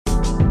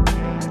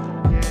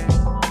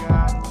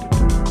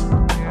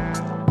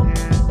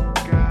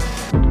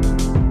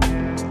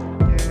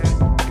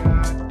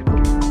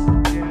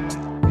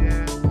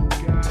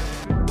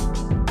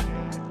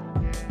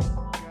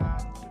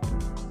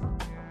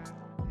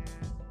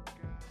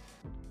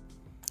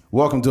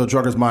Welcome to a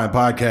Trucker's Mind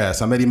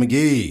podcast. I'm Eddie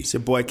McGee. It's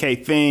your boy K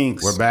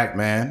Finks. We're back,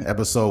 man.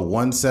 Episode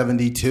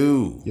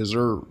 172. Yes,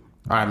 sir. All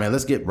right, man.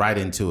 Let's get right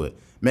into it.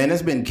 Man,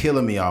 it's been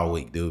killing me all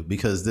week, dude,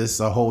 because this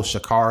whole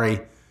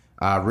Sha'Carri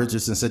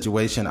Richardson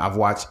situation, I've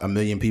watched a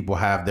million people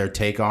have their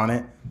take on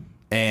it.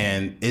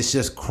 And it's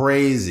just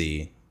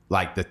crazy,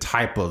 like the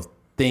type of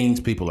things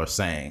people are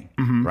saying,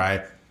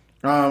 right?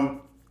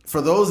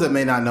 For those that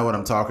may not know what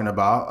I'm talking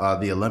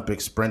about, the Olympic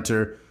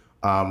sprinter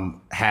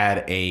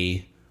had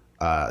a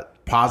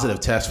positive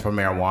test for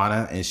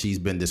marijuana, and she's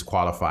been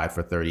disqualified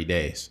for 30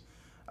 days.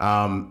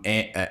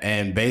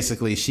 And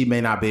basically, she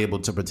may not be able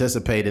to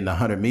participate in the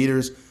 100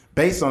 meters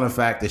based on the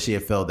fact that she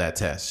had failed that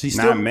test. She's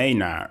not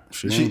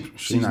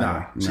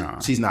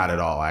at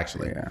all,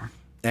 actually.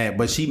 Yeah.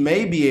 But she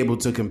may be able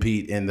to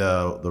compete in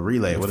the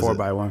relay. The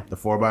 4x1. The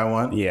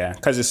 4x1? Yeah,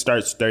 because it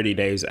starts 30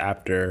 days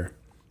after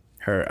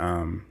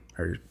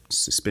her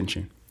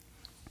suspension.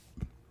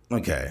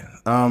 Okay.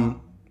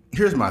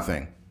 Here's my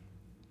thing.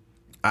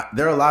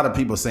 There are a lot of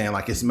people saying,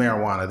 like, it's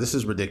marijuana. This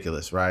is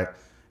ridiculous, right?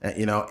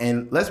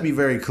 And let's be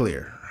very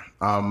clear.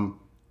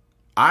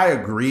 I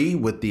agree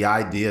with the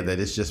idea that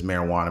it's just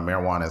marijuana.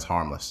 Marijuana is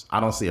harmless. I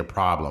don't see a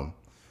problem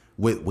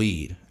with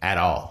weed at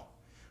all.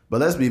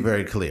 But let's be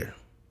very clear.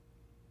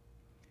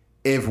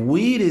 If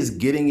weed is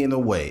getting in the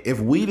way, if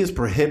weed is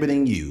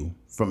prohibiting you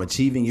from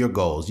achieving your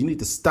goals, you need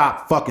to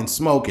stop fucking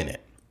smoking it.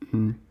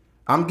 Mm-hmm.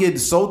 I'm getting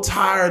so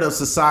tired of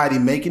society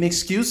making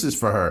excuses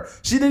for her.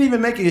 She didn't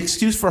even make an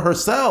excuse for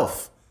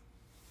herself.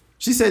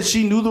 She said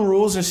she knew the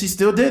rules and she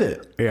still did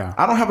it. Yeah.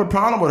 I don't have a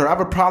problem with her. I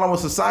have a problem with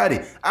society.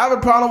 I have a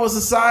problem with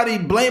society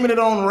blaming it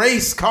on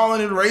race,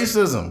 calling it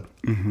racism.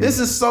 Mm-hmm. This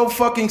is so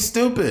fucking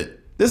stupid.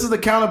 This is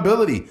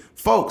accountability.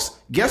 Folks,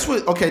 guess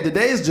what? Okay,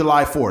 today is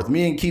July 4th.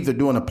 Me and Keith are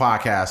doing a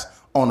podcast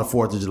on the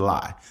 4th of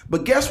July.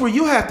 But guess where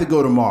you have to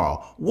go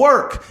tomorrow?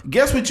 Work.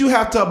 Guess what you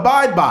have to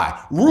abide by?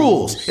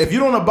 Rules. If you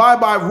don't abide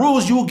by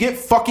rules, you will get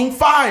fucking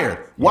fired.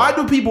 Yeah. Why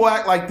do people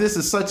act like this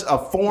is such a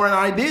foreign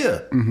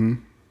idea? Mm-hmm.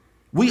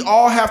 We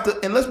all have to,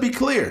 and let's be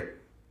clear.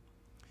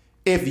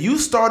 If you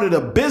started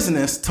a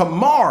business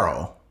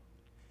tomorrow,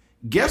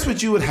 guess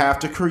what you would have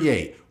to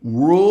create?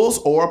 Rules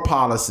or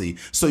policy.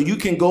 So you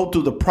can go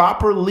through the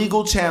proper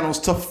legal channels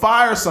to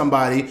fire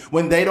somebody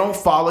when they don't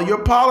follow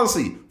your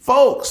policy.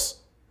 Folks,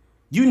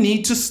 you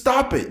need to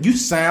stop it. You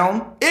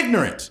sound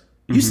ignorant.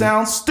 You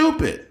sound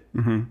stupid.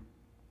 Mm-hmm.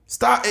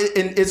 Stop.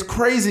 And it's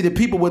crazy that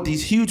people with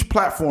these huge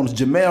platforms,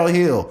 Jamel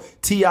Hill,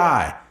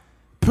 T.I.,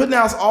 putting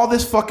out all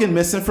this fucking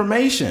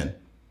misinformation.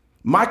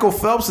 Michael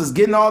Phelps is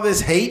getting all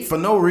this hate for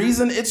no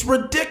reason. It's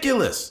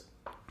ridiculous.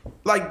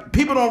 Like,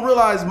 people don't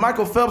realize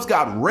Michael Phelps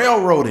got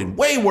railroaded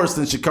way worse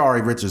than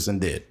Sha'Carri Richardson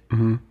did.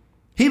 Mm-hmm.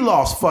 He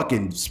lost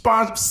fucking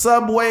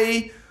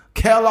Subway,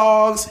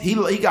 Kellogg's.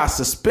 He got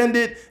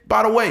suspended.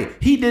 By the way,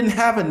 he didn't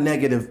have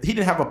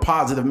a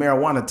positive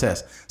marijuana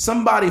test.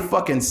 Somebody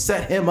fucking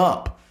set him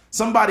up.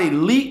 Somebody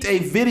leaked a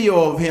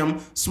video of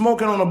him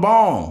smoking on a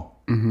bong.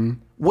 Mm-hmm.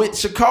 With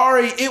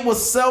Sha'Carri, it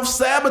was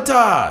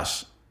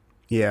self-sabotage.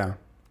 Yeah.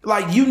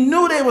 Like, you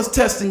knew they was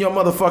testing your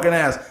motherfucking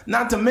ass.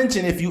 Not to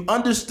mention, if you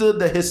understood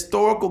the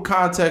historical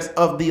context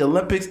of the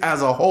Olympics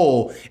as a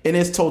whole in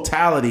its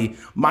totality,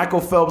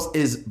 Michael Phelps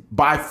is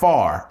by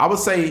far, I would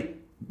say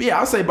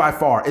by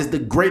far, is the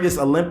greatest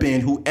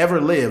Olympian who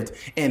ever lived,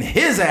 and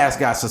his ass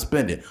got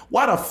suspended.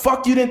 Why the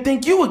fuck you didn't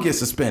think you would get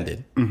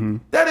suspended? Mm-hmm.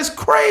 That is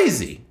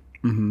crazy.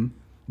 Mm-hmm.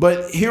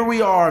 But here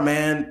we are,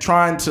 man,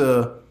 trying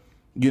to,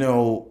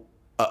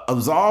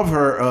 absolve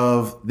her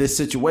of this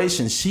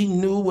situation. She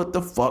knew what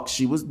the fuck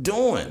she was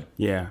doing.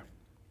 Yeah.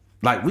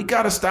 Like, we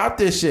got to stop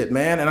this shit,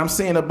 man. And I'm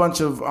seeing a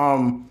bunch of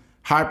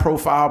high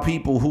profile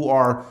people who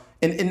are,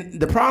 and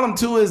the problem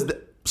too is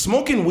that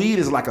smoking weed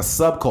is like a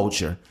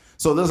subculture.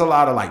 So there's a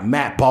lot of like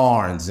Matt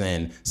Barnes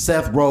and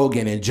Seth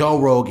Rogen and Joe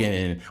Rogan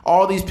and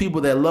all these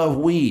people that love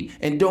weed.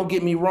 And don't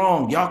get me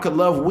wrong, y'all could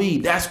love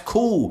weed. That's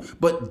cool.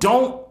 But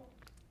don't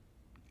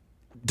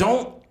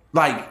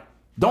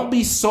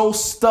be so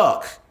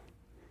stuck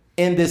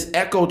in this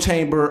echo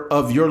chamber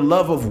of your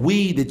love of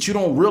weed that you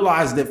don't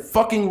realize that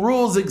fucking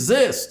rules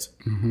exist.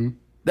 Mm-hmm.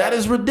 That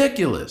is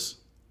ridiculous.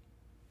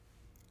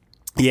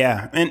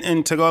 Yeah.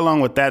 And to go along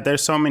with that,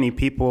 there's so many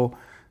people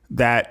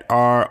that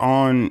are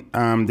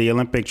on the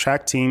Olympic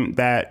track team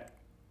that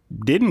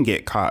didn't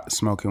get caught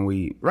smoking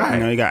weed.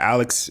 Right. You got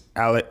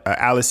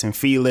Allison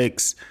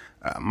Felix,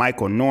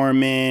 Michael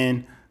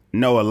Norman,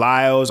 Noah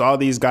Lyles, all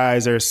these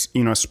guys are,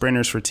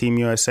 sprinters for Team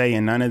USA,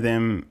 and none of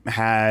them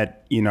had,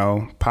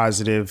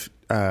 positive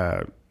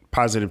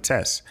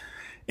tests.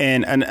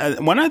 And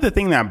one other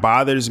thing that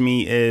bothers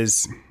me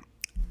is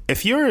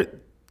if you're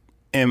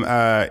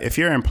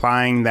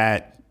implying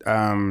that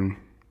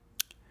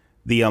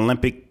the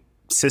Olympic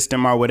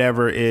system or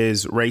whatever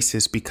is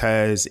racist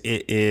because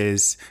it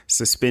is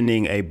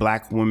suspending a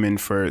black woman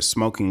for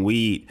smoking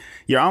weed,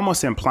 you're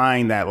almost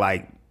implying that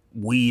like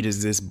weed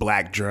is this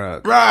black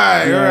drug.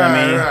 Right, you know what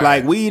I mean? Right.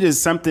 Like, weed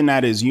is something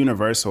that is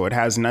universal. It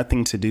has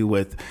nothing to do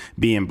with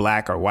being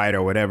black or white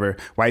or whatever.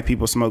 White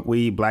people smoke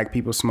weed, black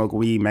people smoke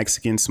weed,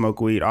 Mexicans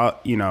smoke weed. All,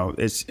 you know,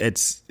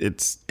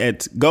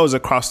 it goes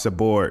across the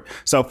board.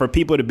 So for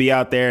people to be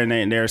out there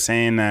and they're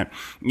saying that,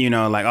 you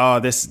know, like, oh,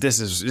 this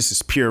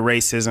is pure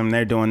racism.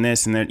 They're doing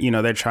this, and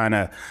they're trying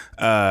to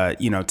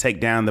take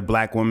down the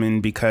black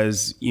woman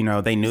because, you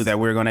know, they knew that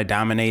we were going to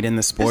dominate in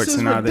the sports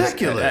and all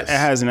ridiculous. This. It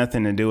has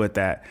nothing to do with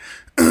that.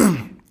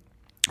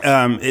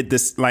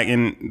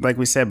 Like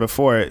we said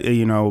before,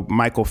 you know,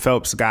 Michael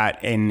Phelps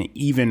got an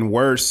even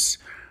worse,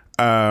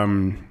 I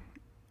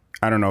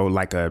don't know,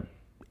 like a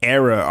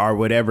era or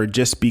whatever,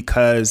 just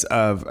because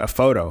of a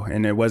photo,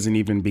 and it wasn't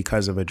even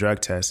because of a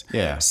drug test.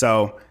 Yeah.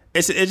 So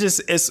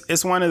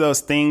it's one of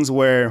those things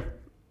where,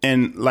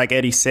 and like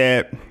Eddie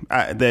said,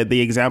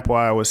 the example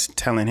I was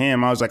telling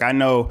him, I was like, I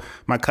know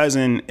my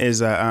cousin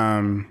is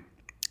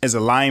a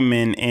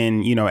lineman,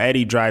 and, you know,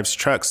 Eddie drives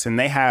trucks, and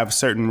they have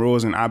certain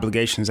rules and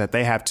obligations that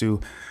they have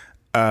to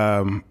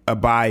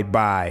abide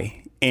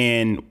by.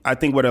 And I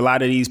think what a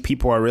lot of these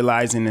people are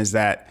realizing is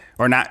that,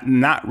 or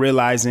not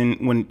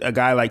realizing, when a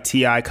guy like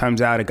T.I.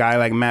 comes out, a guy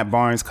like Matt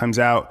Barnes comes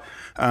out,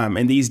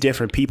 and these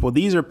different people,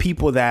 these are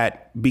people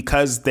that,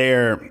 because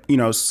they're, you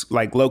know,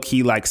 like low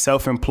key, like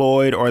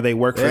self-employed, or they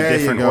work for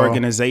different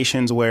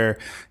organizations where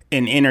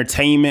in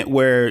entertainment,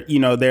 where, you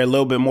know, they're a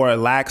little bit more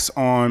lax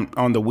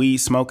on the weed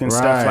smoking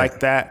stuff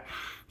like that.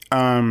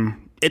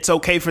 It's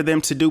okay for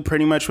them to do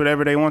pretty much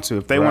whatever they want to.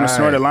 If they want to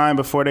snort a line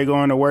before they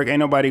go into work, ain't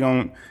nobody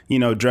gonna, you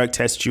know, drug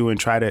test you and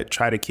try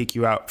to kick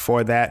you out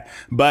for that.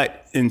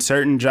 But in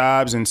certain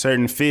jobs, in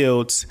certain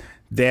fields,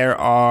 there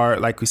are,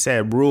 like we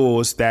said,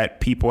 rules that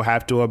people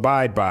have to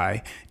abide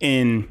by.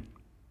 And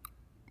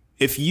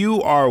if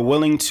you are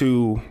willing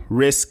to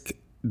risk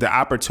the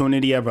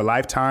opportunity of a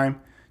lifetime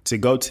to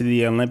go to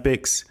the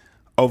Olympics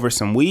over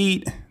some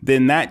weed,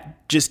 then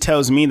that just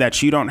tells me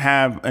that you don't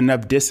have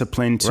enough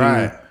discipline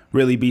to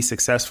really be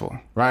successful.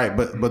 Right.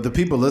 But the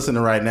people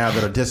listening right now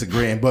that are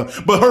disagreeing, but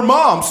her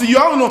mom, see,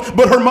 y'all don't know,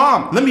 but her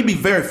mom, let me be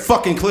very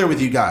fucking clear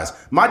with you guys.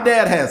 My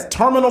dad has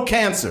terminal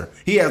cancer.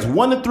 He has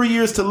 1 to 3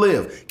 years to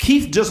live.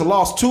 Keith just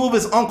lost 2 of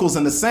his uncles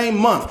in the same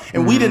month,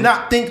 and we did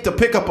not think to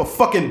pick up a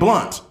fucking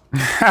blunt.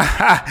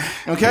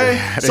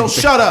 Okay? So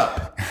shut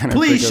up.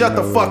 Please shut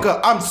the fuck up.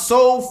 I'm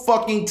so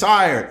fucking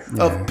tired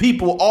of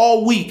people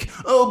all week.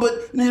 Oh,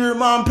 but her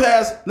mom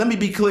passed. Let me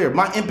be clear.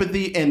 My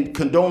empathy and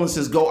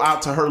condolences go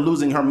out to her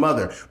losing her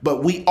mother.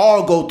 But we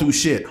all go through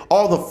shit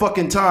all the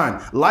fucking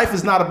time. Life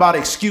is not about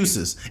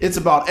excuses. It's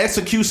about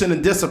execution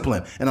and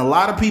discipline. And a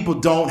lot of people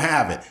don't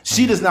have it.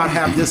 She does not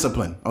have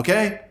discipline.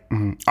 Okay?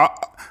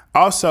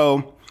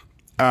 Also,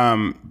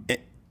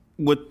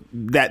 with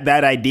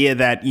that idea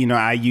that, you know,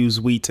 I use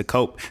weed to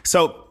cope.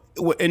 So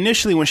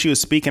initially when she was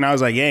speaking, I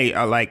was like, hey,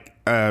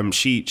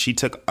 she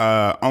took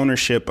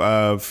ownership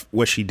of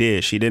what she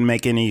did. She didn't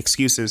make any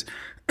excuses.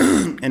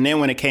 And then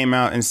when it came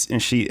out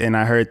and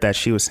I heard that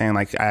she was saying,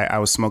 like, I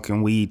was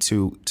smoking weed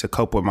to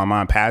cope with my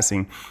mom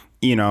passing,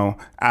 you know,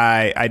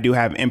 I do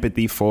have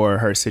empathy for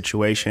her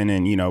situation,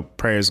 and, you know,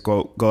 prayers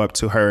go up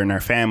to her and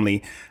her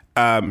family.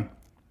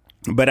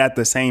 But at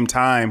the same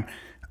time,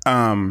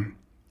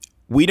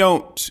 we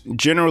don't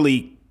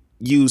generally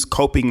use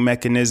coping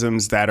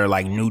mechanisms that are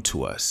like new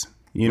to us.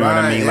 You know what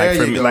I mean? Like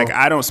for me, like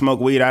I don't smoke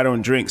weed, I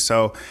don't drink.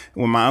 So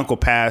when my uncle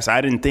passed,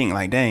 I didn't think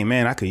like, dang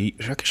man, I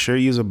could sure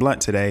use a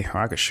blunt today, or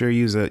I could sure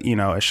use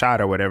a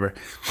shot or whatever.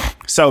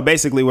 So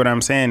basically what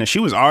I'm saying is she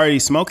was already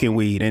smoking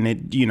weed, and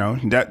it, you know,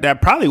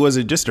 that probably was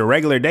just a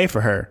regular day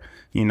for her.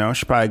 You know,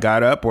 she probably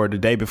got up, or the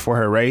day before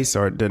her race,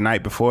 or the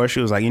night before, she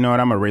was like, you know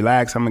what, I'm gonna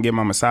relax, I'm gonna get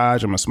my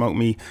massage, I'm gonna smoke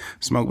me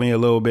a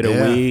little bit of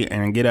weed,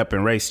 and get up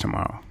and race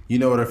tomorrow. You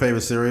know what her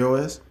favorite cereal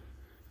is?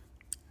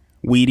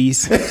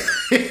 Weedies.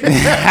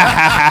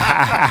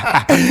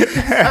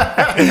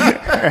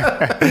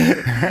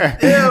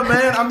 Yeah,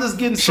 man, I'm just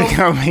getting so. She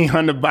got me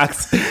on the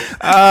box.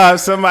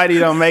 Somebody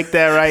don't make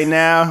that right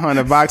now on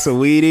a box of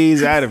Weedies.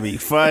 That'd be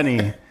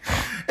funny.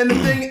 And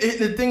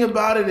the thing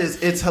about it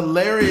is, it's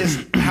hilarious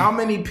how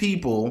many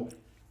people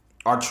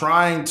are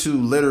trying to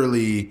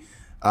literally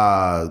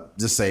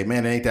just say,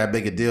 man, it ain't that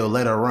big a deal.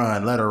 Let her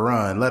run, let her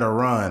run, let her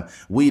run.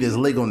 Weed is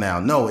legal now.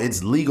 No,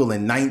 it's legal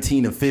in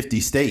 19 of 50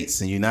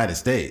 states in the United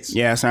States.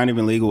 Yeah, it's not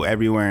even legal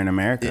everywhere in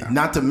America.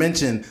 Not to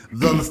mention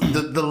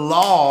the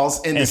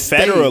laws in the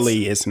states. And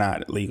federally, it's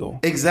not legal.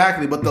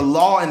 Exactly, but the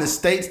law in the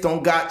states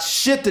don't got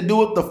shit to do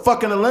with the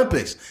fucking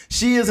Olympics.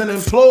 She is an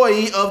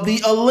employee of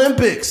the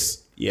Olympics.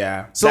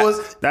 Yeah.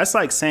 So that's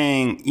like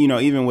saying, you know,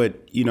 even with,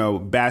 you know,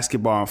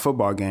 basketball and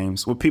football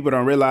games, what people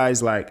don't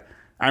realize, like,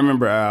 I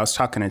remember I was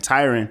talking to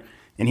Tyron,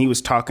 and he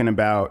was talking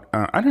about,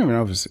 I don't even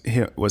know if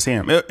it was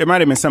him. It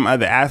might have been some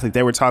other athlete.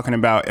 They were talking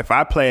about, if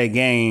I play a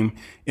game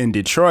in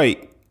Detroit,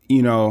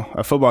 you know,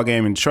 a football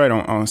game in Detroit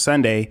on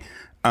Sunday,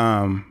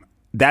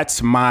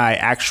 that's my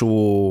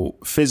actual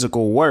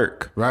physical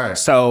work. Right.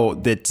 So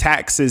the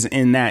taxes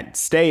in that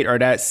state or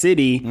that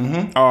city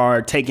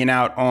are taken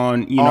out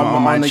on,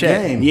 on my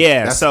check. Game.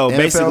 Yeah. That's so NFL,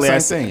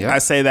 basically I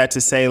say that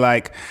to say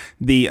like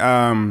the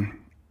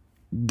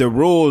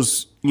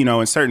rules,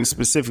 in certain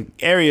specific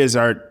areas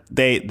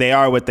they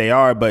are what they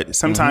are, but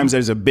sometimes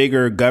there's a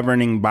bigger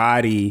governing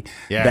body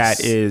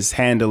that is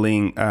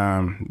handling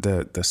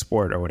the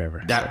sport or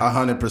whatever. That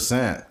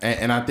 100%.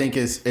 And I think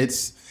it's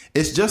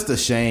just a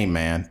shame,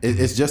 man.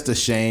 It's just a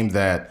shame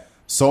that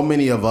so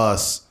many of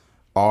us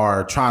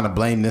are trying to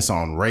blame this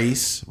on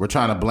race. We're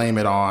trying to blame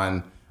it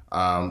on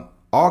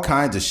all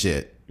kinds of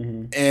shit.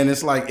 And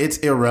it's like, it's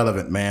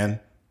irrelevant, man.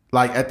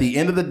 Like at the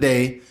end of the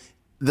day,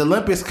 the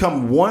Olympics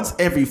come once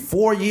every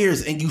 4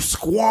 years and you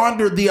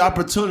squandered the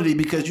opportunity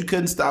because you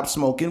couldn't stop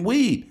smoking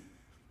weed.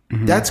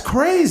 That's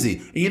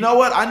crazy. You know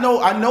what? I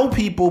know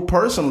people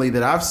personally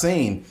that I've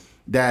seen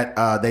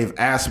that they've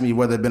asked me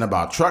whether it's been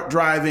about truck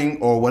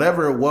driving or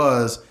whatever it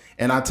was.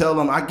 And I tell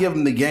them, I give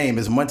them the game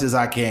as much as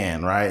I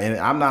can, right? And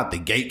I'm not the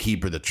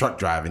gatekeeper, the truck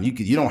driving.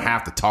 You don't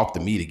have to talk to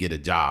me to get a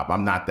job.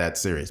 I'm not that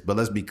serious. But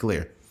let's be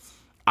clear.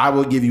 I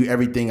will give you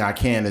everything I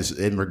can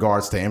in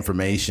regards to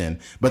information.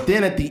 But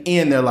then at the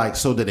end, they're like,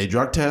 so did they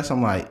drug test?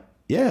 I'm like,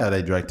 yeah,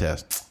 they drug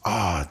test.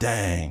 Oh,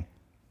 dang.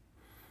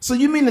 So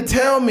you mean to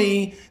tell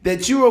me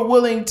that you are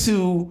willing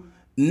to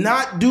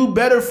not do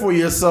better for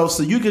yourself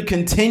so you could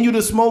continue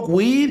to smoke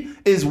weed?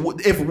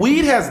 If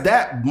weed has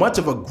that much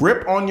of a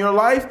grip on your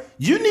life,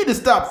 you need to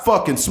stop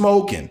fucking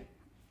smoking.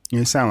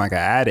 You sound like an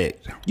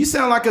addict. You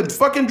sound like a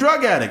fucking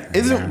drug addict.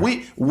 Isn't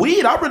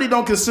weed? I really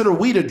don't consider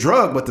weed a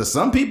drug, but to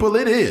some people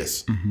it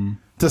is.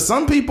 To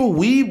some people,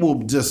 weed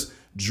will just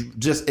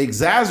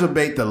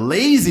exacerbate the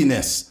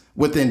laziness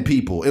within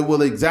people. It will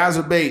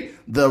exacerbate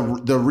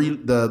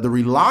the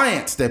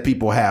reliance that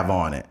people have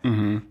on it.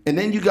 And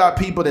then you got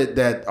people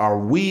that are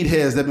weed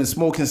heads that have been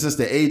smoking since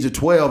the age of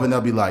 12, and they'll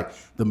be like,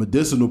 the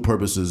medicinal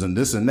purposes and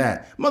this and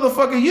that.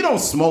 Motherfucker, you don't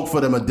smoke for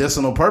the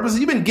medicinal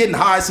purposes. You've been getting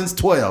high since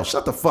 12.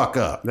 Shut the fuck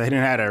up. They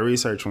didn't have that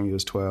research when you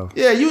was 12.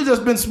 Yeah, you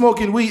just been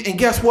smoking weed. And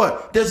guess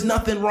what? There's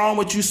nothing wrong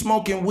with you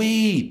smoking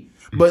weed.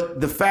 But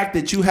the fact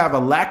that you have a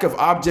lack of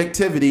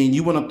objectivity and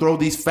you want to throw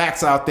these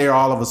facts out there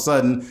all of a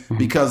sudden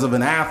because of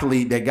an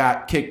athlete that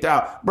got kicked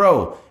out,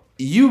 bro,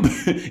 you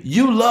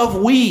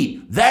love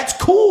weed. That's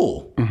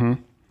cool.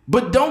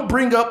 But don't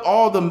bring up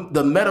all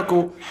the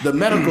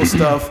medical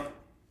stuff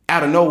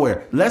out of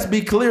nowhere. Let's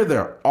be clear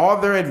there.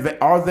 Are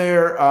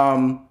there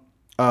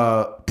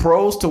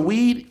pros to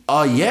weed?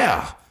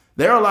 Yeah.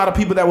 There are a lot of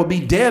people that would be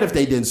dead if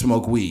they didn't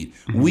smoke weed.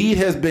 Weed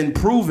has been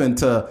proven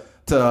to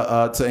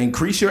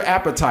increase your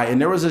appetite.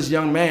 And there was this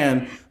young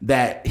man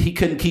that he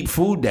couldn't keep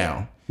food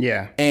down.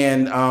 Yeah.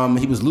 And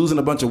he was losing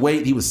a bunch of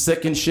weight. He was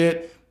sick and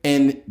shit.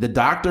 And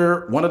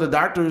one of the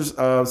doctors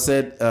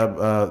said,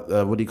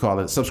 what do you call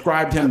it?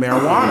 Subscribed him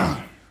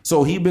marijuana.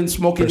 So he'd been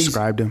smoking.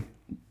 Prescribed him.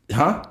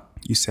 Huh?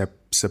 You said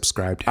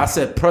subscribed him. I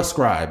said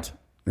prescribed.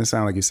 It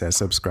sounded like you said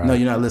subscribe. No,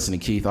 you're not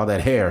listening, Keith. All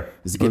that hair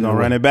is getting gonna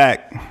run it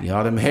back. Yeah,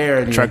 all them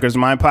hair. Truckers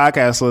Mind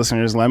podcast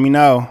listeners, let me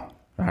know.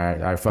 All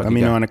right. Fuck. Let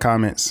me know in the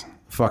comments.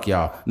 Fuck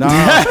y'all. No,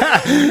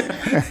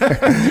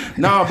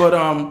 no, but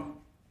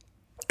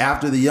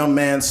after the young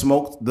man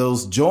smoked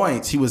those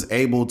joints, he was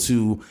able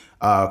to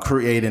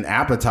create an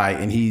appetite,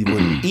 and he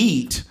would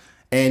eat,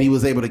 and he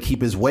was able to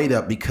keep his weight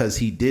up because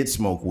he did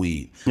smoke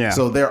weed. Yeah.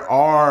 So there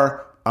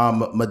are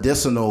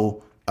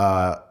medicinal.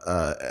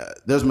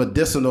 There's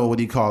medicinal. What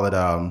do you call it?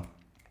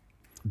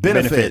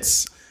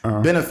 Benefits.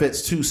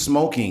 Benefits to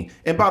smoking.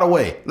 And by the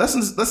way, let's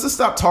just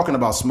stop talking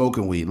about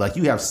smoking weed. Like,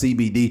 you have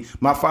CBD.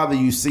 My father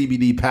used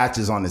CBD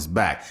patches on his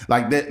back.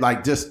 Like that.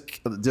 Like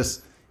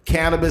just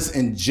cannabis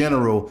in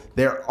general.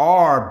 There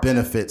are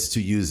benefits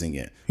to using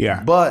it.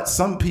 Yeah. But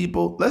some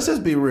people, let's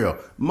just be real.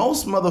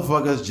 Most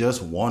motherfuckers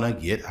just want to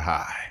get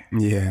high.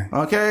 Yeah.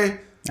 Okay.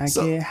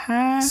 Get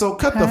high. So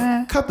cut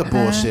the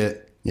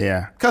bullshit.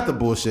 Yeah. Cut the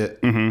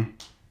bullshit.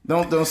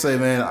 Don't say,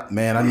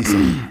 man,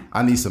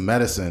 I need some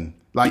medicine.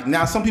 Like,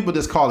 now some people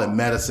just call it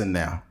medicine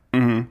now.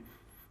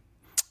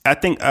 I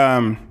think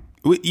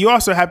you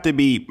also have to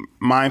be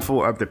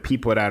mindful of the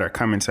people that are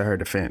coming to her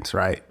defense,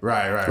 right?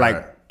 Right.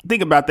 Like,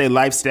 think about their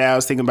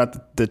lifestyles. Think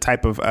about the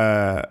type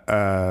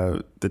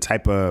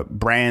of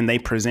brand they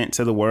present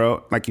to the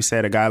world. Like you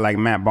said, a guy like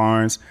Matt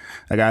Barnes,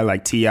 a guy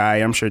like T.I.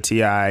 I'm sure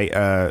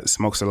T.I.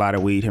 Smokes a lot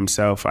of weed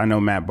himself. I know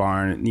Matt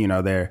Barnes. You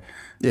know, their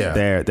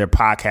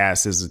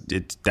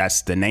podcast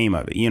that's the name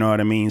of it. You know what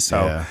I mean?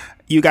 So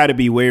you got to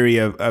be wary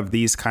of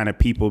these kind of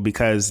people,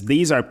 because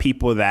these are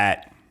people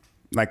that,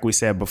 like we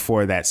said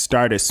before, that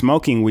started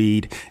smoking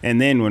weed, and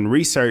then when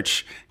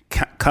research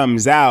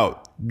comes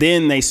out,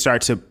 then they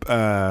start to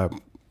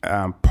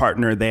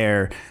partner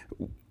their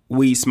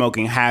weed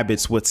smoking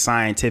habits with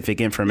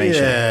scientific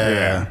information.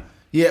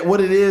 Yeah.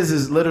 What it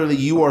is literally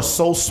you are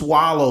so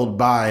swallowed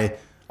by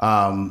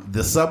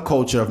the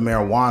subculture of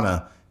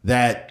marijuana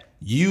that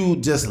you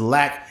just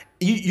lack.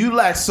 You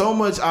lack so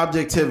much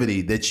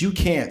objectivity that you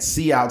can't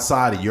see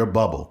outside of your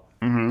bubble.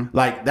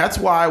 Like, that's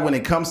why when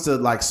it comes to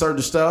like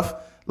certain stuff,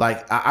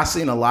 like I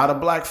seen a lot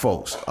of black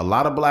folks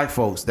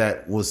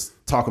that was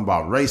talking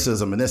about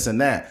racism and this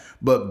and that.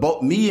 But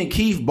both me and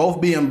Keith,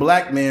 both being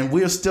black men,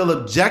 we're still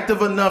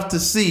objective enough to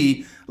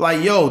see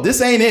like, yo,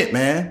 this ain't it,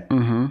 man.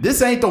 Mm-hmm.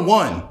 This ain't the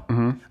one.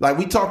 Mm-hmm. Like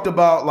we talked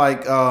about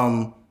like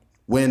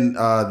when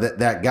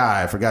that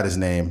guy, I forgot his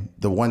name,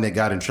 the one that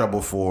got in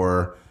trouble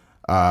for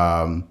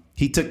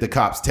he took the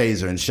cop's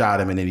taser and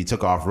shot him, and then he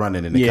took off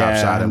running, and the cop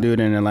shot him. Dude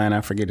in Atlanta,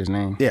 I forget his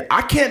name. Yeah,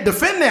 I can't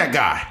defend that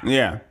guy.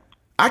 Yeah.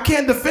 I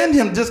can't defend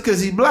him just because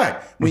he's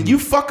black. When you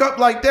fuck up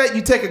like that,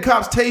 you take a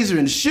cop's taser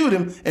and shoot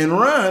him and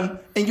run,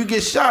 and you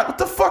get shot. What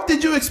the fuck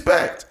did you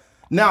expect?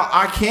 Now,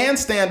 I can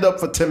stand up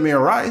for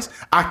Tamir Rice.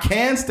 I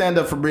can stand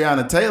up for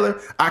Breonna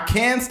Taylor. I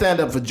can stand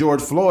up for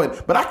George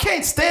Floyd, but I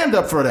can't stand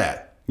up for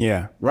that.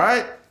 Yeah.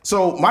 Right?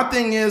 So my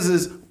thing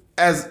is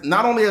as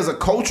not only as a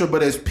culture,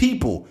 but as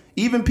people,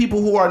 even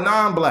people who are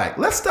non-black,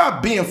 let's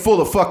stop being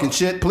full of fucking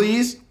shit,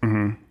 please.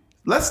 Mm-hmm.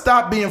 Let's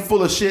stop being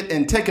full of shit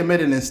and take a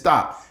minute and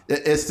stop.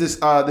 It's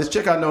this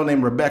chick I know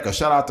named Rebecca.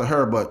 Shout out to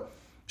her, but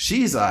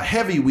she's a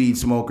heavy weed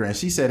smoker, and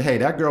she said, "Hey,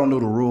 that girl knew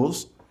the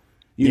rules."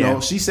 You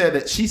know, she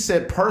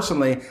said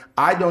personally,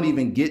 I don't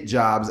even get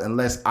jobs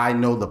unless I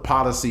know the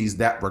policies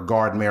that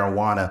regard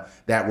marijuana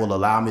that will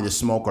allow me to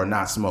smoke or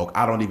not smoke.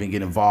 I don't even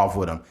get involved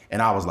with them.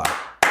 And I was like,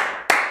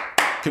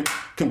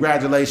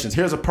 congratulations.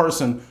 Here's a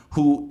person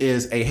who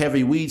is a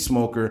heavy weed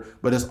smoker,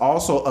 but is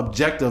also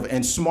objective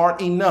and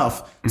smart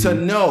enough to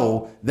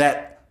know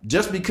that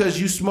just because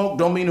you smoke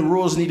don't mean the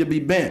rules need to be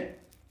bent.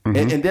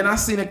 Mm-hmm. And then I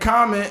seen a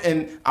comment,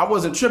 and I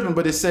wasn't tripping,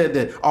 but it said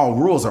that, oh,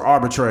 rules are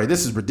arbitrary.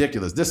 This is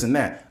ridiculous, this and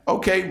that.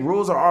 Okay,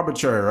 rules are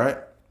arbitrary, right?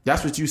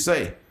 That's what you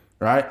say,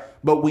 right?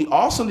 But we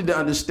also need to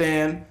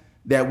understand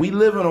that we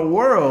live in a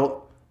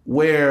world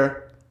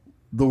where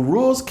the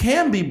rules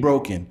can be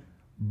broken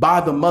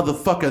by the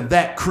motherfucker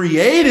that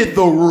created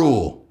the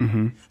rule.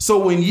 Mm-hmm. So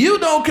when you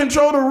don't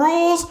control the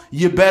rules,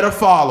 you better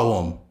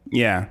follow them.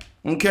 Yeah.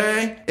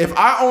 Okay, if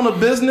I own a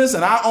business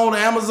and I own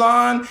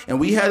Amazon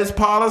and we had this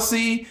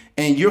policy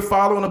and you're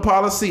following the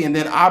policy and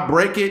then I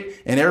break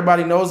it and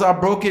everybody knows I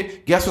broke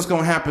it, guess what's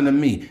going to happen to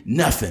me?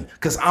 Nothing,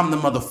 because I'm the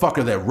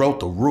motherfucker that wrote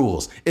the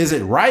rules. Is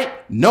it right?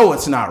 No,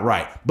 it's not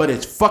right, but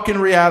it's fucking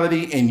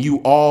reality and you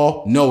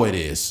all know it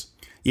is.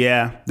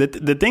 Yeah,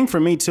 the thing for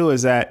me too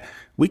is that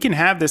we can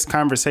have this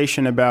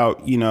conversation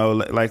about, you know,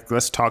 like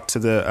let's talk to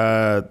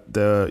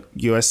the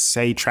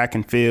USA Track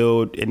and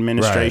Field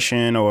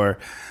Administration, right, or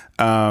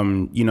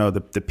you know,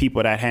 the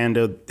people that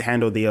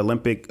handle the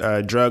Olympic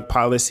drug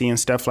policy and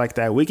stuff like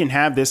that. We can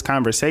have this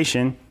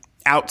conversation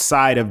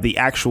outside of the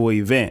actual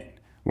event.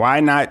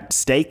 Why not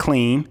stay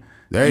clean?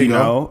 There you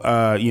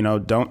go. You know,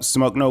 don't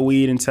smoke no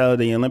weed until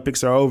the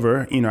Olympics are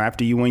over. You know,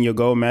 after you win your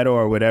gold medal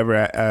or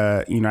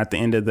whatever. You know, at the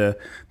end of the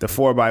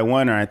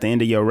 4x1 or at the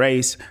end of your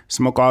race,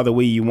 smoke all the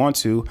weed you want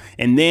to,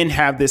 and then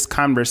have this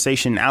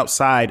conversation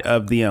outside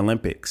of the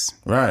Olympics.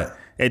 Right.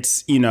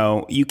 It's, you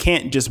know, you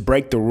can't just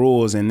break the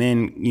rules and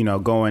then, you know,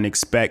 go and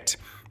expect,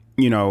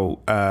 you know,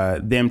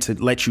 them to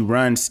let you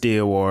run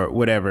still or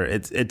whatever.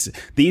 It's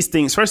these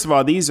things. First of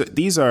all, these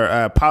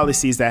are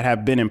policies that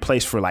have been in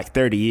place for like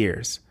 30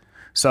 years.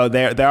 So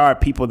there are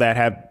people that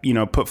have, you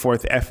know, put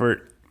forth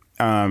effort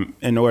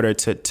in order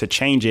to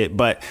change it.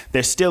 But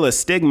there's still a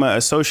stigma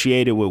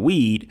associated with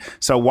weed.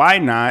 So why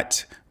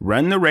not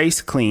run the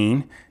race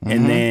clean,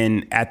 and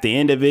then at the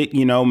end of it,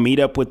 you know, meet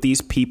up with these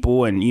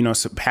people and, you know,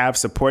 have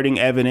supporting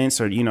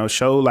evidence, or, you know,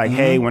 show like,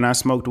 hey, when I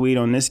smoked weed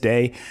on this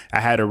day, I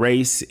had a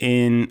race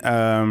in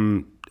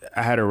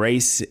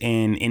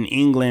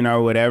England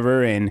or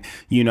whatever, and,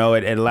 you know,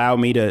 it allowed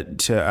me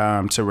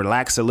to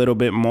relax a little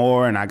bit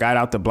more, and I got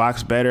out the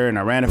blocks better, and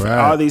I ran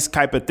all these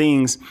type of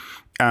things.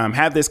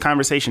 Have this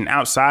conversation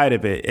outside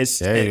of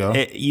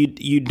it.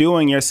 You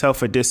doing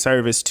yourself a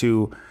disservice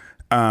to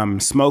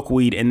smoke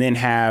weed and then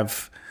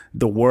have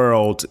the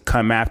world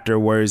come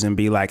afterwards and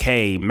be like,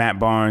 hey, Matt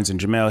Barnes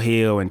and Jamel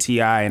Hill and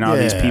T.I. and all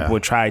these people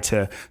try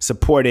to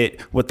support it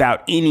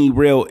without any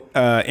real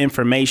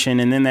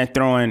information, and then they're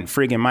throwing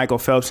friggin' Michael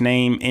Phelps'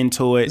 name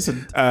into it,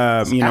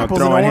 you know,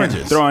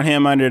 throwing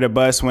him under the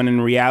bus, when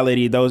in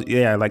reality, those,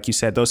 like you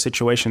said, those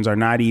situations are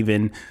not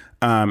even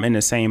in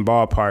the same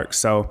ballpark.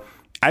 So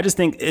I just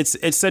think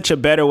it's such a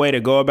better way to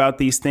go about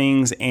these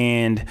things,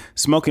 and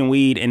smoking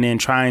weed and then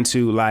trying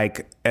to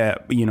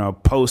you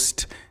know,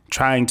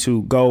 trying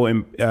to go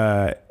and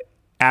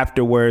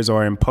afterwards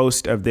or in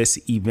post of this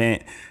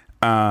event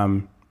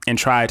and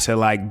try to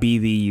like be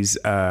these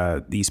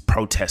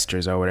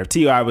protesters or whatever.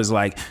 T.I. was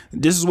like,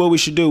 this is what we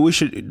should do. We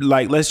should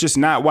let's just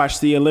not watch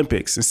the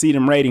Olympics and see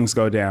them ratings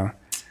go down.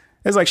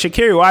 It's like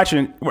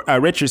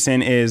Sha'Carri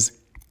Richardson is,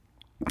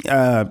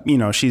 you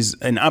know, she's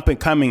an up and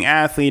coming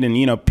athlete, and,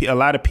 you know, a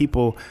lot of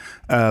people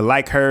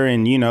like her,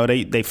 and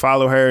they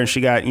follow her, and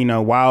she got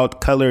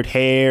wild colored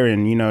hair,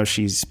 and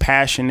she's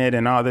passionate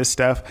and all this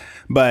stuff.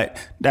 But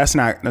that's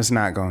not going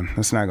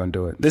to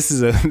do it. This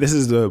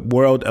is the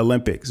World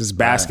Olympics. There's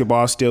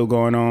basketball still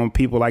going on.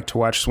 People like to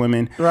watch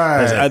swimming.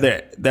 Right.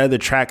 There's other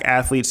track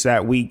athletes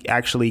that we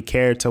actually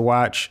care to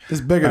watch.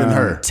 It's bigger than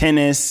her.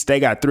 Tennis. They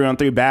got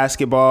 3-on-3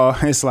 basketball.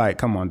 It's like,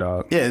 come on,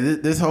 dog. Yeah,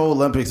 this whole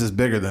Olympics is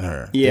bigger than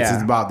her. Yeah.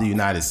 It's about the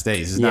United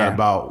States. It's not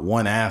about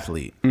one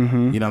athlete.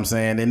 Mm-hmm. You know what I'm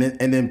saying?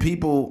 And then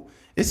people,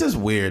 it's just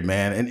weird,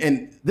 man.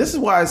 And this is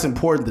why it's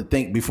important to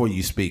think before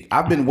you speak.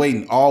 I've been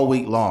waiting all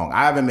week long.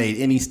 I haven't made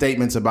any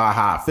statements about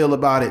how I feel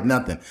about it,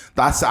 nothing.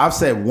 I've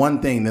said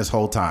one thing this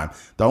whole time.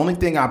 The only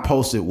thing I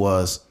posted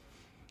was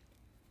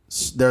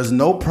there's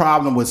no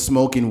problem with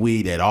smoking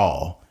weed at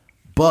all,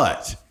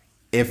 but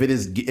if it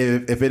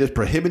is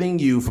prohibiting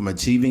you from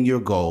achieving your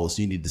goals,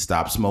 you need to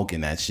stop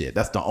smoking that shit.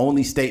 That's the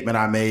only statement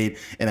I made.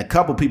 And a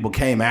couple people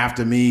came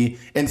after me.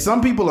 And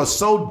some people are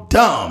so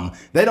dumb.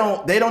 They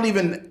don't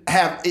even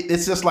have,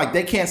 it's just like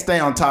they can't stay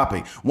on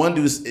topic.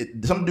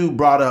 Some dude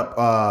brought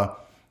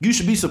up, you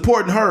should be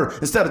supporting her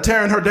instead of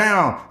tearing her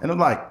down. And I'm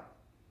like,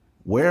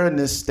 where in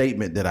this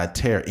statement did I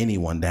tear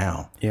anyone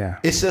down? Yeah.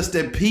 It's just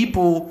that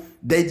people,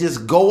 they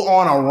just go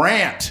on a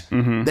rant.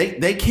 Mm-hmm.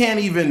 They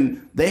can't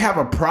even, they have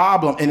a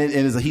problem. And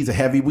he's a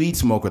heavy weed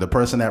smoker, the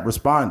person that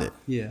responded.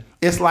 Yeah.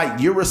 It's like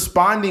you're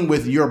responding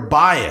with your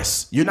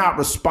bias. You're not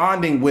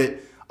responding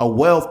with a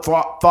well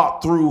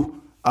thought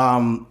through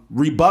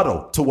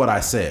rebuttal to what I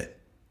said.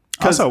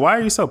 Also, why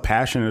are you so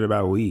passionate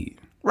about weed?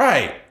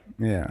 Right.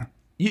 Yeah.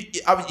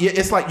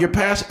 It's like you're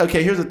passionate.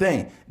 Okay, here's the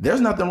thing.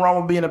 There's nothing wrong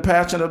with being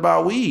passionate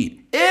about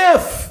weed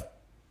if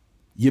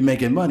you're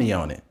making money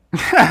on it.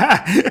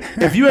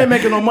 If you ain't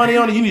making no money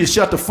on it, you need to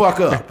shut the fuck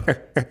up.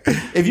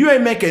 If you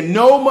ain't making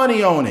no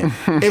money on it,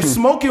 if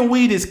smoking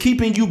weed is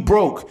keeping you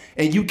broke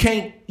and you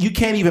can't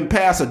even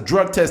pass a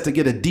drug test to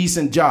get a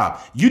decent job,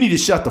 you need to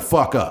shut the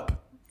fuck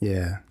up.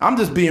 Yeah. I'm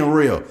just being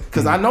real.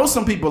 Because I know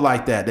some people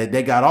like that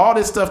they got all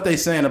this stuff they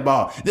saying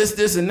about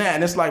this and that.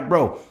 And it's like,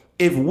 bro,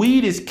 if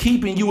weed is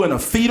keeping you in a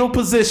fetal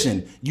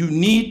position, you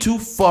need to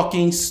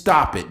fucking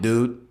stop it,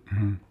 dude.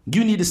 Mm-hmm.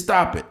 You need to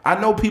stop it. I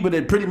know people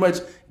that pretty much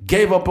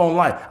gave up on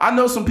life. I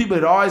know some people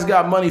that always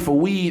got money for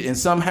weed and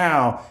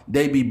somehow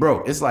they be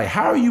broke. It's like,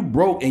 how are you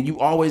broke and you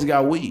always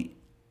got weed?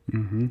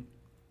 Mm-hmm.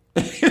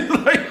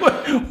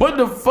 Like, what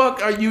the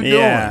fuck are you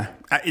doing?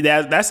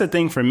 That's the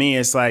thing for me.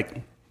 It's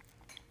like,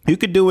 you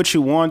could do what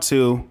you want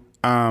to,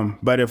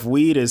 but if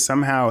weed is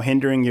somehow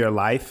hindering your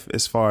life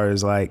as far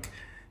as like,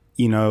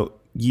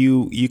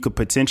 you could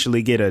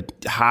potentially get a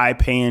high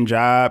paying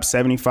job,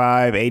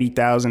 $75,000,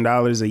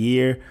 $80,000 a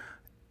year.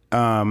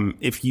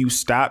 If you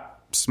stop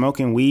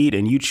smoking weed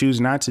and you choose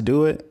not to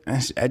do it,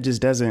 it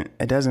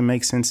doesn't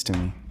make sense to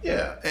me.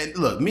 Yeah. And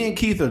look, me and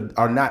Keith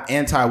are not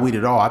anti-weed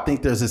at all. I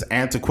think there's this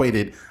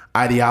antiquated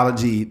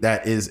ideology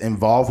that is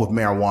involved with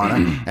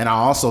marijuana. And I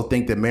also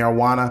think that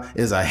marijuana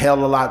is a hell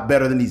of a lot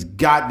better than these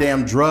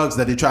goddamn drugs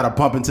that they try to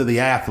pump into the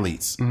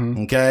athletes.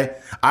 Mm-hmm. Okay.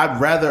 I'd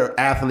rather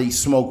athletes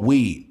smoke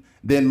weed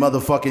than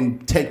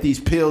motherfucking take these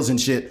pills and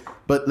shit.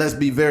 But let's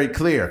be very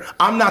clear.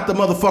 I'm not the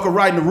motherfucker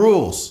writing the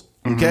rules.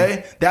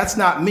 Okay? Mm-hmm. That's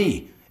not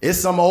me. It's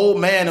some old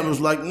man that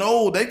was like,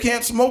 no, they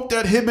can't smoke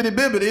that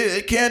hibbity-bibbity.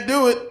 They can't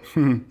do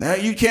it. Now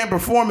you can't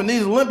perform in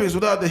these Olympics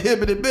without the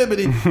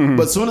hibbity-bibbity.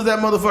 But as soon as that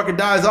motherfucker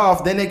dies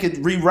off, then they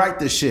could rewrite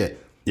this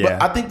shit. Yeah.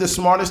 But I think the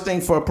smartest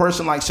thing for a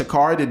person like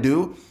Sha'Carri to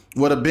do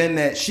would have been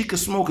that she could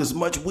smoke as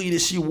much weed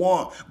as she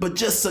want, but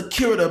just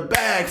secure the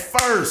bag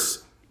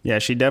first. Yeah,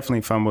 she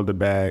definitely fumbled the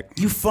bag.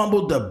 You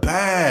fumbled the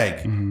bag.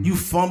 Mm-hmm. You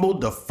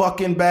fumbled the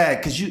fucking bag.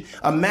 Because you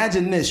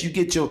imagine this.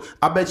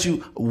 I bet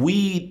you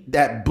weed,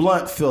 that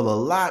blunt feel a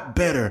lot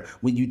better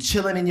when you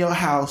chilling in your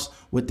house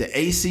with the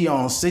AC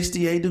on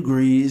 68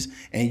 degrees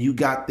and you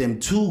got them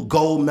 2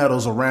 gold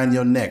medals around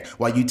your neck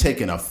while you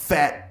taking a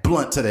fat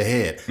blunt to the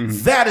head.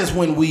 Mm-hmm. That is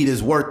when weed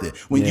is worth it.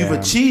 When you've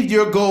achieved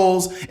your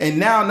goals and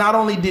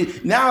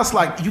now it's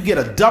like you get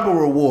a double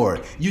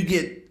reward. You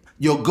get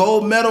your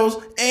gold medals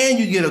and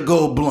you get a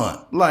gold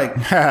blunt.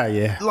 Like,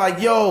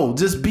 like, yo,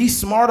 just be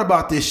smart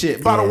about this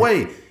shit. By the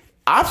way,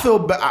 I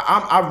feel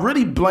I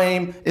really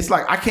blame. It's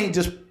like I can't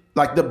just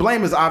like the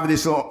blame is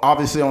obviously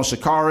on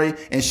Sha'Carri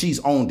and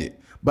she's owned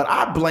it. But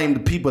I blame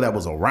the people that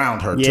was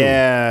around her too.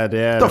 Yeah.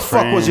 The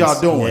fuck was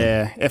y'all doing?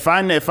 Yeah. If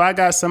I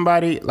got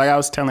somebody, like I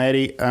was telling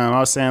Eddie, I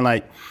was saying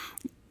like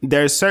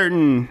there's a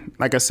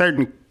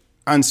certain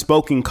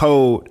unspoken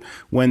code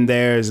when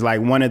there's like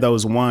one of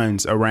those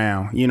ones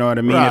around, you know what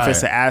I mean? Right. If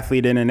it's an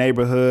athlete in the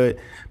neighborhood,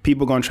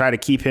 people gonna try to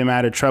keep him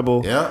out of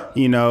trouble. Yeah.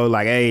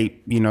 Like, hey,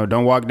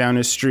 don't walk down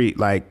the street.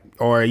 Like,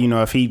 or,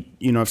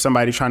 if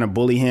somebody's trying to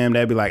bully him,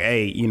 they'd be like,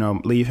 hey,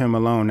 leave him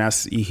alone.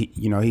 That's, he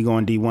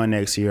going D1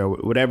 next year or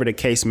whatever the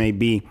case may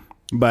be.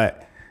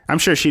 But I'm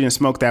sure she didn't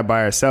smoke that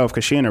by herself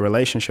because she in a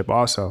relationship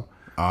also.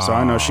 So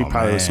I know she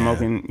probably was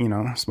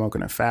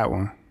smoking a fat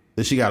one.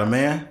 Did she got a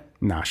man?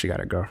 Nah, she got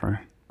a girlfriend.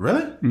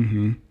 Really?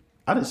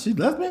 Mm-hmm. She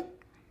lesbian?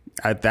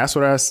 That's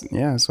what I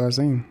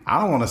seen.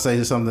 I don't want to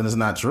say something that's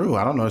not true.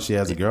 I don't know if she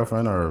has a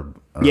girlfriend or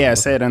yeah, it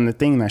said on the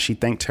thing that she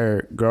thanked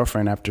her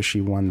girlfriend after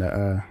she won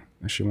the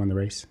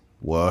race.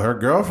 Well, her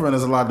girlfriend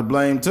is a lot to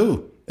blame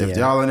too. If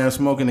y'all in there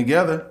smoking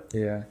together.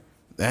 Yeah.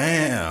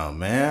 Damn,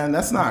 man,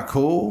 that's not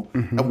cool.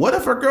 And what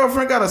if her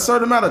girlfriend got a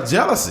certain amount of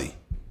jealousy?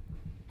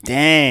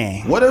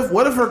 Dang. What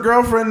if her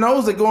girlfriend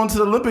knows that going to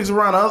the Olympics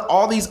around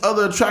all these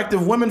other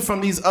attractive women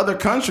from these other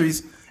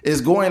countries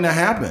is going to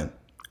happen?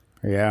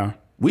 Yeah.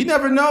 We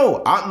never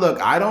know.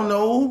 I don't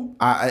know.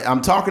 I'm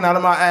talking out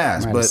of my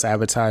ass. But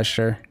sabotage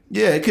her.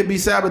 Yeah, it could be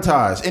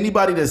sabotage.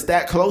 Anybody that's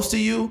that close to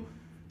you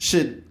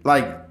should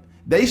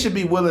they should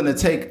be willing to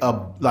take I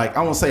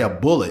won't say a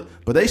bullet,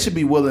 but they should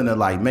be willing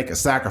to make a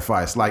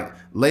sacrifice. Like,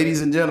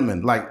 ladies and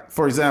gentlemen,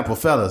 for example,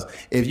 fellas,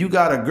 if you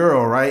got a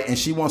girl, right, and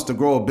she wants to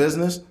grow a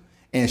business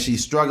and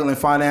she's struggling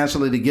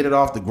financially to get it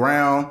off the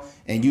ground,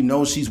 and you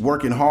know she's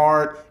working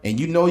hard, and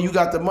you know you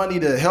got the money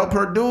to help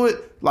her do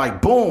it,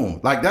 boom,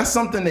 that's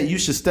something that you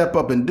should step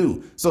up and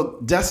do. So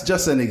that's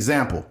just an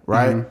example,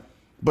 right? Mm-hmm.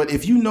 But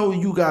if you know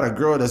you got a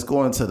girl that's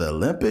going to the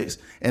Olympics,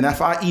 and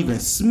if I even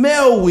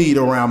smell weed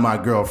around my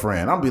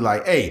girlfriend, I'll be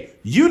like, hey,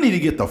 you need to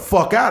get the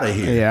fuck out of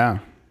here. Yeah.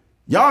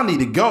 Y'all need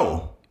to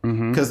go.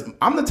 Because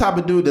I'm the type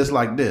of dude that's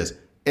like this.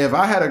 If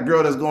I had a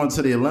girl that's going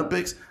to the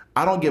Olympics,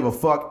 I don't give a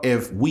fuck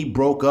if we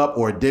broke up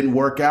or it didn't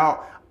work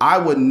out. I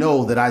would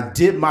know that I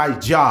did my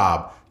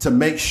job to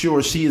make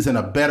sure she is in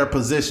a better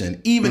position,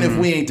 even if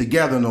we ain't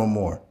together no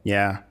more.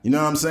 Yeah. You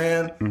know what I'm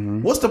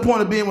saying? What's the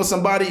point of being with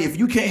somebody if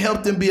you can't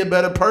help them be a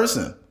better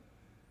person?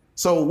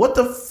 So what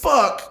the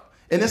fuck?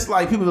 And it's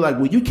like, people are like,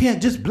 well, you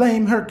can't just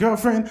blame her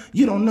girlfriend.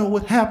 You don't know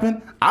what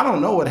happened. I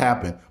don't know what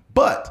happened.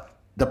 But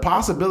the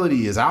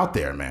possibility is out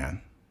there,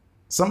 man.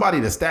 Somebody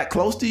that's that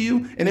close to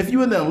you. And if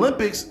you're in the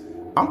Olympics,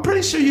 I'm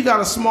pretty sure you got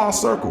a small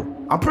circle.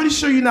 I'm pretty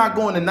sure you're not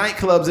going to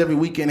nightclubs every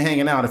weekend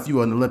hanging out if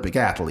you're an Olympic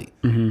athlete.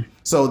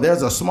 So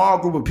there's a small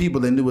group of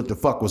people that knew what the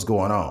fuck was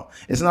going on.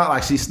 It's not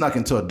like she snuck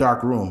into a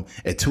dark room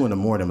at 2 a.m.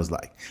 and was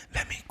like,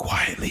 let me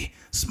quietly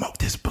smoke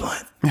this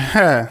blunt.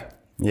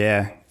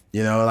 Yeah.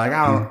 You know,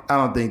 I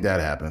don't think that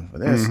happened. But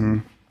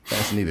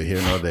that's neither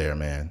here nor there,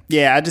 man.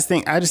 Yeah, I just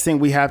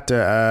think we have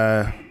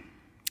to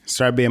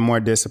start being more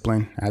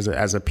disciplined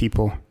as a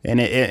people. And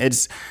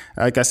it's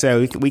like I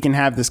said, we can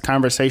have this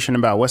conversation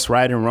about what's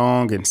right and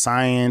wrong and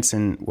science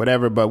and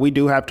whatever, but we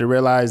do have to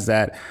realize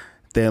that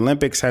the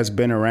Olympics has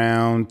been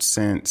around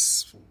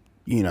since,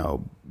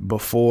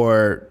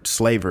 before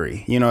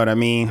slavery, you know what I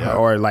mean? Yeah.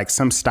 Or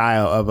some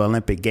style of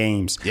Olympic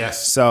Games.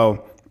 Yes.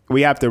 So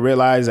we have to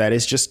realize that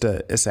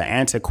it's an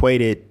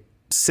antiquated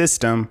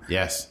system.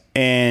 Yes.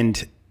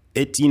 And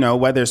it,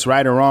 whether it's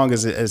right or wrong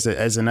is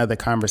another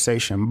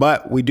conversation,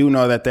 but we do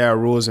know that there are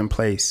rules in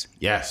place.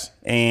 Yes.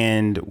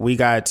 And we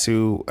got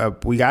to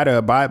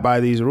abide by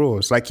these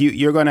rules.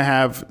 You're going to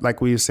have,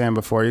 like we were saying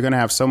before, you're going to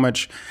have so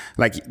much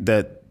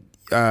the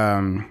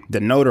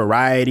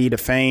notoriety, the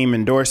fame,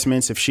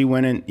 endorsements. If she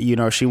went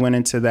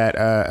into that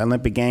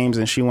Olympic Games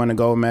and she won a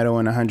gold medal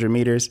in 100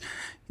 meters,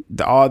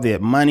 all the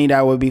money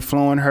that would be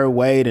flowing her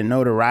way, the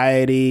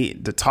notoriety,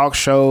 the talk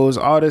shows,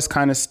 all this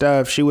kind of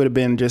stuff, she would have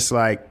been just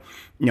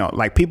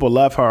people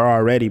love her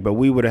already, but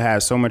we would have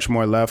had so much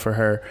more love for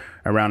her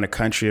around the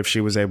country if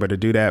she was able to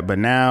do that. But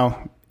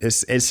now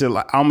it's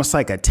almost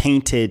like a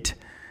tainted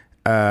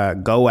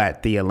go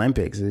at the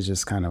Olympics. It's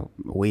just kind of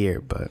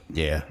weird, but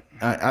yeah.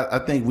 I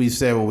think we've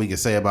said what we can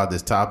say about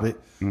this topic,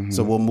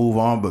 so we'll move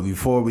on. But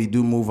before we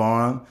do move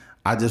on,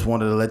 I just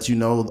wanted to let you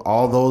know,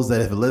 all those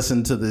that have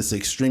listened to this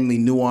extremely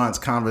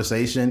nuanced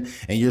conversation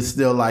and you're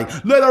still like,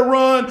 let her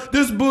run,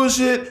 this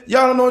bullshit,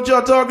 y'all don't know what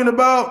y'all talking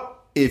about.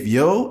 If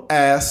your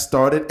ass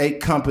started a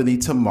company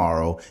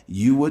tomorrow,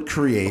 you would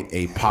create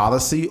a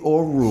policy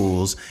or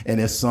rules,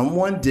 and if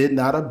someone did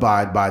not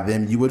abide by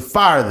them, you would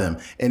fire them.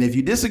 And if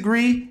you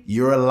disagree,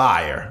 you're a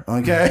liar,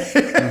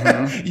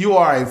 okay? You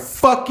are a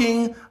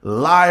fucking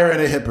liar and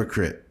a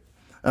hypocrite.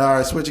 All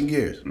right, switching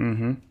gears.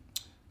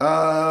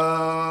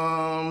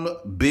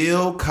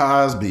 Bill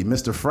Cosby,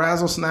 Mr.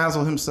 Frazzle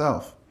Snazzle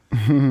himself.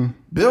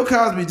 Bill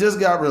Cosby just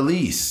got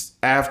released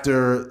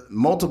after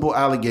multiple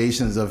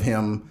allegations of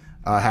him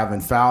having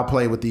foul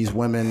play with these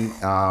women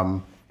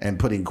and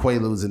putting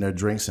Quaaludes in their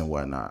drinks and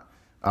whatnot.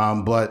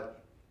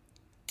 But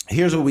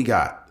here's what we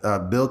got.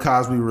 Bill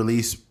Cosby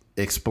release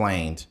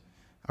explained.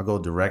 I'll go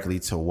directly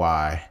to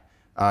why.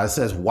 It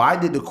says, why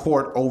did the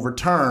court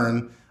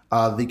overturn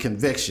the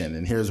conviction?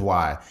 And here's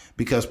why.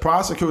 Because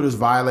prosecutors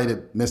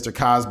violated Mr.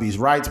 Cosby's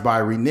rights by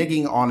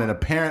reneging on an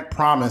apparent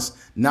promise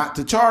not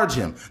to charge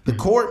him. The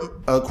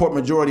court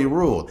majority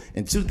ruled.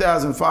 In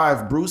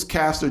 2005, Bruce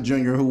Castor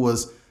Jr., who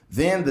was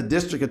then the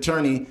district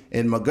attorney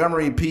in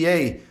Montgomery,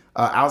 PA,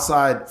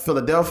 outside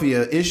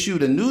Philadelphia,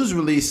 issued a news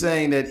release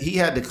saying that he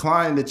had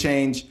declined to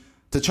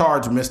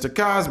charge Mr.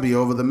 Cosby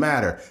over the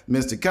matter.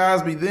 Mr.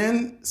 Cosby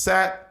then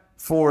sat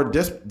for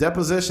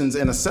depositions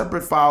in a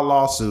separate filed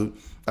lawsuit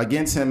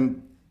against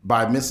him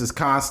by Mrs.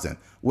 Constant.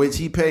 which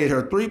he paid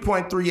her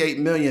 $3.38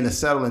 million to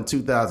settle in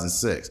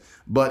 2006.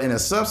 But in a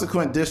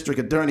subsequent district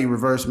attorney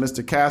reversed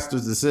Mr.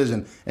 Castor's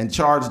decision and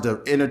charged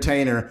the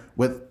entertainer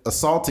with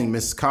assaulting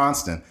Miss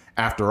Constant.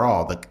 After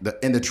all,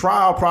 in the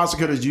trial,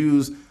 prosecutors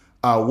used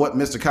what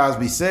Mr.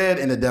 Cosby said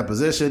in the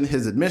deposition,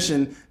 his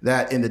admission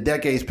that in the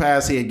decades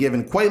past he had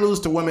given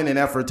quaaludes to women in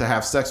effort to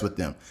have sex with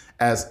them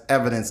as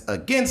evidence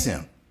against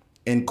him.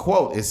 In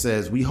quote, it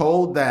says, "We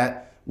hold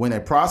that when a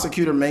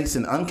prosecutor makes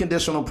an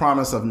unconditional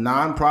promise of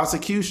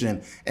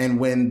non-prosecution and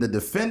when the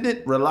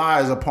defendant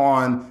relies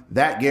upon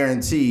that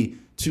guarantee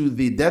to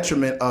the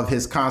detriment of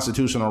his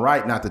constitutional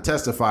right not to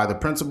testify, the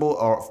principle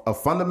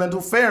of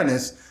fundamental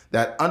fairness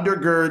that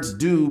undergirds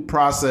due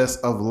process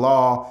of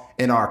law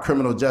in our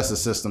criminal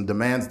justice system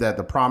demands that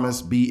the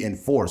promise be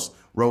enforced,"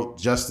 wrote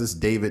Justice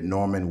David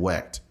Norman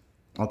Wecht.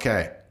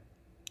 Okay,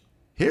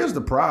 here's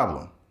the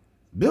problem.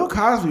 Bill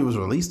Cosby was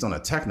released on a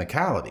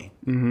technicality.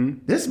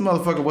 Mm-hmm. This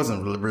motherfucker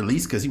wasn't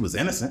released because he was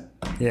innocent.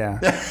 Yeah.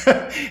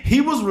 He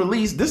was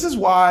released. This is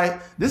why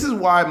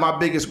my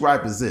biggest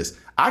gripe is this.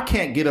 I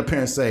can't get up here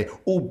and say,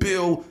 oh,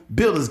 Bill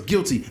is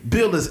guilty.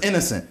 Bill is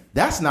innocent.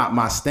 That's not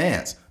my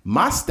stance.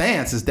 My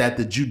stance is that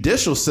the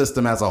judicial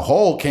system as a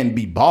whole can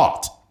be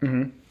bought.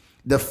 Mm-hmm.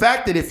 The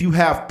fact that if you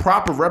have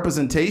proper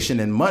representation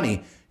and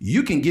money,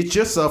 you can get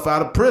yourself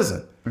out of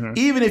prison. Mm-hmm.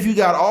 Even if you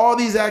got all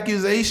these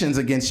accusations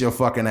against your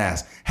fucking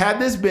ass. Had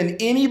this been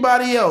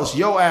anybody else,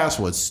 your ass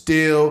would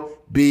still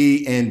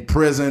be in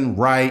prison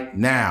right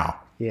now.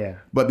 Yeah.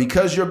 But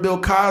because you're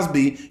Bill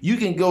Cosby, you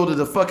can go to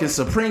the fucking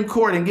Supreme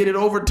Court and get it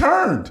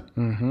overturned.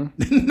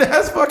 Mm-hmm.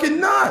 That's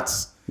fucking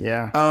nuts.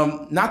 Yeah.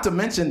 Not to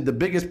mention the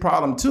biggest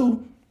problem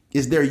too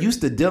is they're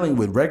used to dealing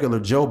with regular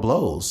Joe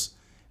Blows.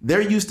 They're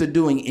used to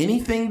doing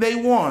anything they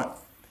want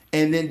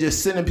and then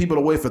just sending people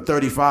away for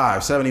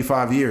 35,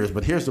 75 years.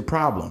 But here's the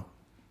problem.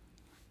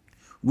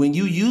 When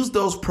you use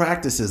those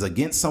practices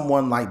against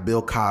someone like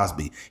Bill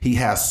Cosby, he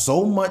has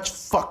so much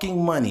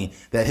fucking money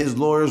that his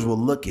lawyers will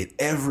look at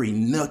every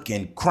nook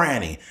and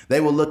cranny. They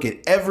will look at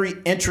every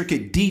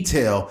intricate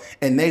detail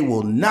and they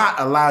will not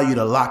allow you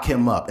to lock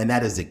him up. And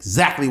that is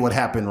exactly what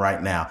happened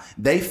right now.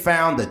 They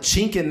found a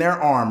chink in their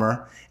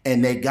armor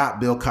and they got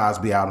Bill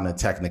Cosby out on a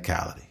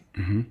technicality.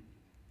 Mm-hmm.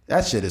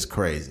 That shit is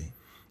crazy.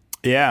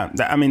 Yeah.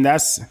 I mean,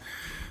 that's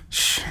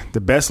the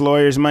best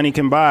lawyers money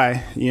can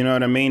buy. You know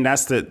what I mean?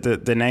 That's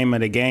the name of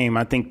the game.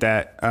 I think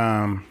that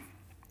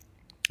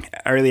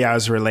earlier I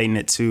was relating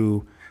it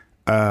to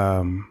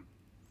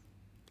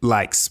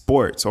like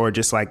sports or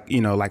just like, you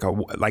know,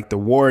 like the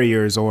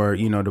Warriors or,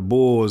 you know, the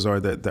Bulls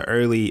or the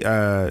early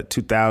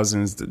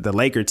 2000s, the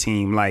Laker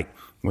team. Like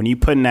when you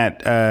putting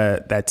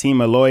that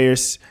team of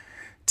lawyers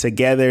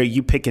together,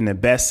 you picking the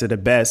best of the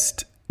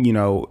best, you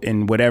know,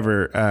 in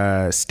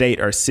whatever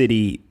state or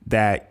city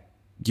that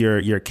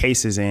your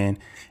case is in,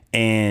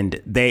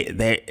 and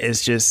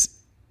it's just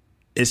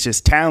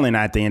talent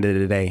at the end of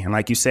the day. And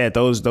like you said,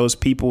 those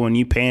people, when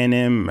you paying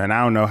them, and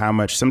I don't know how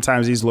much,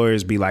 sometimes these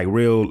lawyers be like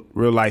real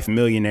life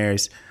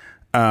millionaires.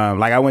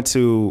 Like I was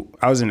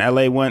in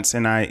LA once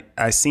and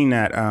I seen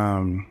that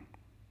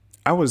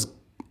I was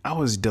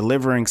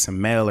delivering some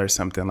mail or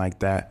something like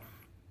that,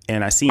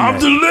 and I seen I'm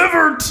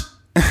delivered.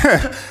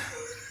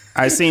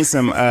 I seen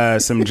some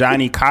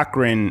Johnny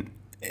Cochran,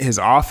 his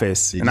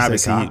office. Did you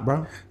say cock,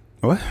 bro?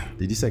 What?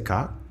 Did you say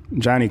cock?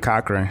 Johnny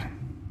Cochran.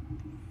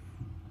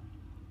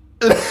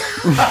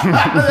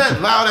 That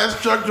loud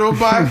ass truck drove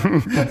by.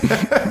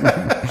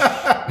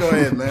 Go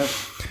ahead, man.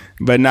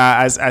 But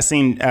nah, I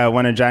seen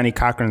one of Johnny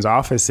Cochran's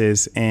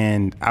offices,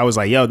 and I was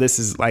like, "Yo, this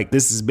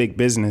is big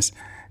business."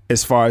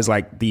 As far as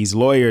like these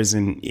lawyers,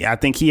 and I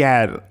think he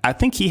had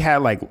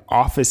like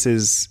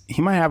offices.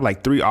 He might have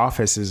like 3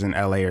 offices in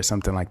LA or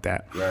something like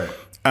that. Right.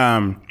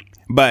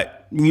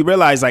 But you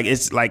realize, like,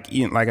 it's like,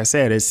 you know, like I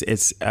said, it's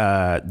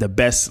the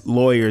best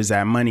lawyers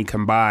that money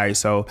can buy.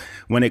 So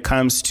when it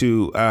comes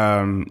to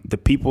the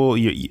people,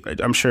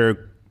 I'm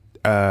sure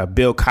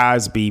Bill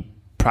Cosby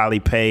probably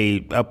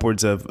paid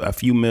upwards of a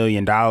few $1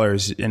 million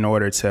in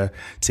order to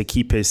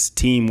keep his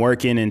team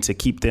working and to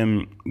keep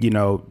them, you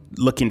know,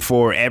 looking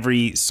for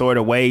every sort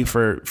of way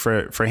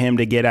for him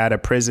to get out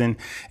of prison.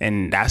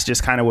 And that's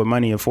just kind of what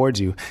money affords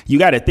you. You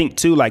got to think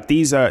too, like,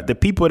 these are the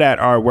people that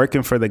are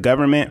working for the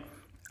government.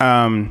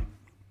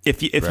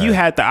 If you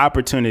had the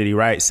opportunity,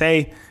 right,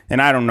 say,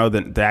 and I don't know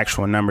the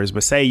actual numbers,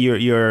 but say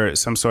you're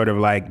some sort of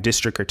like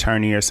district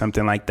attorney or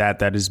something like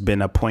that has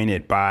been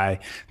appointed by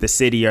the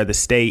city or the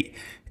state,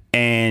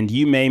 and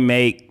you may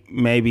make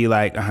maybe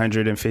like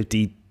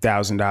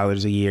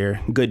 $150,000 a year.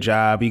 Good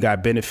job. You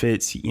got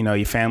benefits. You know,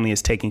 your family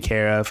is taken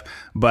care of.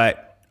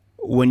 But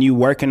when you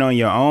working on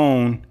your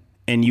own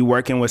and you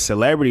working with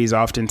celebrities,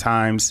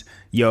 oftentimes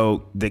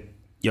your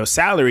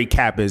salary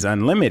cap is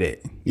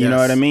unlimited. You know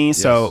what I mean? Yes.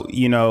 So,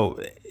 you know,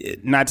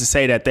 not to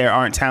say that there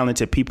aren't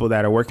talented people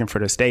that are working for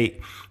the state,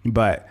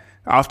 but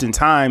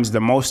oftentimes the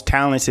most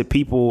talented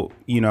people,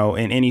 you know,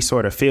 in any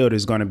sort of field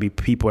is going to be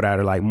people that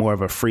are like more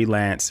of a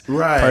freelance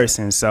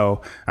person.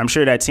 So I'm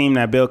sure that team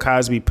that Bill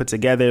Cosby put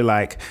together,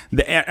 like,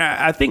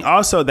 I think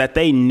also that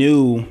they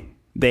knew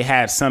they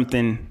had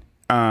something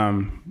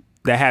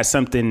has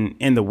something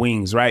in the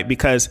wings, right?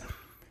 Because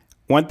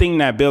one thing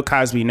that Bill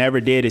Cosby never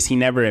did is he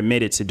never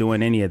admitted to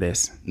doing any of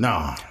this.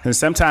 No. And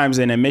sometimes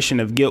an admission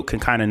of guilt can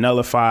kind of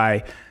nullify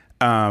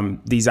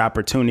these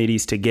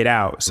opportunities to get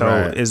out. So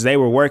as they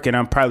were working,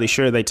 I'm probably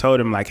sure they told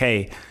him like,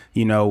 hey,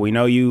 you know, we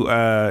know you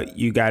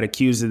got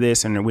accused of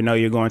this and we know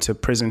you're going to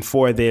prison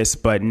for this,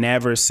 but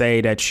never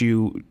say that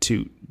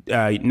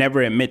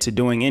never admit to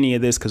doing any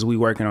of this because we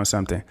working on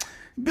something.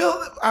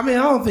 Bill, I mean,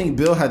 I don't think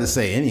Bill had to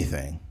say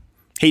anything.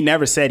 He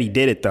never said he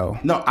did it, though.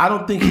 No, I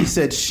don't think he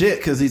said shit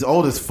because he's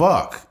old as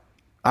fuck.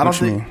 I don't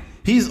think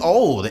he's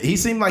old. He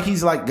seemed like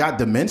he's like got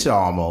dementia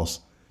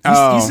almost.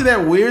 You see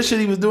that weird shit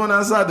he was doing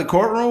outside the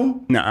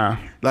courtroom? Nuh-uh.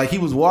 Like he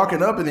was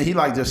walking up and then he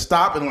like just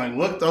stopped and like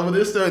looked over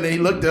this way and then he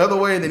looked the other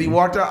way and then he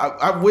walked out.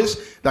 I wish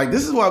like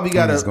this is why we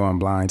gotta. He's going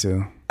blind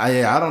too.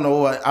 I don't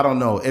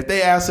know. If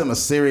they asked him a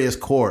serious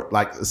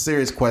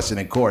question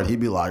in court, he'd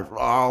be like,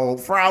 "Oh,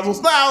 frazzle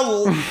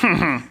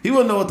snazzle." He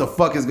wouldn't know what the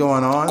fuck is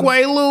going on.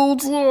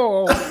 Quaaludes.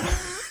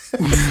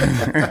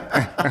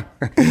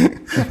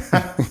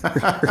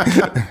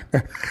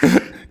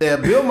 Yeah,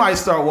 Bill might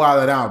start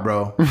wilding out,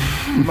 bro.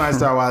 He might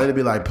start wilding. It'll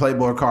be like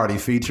Playboy Cardi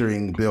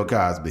featuring Bill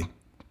Cosby.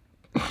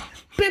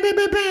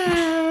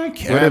 Cannon.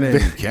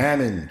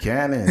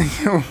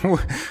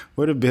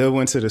 What if Bill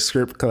went to the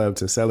strip club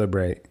to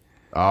celebrate?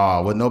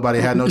 Oh, well, nobody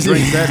had no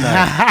drinks that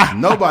night.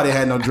 Nobody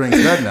had no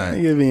drinks that night.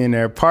 You'd be in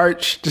there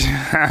parched.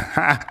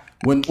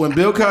 When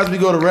Bill Cosby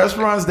go to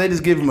restaurants, they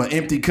just give him an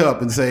empty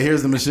cup and say,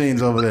 "Here's the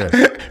machines over there."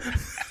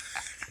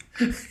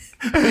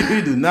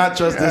 We do not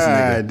trust this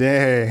nigga.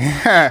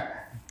 Dang.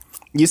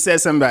 You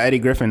said something about Eddie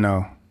Griffin,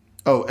 though.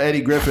 Oh,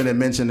 Eddie Griffin had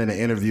mentioned in an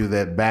interview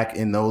that back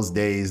in those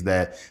days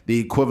that the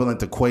equivalent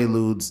to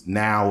Quaaludes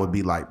now would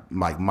be like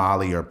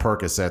Molly or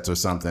Percocets or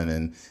something,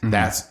 and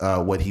that's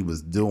what he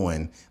was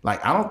doing.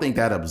 Like, I don't think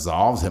that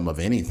absolves him of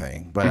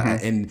anything, but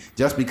and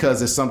just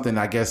because it's something,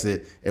 I guess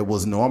it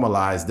was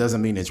normalized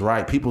doesn't mean it's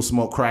right. People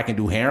smoke crack and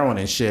do heroin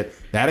and shit.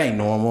 That ain't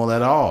normal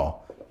at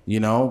all, you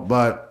know.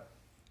 But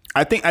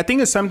I think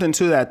it's something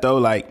to that though,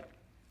 like.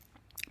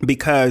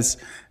 Because,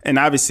 and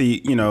obviously,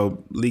 you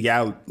know,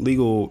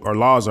 legal or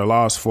laws are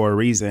laws for a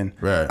reason.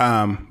 Right.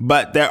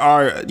 But there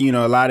are, you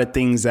know, a lot of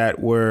things that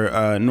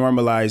were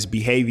normalized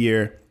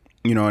behavior,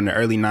 you know, in the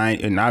early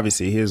 90s. And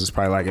obviously his was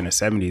probably like in the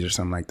 70s or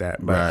something like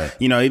that. But,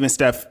 you know, even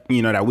stuff,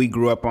 you know, that we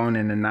grew up on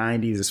in the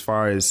 90s as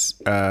far as,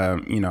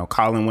 you know,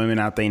 calling women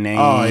out their name.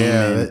 Oh,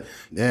 yeah.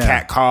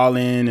 Cat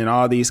calling and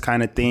all these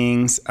kind of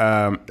things.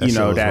 You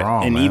know, that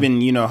wrong, and man. even,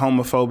 you know,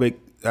 homophobic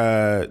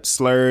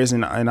slurs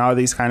and all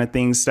these kind of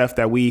things, stuff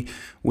that we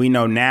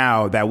know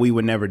now that we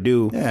would never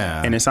do.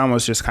 Yeah. And it's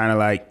almost just kind of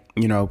like,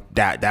 you know,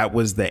 that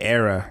was the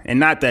era. And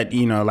not that,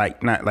 you know,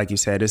 like, not like you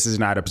said, this is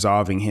not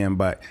absolving him,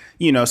 but,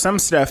 you know, some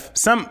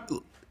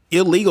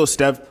illegal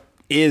stuff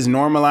is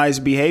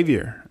normalized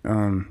behavior,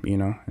 you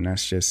know, and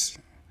that's just.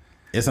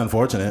 It's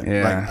unfortunate.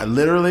 Yeah. Like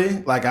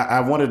literally, like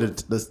I wanted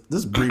to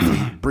this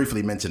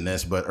briefly mention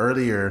this, but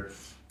earlier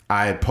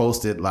I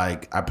posted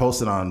on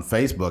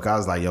Facebook. I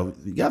was like, yo,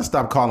 you got to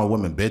stop calling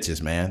women bitches,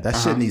 man. That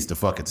shit needs to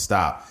fucking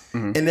stop.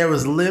 And there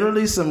was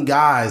literally some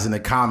guys in the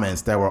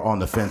comments that were on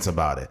the fence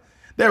about it.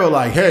 They were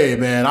like, hey,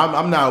 man,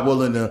 I'm not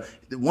willing to.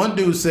 One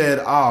dude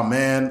said, oh,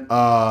 man,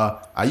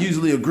 I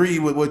usually agree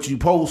with what you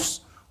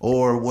post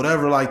or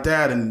whatever like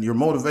that and your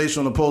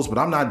motivational post, but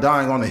I'm not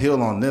dying on the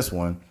hill on this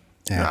one.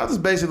 Yeah. I was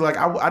basically like,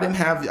 I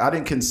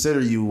didn't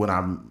consider you when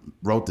I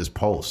wrote this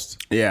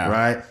post. Yeah.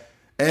 Right.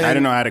 And I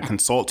didn't know how to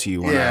consult to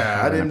you.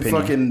 I didn't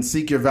fucking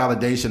seek your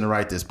validation to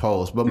write this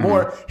post. But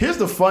here's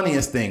the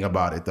funniest thing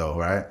about it, though,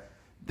 right?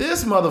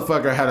 This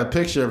motherfucker had a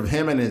picture of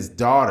him and his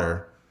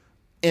daughter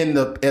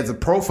as a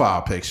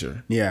profile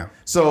picture. Yeah.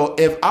 So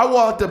if I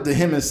walked up to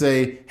him and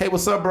say, "Hey,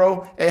 what's up,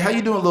 bro? Hey, how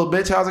you doing, little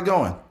bitch? How's it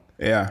going?"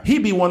 Yeah.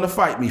 He'd be one to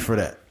fight me for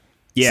that.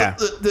 Yeah.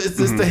 So it's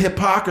just the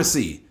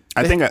hypocrisy.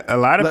 I think a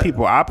lot of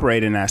people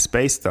operate in that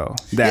space, though,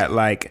 that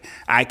like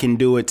I can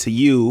do it to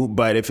you,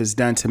 but if it's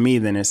done to me,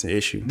 then it's an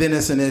issue.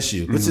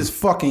 Which is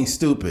fucking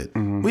stupid.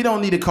 We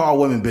don't need to call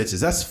women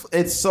bitches.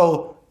 It's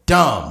so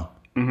dumb.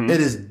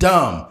 It is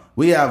dumb.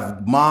 We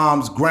have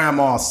moms,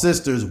 grandmas,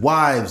 sisters,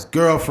 wives,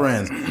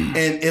 girlfriends.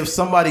 And if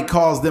somebody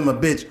calls them a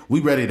bitch, we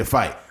ready to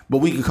fight. But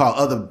we can call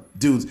other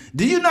dudes.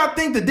 Do you not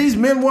think that these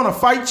men want to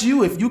fight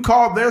you if you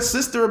call their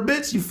sister a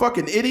bitch, you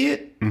fucking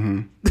idiot?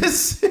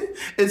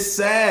 It's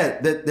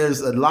sad that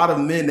there's a lot of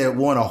men that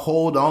want to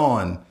hold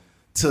on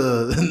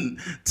to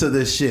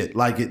this shit.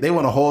 Like they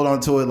want to hold on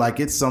to it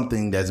like it's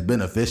something that's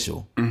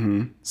beneficial.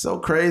 So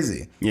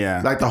crazy.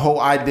 Yeah. Like the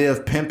whole idea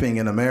of pimping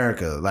in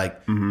America,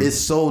 like it's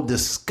so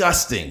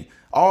disgusting.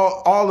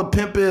 All the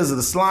pimp is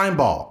the slime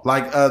ball.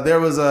 Like there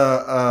was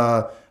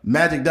a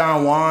Magic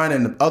Don Juan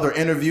and other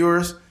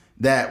interviewers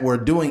that were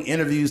doing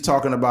interviews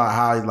talking about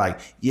how like,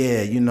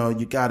 yeah, you know,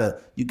 you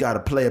gotta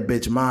play a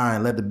bitch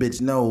mind, let the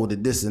bitch know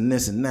that this and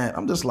this and that.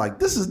 I'm just like,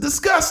 this is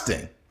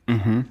disgusting.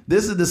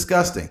 This is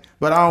disgusting.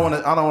 But I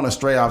don't want to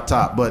stray off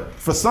top. But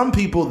for some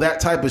people, that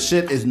type of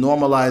shit is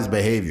normalized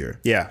behavior.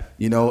 Yeah.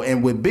 You know,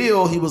 and with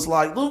Bill, he was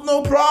like, there's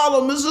no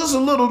problem. It's just a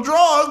little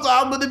drugs.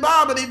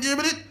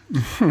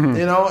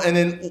 You know,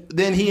 and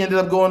then he ended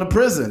up going to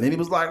prison, and he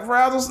was like,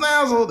 frazzle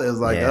snazzle. It was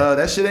like,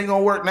 that shit ain't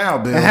gonna work now,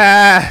 Bill.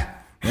 Yeah,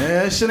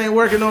 that shit ain't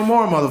working no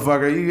more,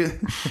 motherfucker.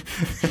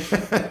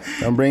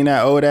 Don't bring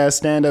that old ass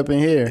stand up in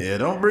here. Yeah,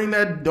 don't bring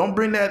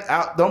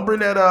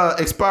that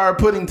expired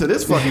pudding to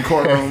this fucking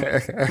courtroom.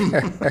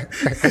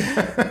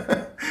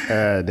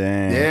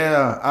 Damn.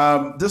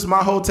 Yeah. This is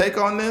my whole take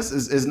on this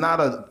is not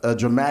a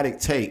dramatic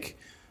take.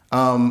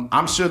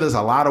 I'm sure there's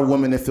a lot of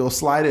women that feel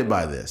slighted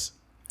by this.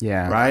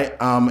 Yeah. Right.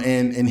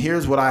 And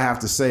here's what I have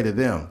to say to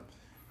them.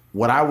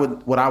 What I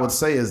would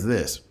say is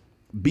this: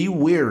 be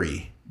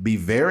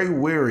very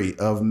wary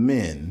of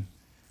men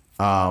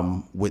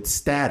with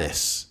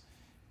status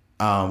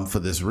for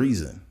this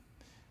reason.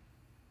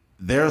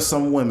 There are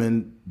some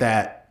women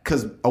that,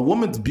 because a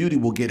woman's beauty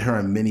will get her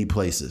in many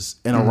places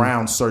and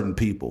around certain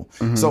people.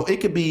 So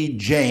it could be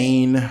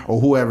Jane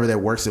or whoever that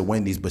works at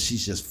Wendy's, but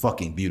she's just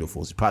fucking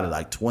beautiful. She's probably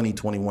like 20,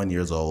 21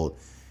 years old.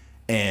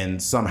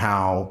 And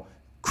somehow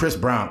Chris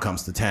Brown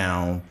comes to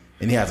town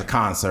and he has a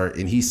concert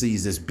and he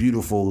sees this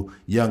beautiful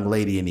young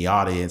lady in the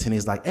audience and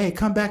he's like, hey,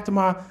 come back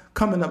to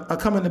come in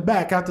the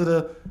back after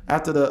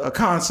the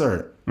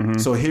concert.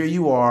 So here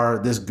you are,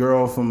 this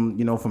girl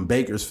from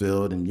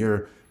Bakersfield, and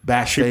you're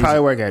backstage. She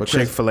probably work at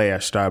Chick-fil-A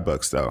at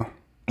Starbucks though.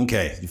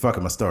 Okay, you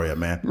fucking my story up,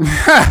 man.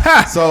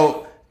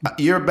 So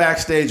you're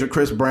backstage with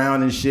Chris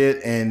Brown and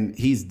shit, and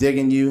he's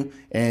digging you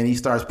and he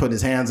starts putting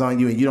his hands on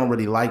you and you don't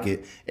really like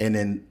it. And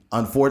then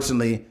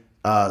unfortunately,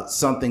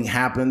 something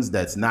happens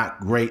that's not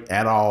great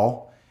at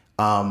all,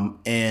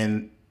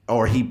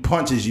 or he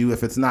punches you.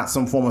 If it's not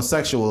some form of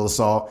sexual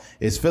assault,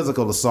 it's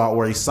physical assault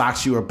where he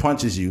socks you or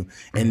punches you,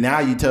 and now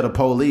you tell the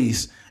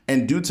police.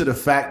 And due to the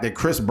fact that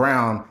Chris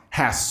Brown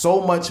has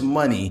so much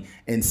money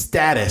and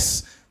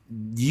status,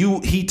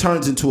 he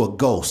turns into a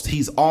ghost.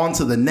 He's on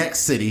to the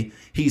next city.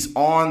 He's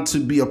on to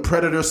be a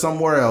predator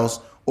somewhere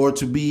else, or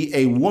to be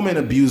a woman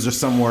abuser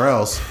somewhere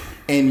else,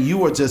 and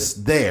you are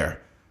just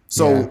there.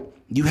 So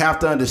you have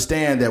to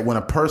understand that when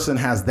a person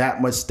has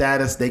that much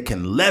status, they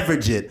can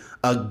leverage it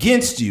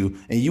against you,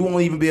 and you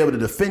won't even be able to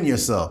defend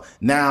yourself.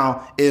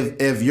 Now,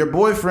 if your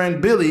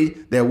boyfriend Billy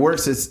that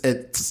works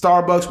at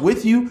Starbucks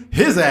with you,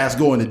 his ass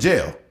going to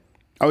jail.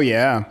 Oh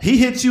yeah, he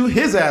hits you,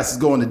 his ass is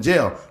going to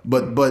jail.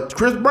 But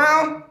Chris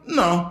Brown,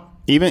 no.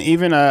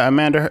 Even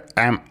Amber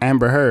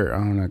Heard. I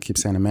don't know. I keep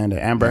saying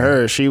Amanda. Amber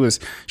Heard. She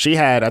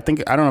had, I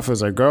don't know if it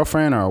was her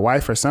girlfriend or a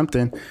wife or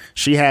something.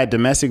 She had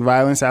domestic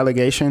violence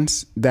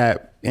allegations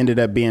that ended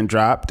up being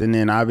dropped, and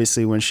then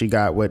obviously when she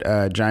got with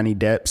Johnny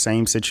Depp,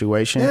 same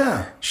situation.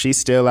 Yeah, she's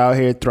still out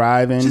here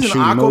thriving. She's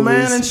an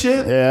Aquaman and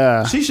shit.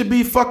 Yeah, she should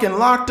be fucking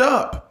locked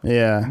up.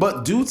 Yeah,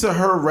 but due to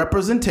her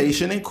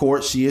representation in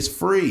court, she is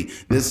free.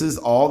 This is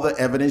all the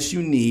evidence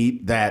you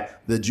need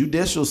that the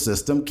judicial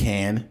system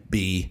can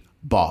be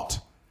bought,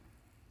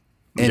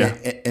 and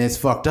it's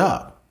fucked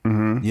up.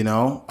 You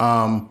know.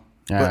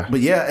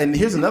 But yeah, and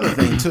here's another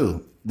thing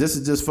too. This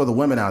is just for the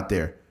women out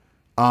there.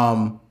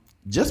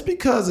 Just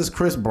because it's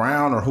Chris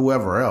Brown or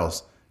whoever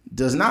else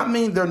does not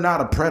mean they're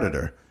not a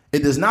predator.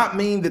 It does not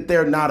mean that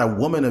they're not a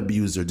woman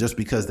abuser just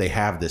because they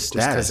have this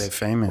status. Just because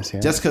they're famous.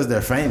 Yeah. Just because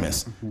they're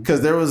famous.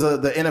 Because there was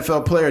the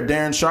NFL player,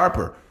 Darren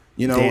Sharper.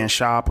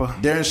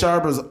 Darren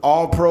Sharper's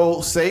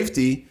all-pro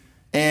safety.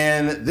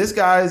 And this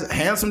guy's a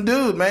handsome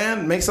dude,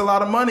 man. Makes a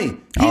lot of money.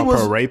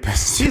 All-pro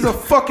rapist. He's a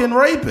fucking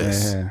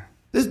rapist. Yeah.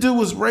 This dude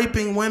was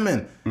raping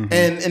women.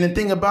 And the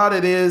thing about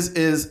it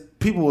is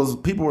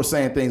people were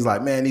saying things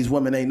like, man, these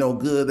women ain't no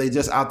good. They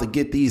just out to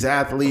get these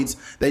athletes.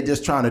 They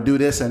just trying to do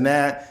this and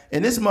that.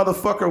 And this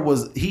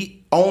motherfucker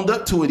he owned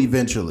up to it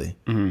eventually.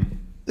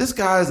 This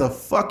guy is a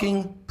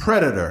fucking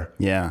predator.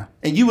 Yeah.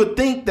 And you would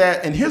think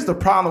that, and here's the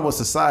problem with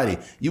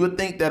society. You would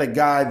think that a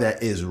guy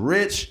that is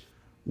rich,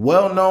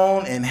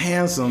 well-known, and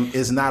handsome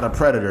is not a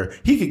predator.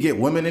 He could get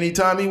women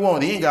anytime he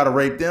wants. He ain't got to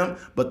rape them.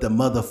 But the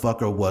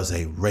motherfucker was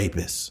a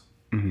rapist.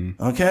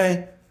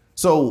 Okay?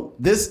 So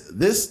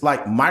this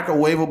like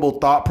microwavable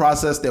thought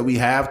process that we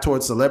have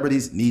towards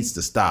celebrities needs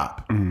to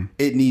stop.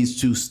 It needs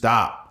to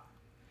stop.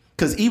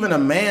 Because even a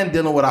man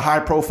dealing with a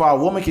high-profile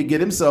woman could get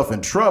himself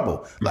in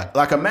trouble.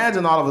 Like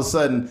imagine all of a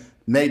sudden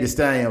Meg Thee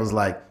Stallion was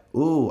like,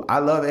 ooh, I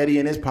love Eddie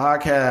and his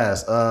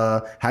podcast.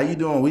 How you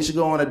doing? We should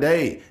go on a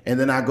date. And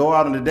then I go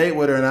out on a date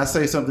with her and I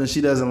say something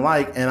she doesn't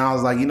like. And I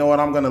was like, you know what?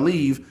 I'm going to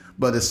leave.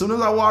 But as soon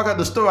as I walk out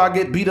the store, I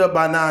get beat up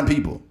by 9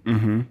 people.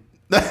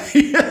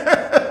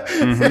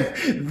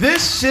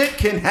 This shit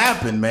can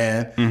happen,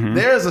 man.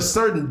 There is a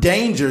certain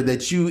danger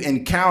that you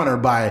encounter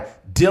by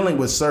dealing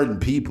with certain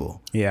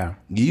people. Yeah.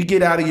 You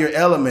get out of your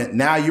element.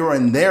 Now you're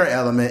in their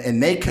element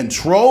and they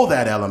control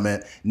that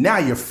element. Now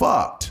you're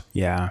fucked.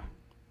 Yeah.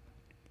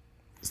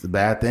 It's the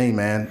bad thing,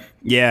 man.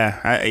 Yeah.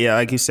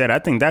 Like you said, I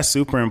think that's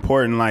super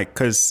important. like,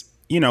 cause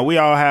we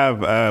all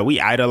have, we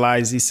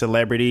idolize these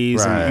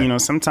celebrities, right.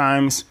 And,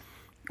 sometimes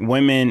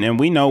women, and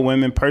we know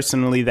women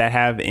personally that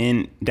have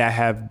been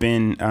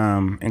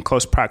in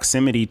close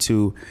proximity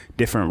to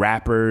different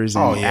rappers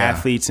and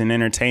athletes and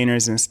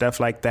entertainers and stuff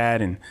like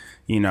that. And,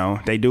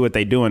 they do what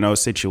they do in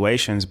those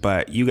situations.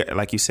 But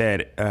like you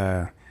said,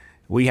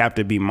 we have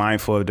to be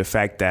mindful of the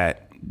fact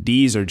that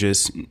these are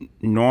just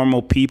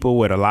normal people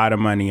with a lot of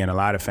money and a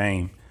lot of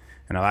fame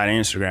and a lot of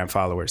Instagram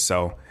followers.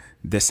 So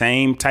the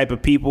same type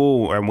of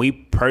people, and we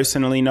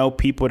personally know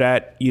people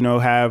that, you know,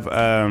 have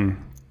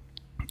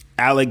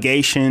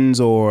allegations,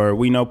 or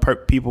we know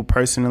people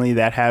personally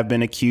that have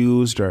been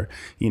accused, or,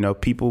 you know,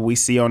 people we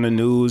see on the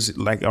news,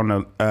 like on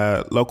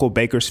the local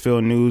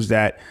Bakersfield news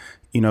that,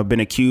 you know, been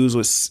accused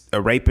with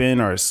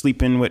raping or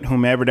sleeping with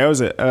whomever. There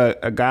was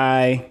a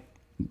guy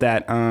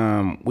that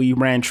we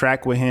ran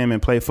track with him and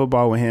played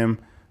football with him.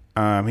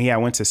 He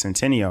went to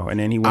Centennial, and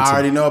then he went. I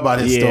already know about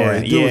his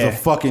story. Dude was a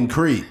fucking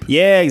creep.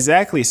 Yeah,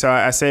 exactly. So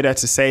I say that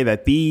to say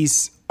that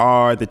these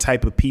are the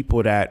type of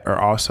people that are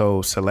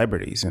also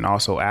celebrities and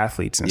also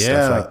athletes and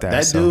stuff like that.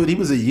 That dude,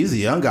 he's a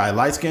young guy,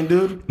 light skinned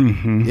dude.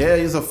 Mm-hmm. Yeah,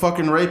 he's a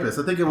fucking rapist.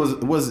 I think it was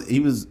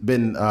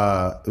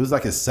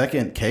like his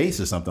second case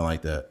or something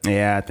like that.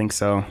 Yeah, I think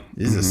so.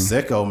 He's a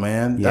sicko,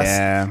 man.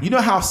 You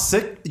know how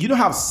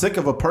sick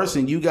of a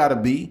person you got to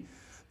be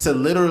to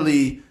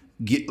literally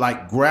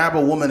grab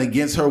a woman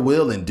against her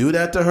will and do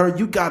that to her.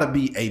 You got to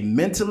be a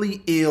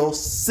mentally ill,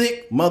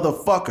 sick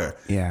motherfucker.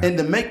 Yeah. And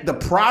to make the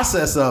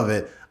process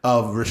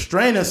of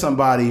restraining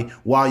somebody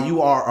while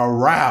you are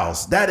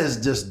aroused, that is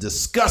just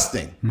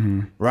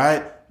disgusting,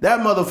 right?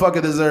 That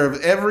motherfucker deserves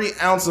every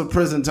ounce of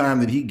prison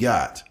time that he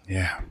got.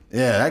 Yeah,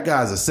 that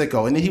guy's a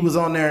sicko. And then he was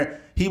on there,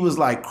 he was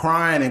like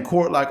crying in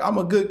court, like, I'm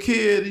a good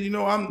kid, you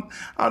know, I'm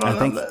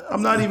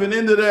not even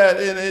into that,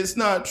 and it's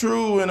not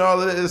true, and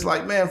all of that. It's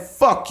like, man,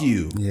 fuck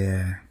you.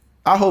 Yeah,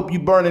 I hope you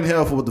burn in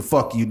hell for what the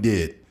fuck you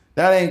did.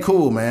 That ain't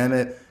cool,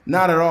 man.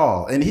 Not at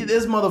all. And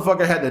this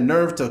motherfucker had the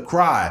nerve to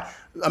cry.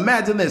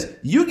 Imagine this.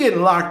 You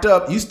getting locked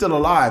up, you still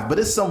alive, but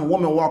it's some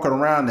woman walking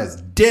around that's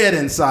dead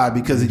inside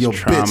because of your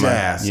trauma. Bitch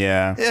ass.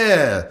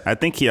 Yeah. I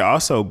think he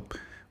also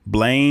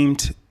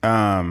blamed,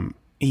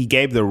 he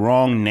gave the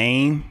wrong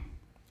name.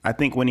 I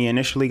think when he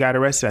initially got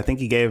arrested, I think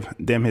he gave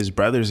them his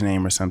brother's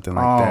name or something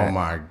like that. Oh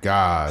my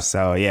God.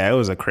 So yeah, it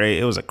was a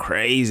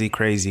crazy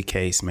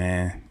case,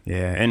 man.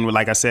 Yeah. And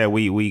like I said,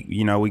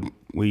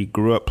 we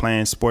grew up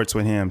playing sports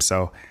with him.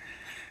 So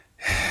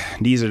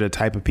these are the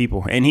type of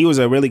people, and he was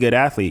a really good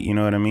athlete. You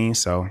know what I mean?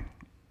 So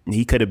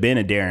he could have been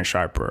a Darren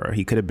Sharper, or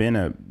he could have been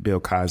a Bill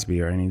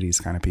Cosby, or any of these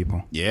kind of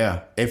people.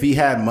 Yeah, if he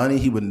had money,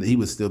 he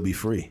would still be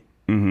free.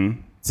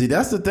 Mm-hmm. See,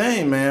 that's the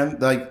thing, man.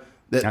 Like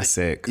that's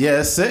sick.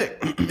 Yeah, it's sick.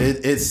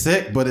 It's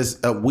sick, but it's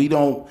the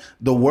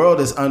world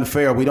is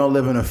unfair. We don't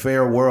live in a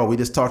fair world. We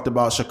just talked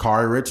about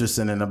Sha'Carri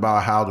Richardson and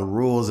about how the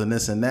rules and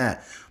this and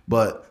that.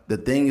 But the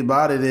thing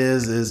about it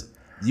is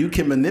you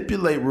can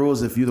manipulate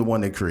rules if you're the one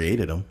that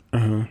created them.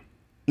 Mm-hmm.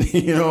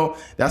 You know,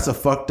 that's a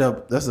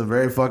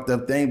very fucked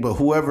up thing. But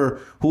whoever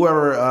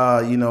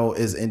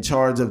is in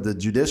charge of the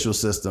judicial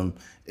system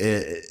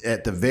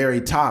at the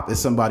very top is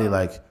somebody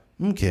like,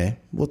 okay,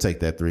 we'll take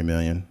that $3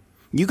 million.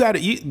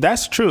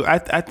 That's true.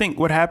 I think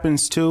what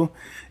happens too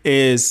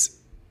is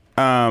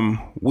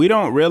we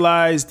don't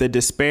realize the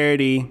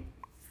disparity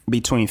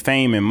between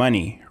fame and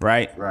money,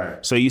 right?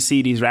 Right. So you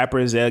see these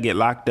rappers, they'll get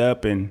locked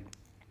up and,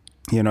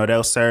 you know,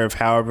 they'll serve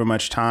however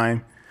much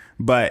time.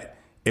 But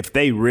if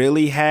they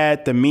really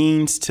had the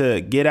means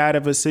to get out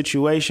of a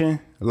situation,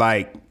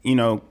 like, you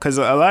know, because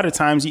a lot of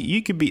times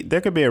there could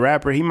be a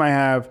rapper, he might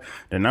have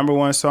the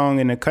 #1 song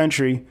in the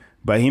country,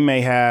 but he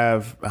may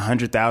have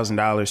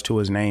 $100,000 to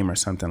his name or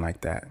something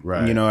like that.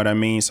 Right. You know what I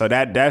mean? So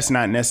that's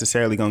not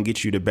necessarily going to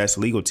get you the best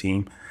legal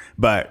team.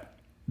 But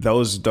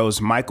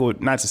those Michael,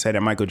 not to say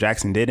that Michael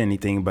Jackson did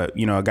anything, but,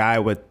 you know, a guy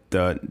with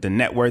the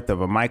net worth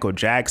of a Michael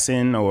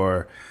Jackson,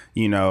 or,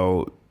 you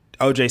know,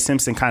 O.J.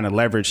 Simpson kind of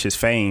leveraged his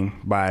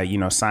fame by, you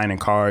know, signing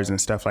cars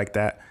and stuff like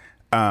that.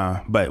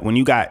 But when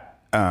you got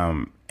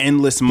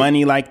endless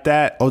money like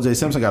that, O.J.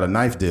 Simpson got a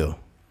knife deal.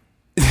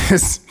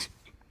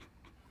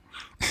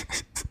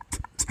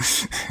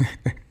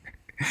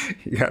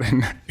 You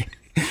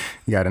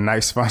got a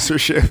nice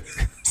sponsorship.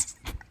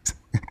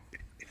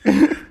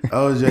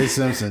 O.J.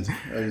 Simpson,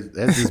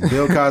 that's just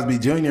Bill Cosby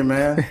Jr.,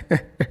 man.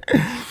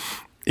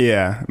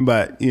 Yeah,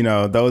 but you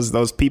know,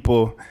 those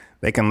people,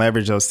 they can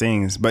leverage those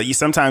things. But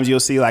sometimes you'll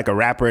see like a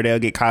rapper, they'll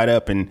get caught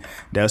up and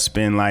they'll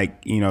spend like,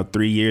 you know,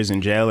 3 years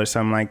in jail or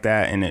something like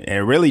that. And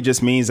it really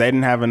just means they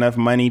didn't have enough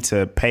money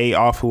to pay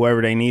off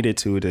whoever they needed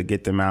to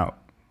get them out.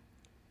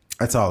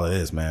 That's all it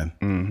is, man.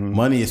 Mm-hmm.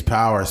 Money is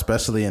power,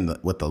 especially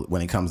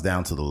when it comes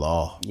down to the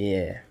law.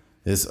 Yeah.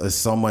 There's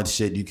so much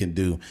shit you can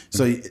do.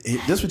 So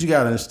this is what you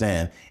got to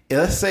understand.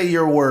 Let's say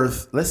you're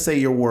worth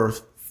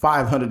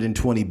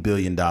 $520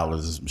 billion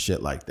or some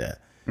shit like that.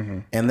 Mm-hmm.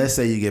 And let's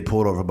say you get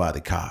pulled over by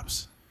the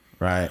cops,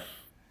 right?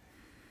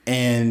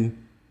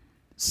 And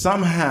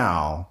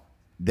somehow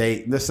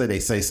let's say they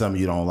say something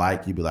you don't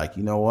like. You be like,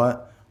 you know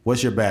what?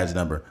 What's your badge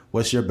number?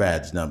 What's your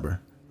badge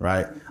number?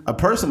 Right? A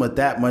person with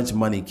that much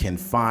money can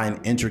find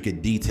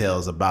intricate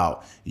details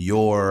about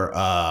your,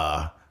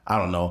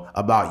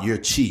 about your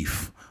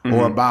chief. Mm-hmm.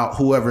 Or about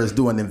whoever is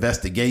doing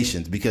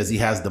investigations, because he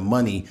has the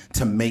money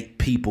to make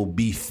people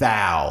be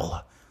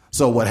foul.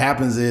 So what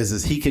happens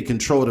is he could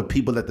control the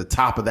people at the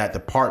top of that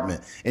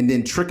department and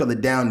then trickle it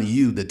down to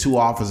you, the 2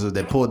 officers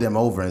that pulled them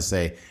over and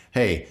say,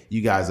 hey,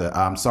 you guys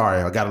I'm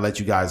sorry, I got to let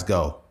you guys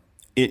go.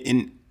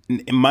 In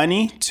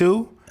money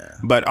too,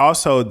 but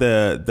also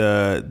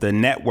the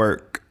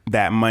network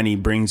that money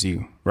brings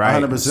you,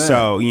 right? 100%.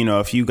 So,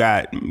 if you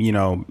got,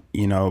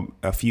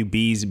 a few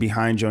B's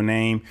behind your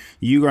name,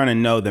 you're going to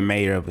know the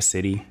mayor of a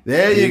city.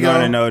 There you go. You're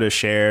going to know the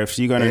sheriffs.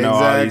 You're going to know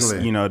all these,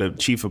 the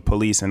chief of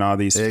police and all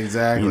these.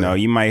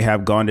 Exactly. You might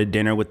have gone to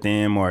dinner with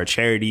them or a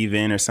charity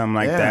event or something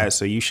like that.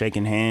 So you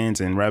shaking hands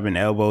and rubbing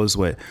elbows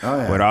with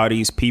all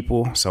these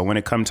people. So when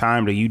it come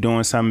time to you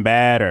doing something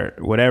bad or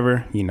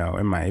whatever,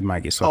 it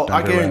might get swept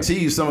under I guarantee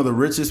you some of the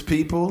richest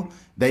people,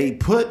 they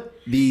put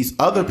these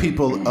other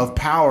people of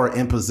power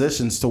in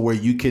positions to where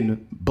you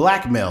can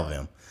blackmail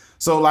them.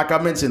 So like I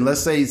mentioned,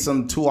 let's say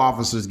some 2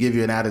 officers give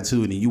you an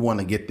attitude and you want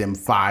to get them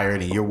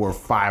fired and you're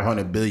worth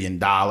 $500 billion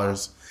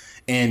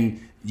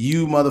and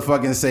you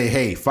motherfucking say,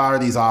 hey, fire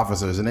these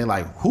officers. And they're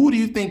like, who do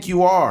you think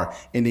you are?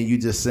 And then you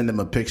just send them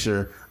a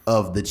picture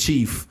of the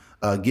chief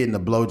getting a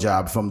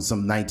blowjob from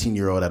some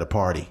 19-year-old at a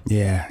party.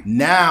 Yeah.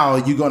 Now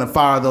you're going to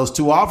fire those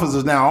 2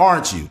 officers now,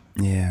 aren't you?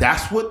 Yeah.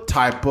 That's what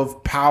type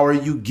of power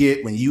you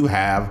get when you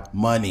have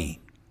money.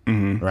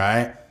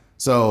 Right?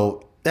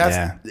 So that's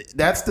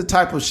the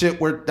type of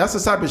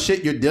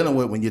shit you're dealing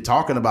with when you're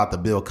talking about the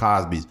Bill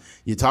Cosbys.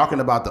 You're talking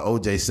about the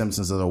O.J.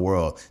 Simpsons of the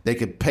world. They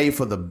could pay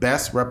for the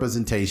best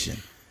representation.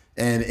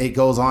 And it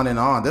goes on and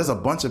on. There's a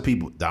bunch of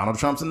people. Donald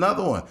Trump's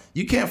another one.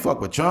 You can't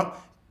fuck with Trump.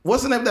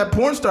 What's the name of that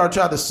porn star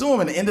tried to sue him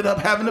and ended up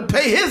having to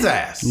pay his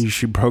ass?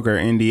 She broke her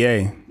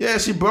NDA. Yeah,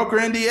 she broke her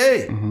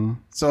NDA.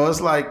 So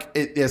it's like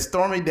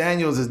Stormy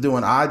Daniels is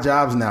doing odd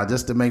jobs now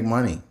just to make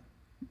money.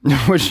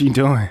 What's she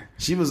doing?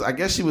 I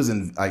guess she was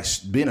in like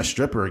being a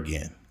stripper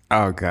again.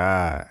 Oh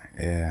God,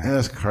 yeah.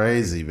 That's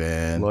crazy,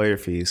 man. Lawyer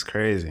fees,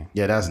 crazy.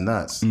 Yeah, that's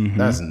nuts.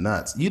 That's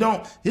nuts.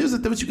 Here's the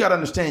thing, what you got to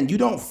understand. You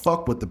don't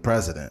fuck with the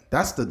president.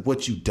 That's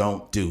what you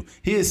don't do.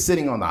 He is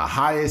sitting on the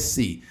highest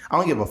seat. I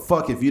don't give a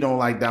fuck if you don't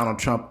like Donald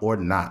Trump or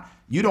not.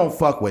 You don't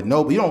fuck with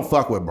nobody. You don't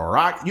fuck with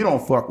Barack. You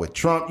don't fuck with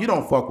Trump. You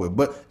don't fuck with,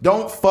 but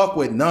don't fuck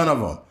with none of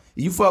them.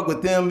 You fuck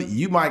with them,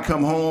 you might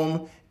come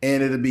home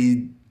and it'll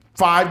be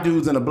 5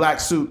 dudes in a black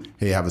suit.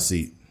 Hey, have a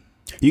seat.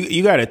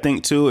 You got to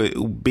think too.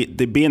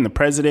 Being the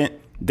president,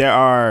 there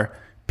are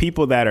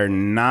people that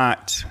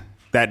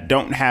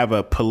don't have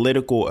a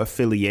political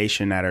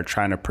affiliation that are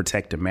trying to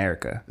protect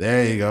America.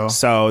 There you go.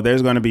 So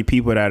there's going to be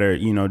people that are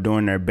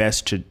doing their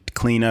best to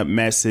clean up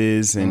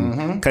messes,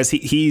 and because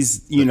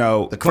he's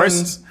the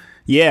Clintons.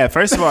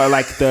 First of all,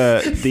 like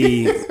the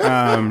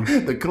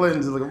the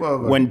Clintons is like a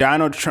motherfucker.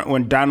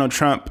 when Donald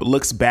Trump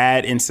looks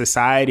bad in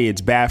society,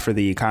 it's bad for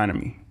the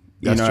economy.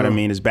 You know what I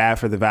mean? It's bad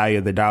for the value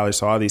of the dollar.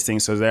 So all these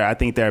things. So I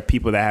think there are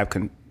people that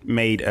have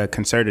made a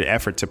concerted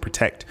effort to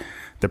protect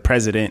the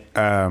president,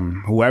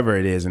 whoever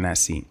it is in that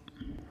seat.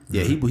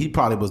 Yeah, he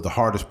probably was the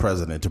hardest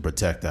president to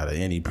protect out of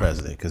any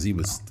president because he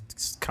was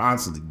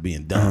constantly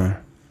being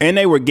done. And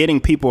they were getting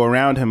people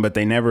around him, but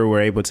they never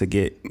were able to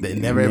get. They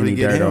never able to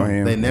get dirt on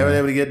him. They never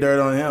able to get dirt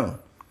on him.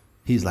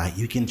 He's like,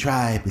 you can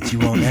try, but you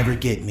won't ever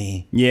get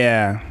me.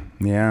 Yeah.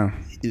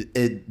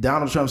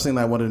 Donald Trump seemed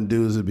like one of them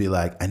dudes would be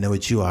like, I know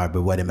what you are,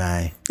 but what am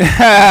I? A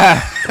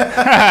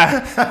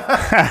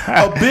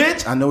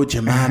bitch? I know what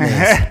your mom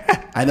is.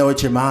 I know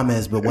what your mom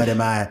is, but what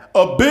am I?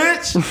 A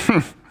bitch?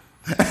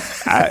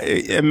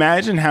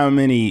 Imagine how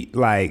many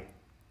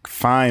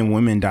fine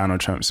women Donald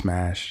Trump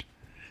smashed.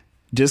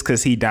 Just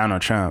because he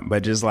Donald Trump,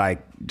 but just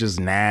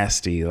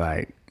nasty,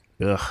 ugh.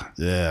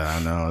 Yeah,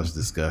 I know. It's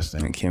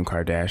disgusting. Like Kim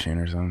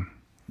Kardashian or something.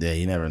 Yeah,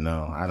 you never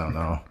know. I don't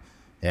know.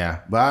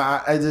 Yeah, but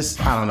I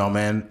don't know,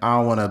 man. I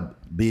don't want to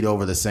beat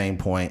over the same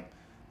point.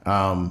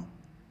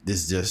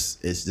 It's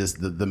just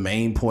the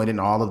main point in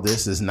all of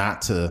this is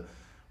not to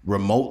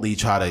remotely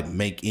try to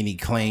make any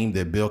claim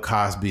that Bill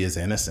Cosby is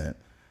innocent.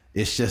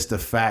 It's just the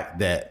fact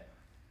that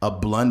a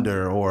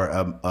blunder or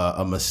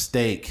a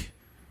mistake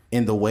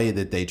in the way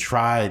that they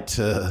tried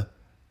to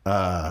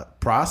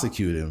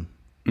prosecute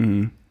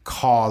him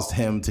caused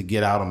him to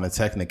get out on a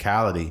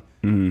technicality.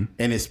 And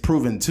it's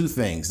proven 2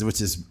 things,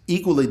 which is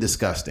equally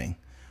disgusting.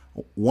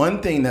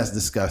 One thing that's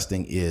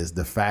disgusting is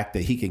the fact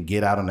that he can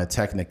get out on a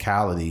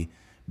technicality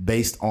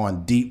based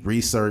on deep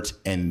research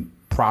and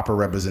proper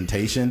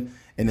representation.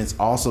 And it's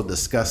also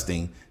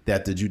disgusting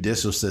that the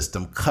judicial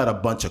system cut a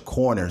bunch of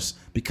corners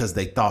because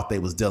they thought they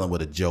was dealing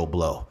with a Joe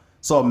Blow.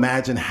 So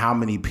imagine how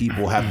many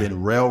people have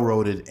been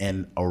railroaded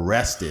and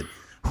arrested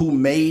who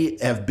may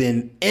have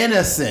been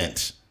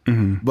innocent,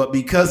 but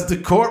because the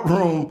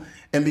courtroom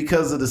and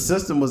because of the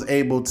system was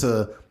able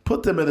to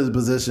put them in a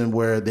position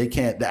where the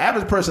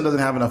average person doesn't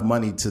have enough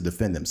money to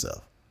defend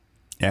themselves.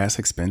 Yeah, it's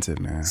expensive,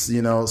 man.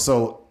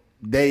 So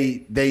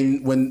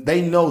when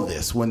they know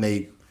this, when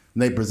they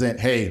present,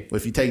 hey,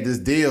 if you take this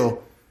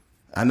deal,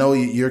 I know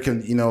if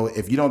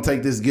you don't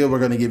take this deal, we're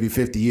going to give you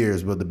 50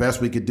 years, but the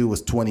best we could do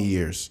was 20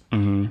 years.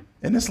 And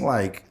it's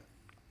like,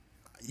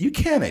 you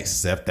can't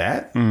accept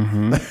that.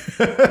 And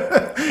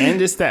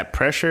just that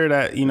pressure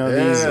that,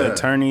 these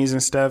attorneys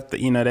and stuff that,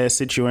 they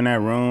sit you in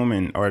that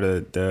room or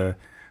the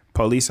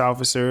police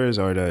officers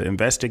or the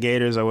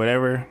investigators or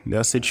whatever,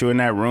 they'll sit you in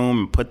that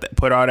room and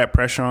put all that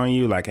pressure on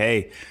you. Like,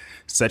 hey,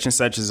 such and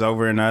such is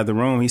over in the other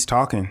room. He's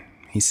talking.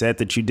 He said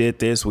that you did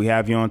this. We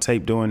have you on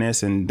tape doing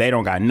this, and they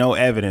don't got no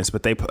evidence,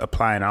 but they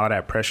applying all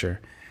that pressure.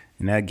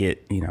 And that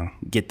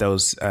get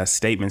those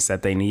statements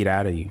that they need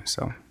out of you.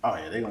 So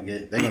they're gonna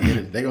get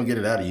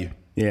it out of you.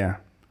 Yeah,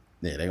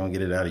 they're gonna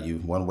get it out of you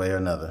one way or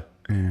another.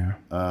 Yeah.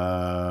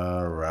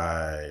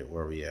 Right.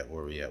 Where we at?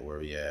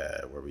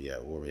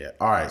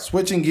 All right,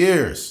 switching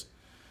gears.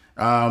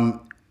 A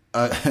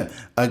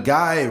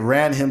guy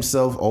ran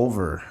himself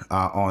over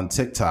on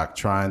TikTok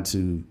trying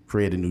to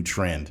create a new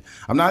trend.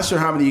 I'm not sure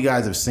how many of you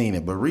guys have seen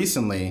it, but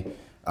recently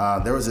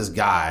there was this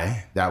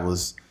guy that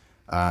was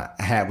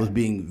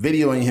being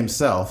videoing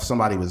himself.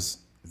 Somebody was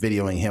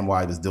videoing him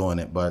while he was doing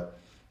it, but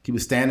he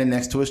was standing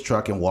next to his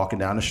truck and walking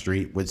down the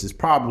street, which is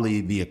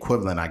probably the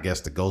equivalent, I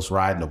guess, to ghost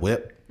riding a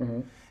whip. Mm-hmm.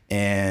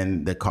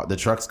 And the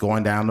truck's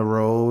going down the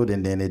road,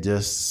 and then it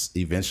just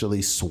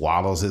eventually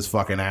swallows his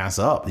fucking ass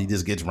up. He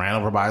just gets ran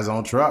over by his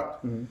own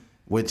truck,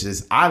 which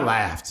is, I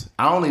laughed.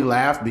 I only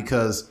laughed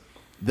because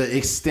the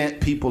extent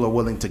people are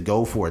willing to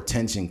go for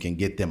attention can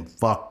get them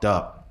fucked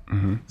up.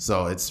 Mm-hmm.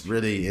 So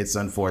it's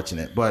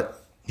unfortunate.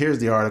 But here's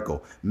the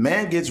article.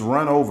 Man gets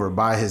run over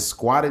by his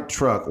squatted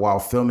truck while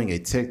filming a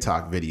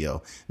TikTok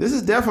video. This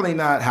is definitely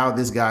not how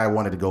this guy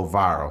wanted to go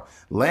viral.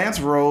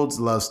 Lance Rhodes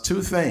loves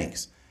two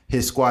things: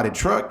 his squatted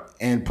truck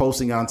and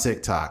posting on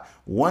TikTok.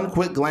 One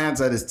quick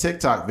glance at his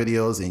TikTok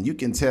videos and you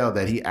can tell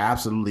that he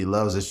absolutely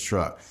loves his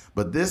truck.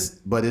 But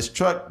his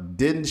truck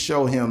didn't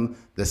show him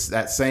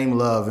that same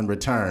love in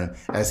return,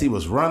 as he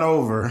was run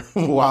over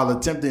while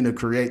attempting to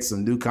create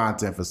some new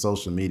content for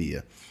social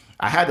media.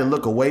 I had to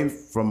look away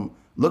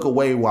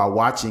while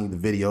watching the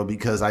video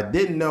because I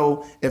didn't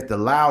know if the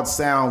loud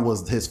sound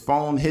was his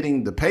phone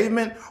hitting the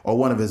pavement or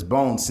one of his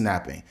bones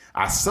snapping.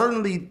 I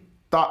certainly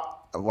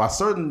thought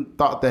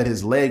that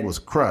his leg was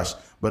crushed,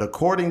 but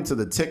according to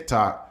the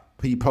TikTok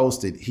he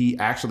posted, he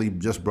actually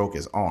just broke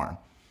his arm.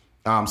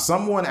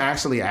 Someone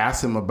actually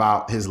asked him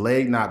about his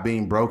leg not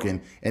being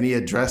broken, and he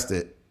addressed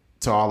it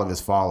to all of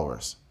his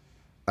followers.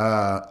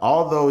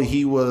 Although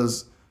he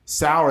was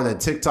sour that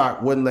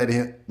TikTok wouldn't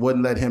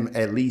let him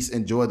at least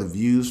enjoy the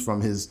views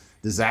from his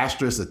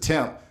disastrous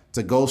attempt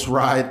to ghost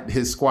ride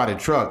his squatted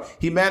truck,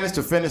 he managed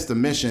to finish the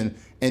mission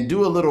and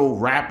do a little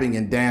rapping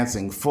and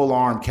dancing, full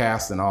arm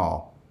cast and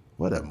all.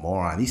 What a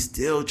moron. He's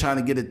still trying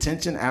to get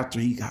attention after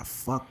he got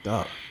fucked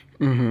up.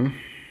 Mm-hmm.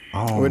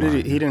 Oh, what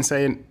did he didn't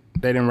say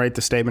they didn't write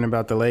the statement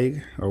about the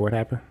leg or what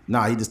happened?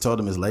 Nah, he just told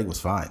him his leg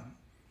was fine.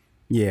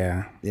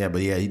 Yeah. Yeah,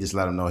 but he just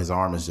let him know his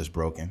arm is just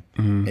broken.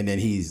 Mm-hmm. And then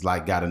he's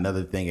like got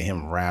another thing of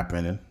him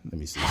rapping. And let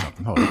me see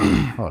something. Hold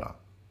on.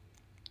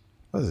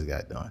 What's this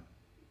guy doing?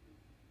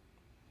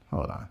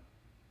 Hold on.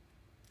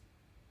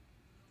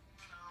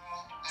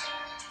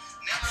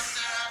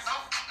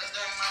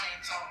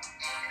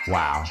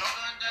 Wow.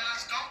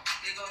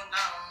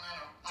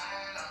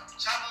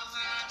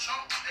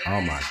 Oh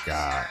my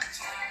God.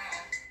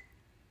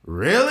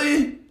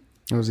 Really?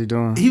 What was he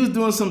doing? He was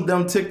doing some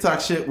dumb TikTok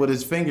shit with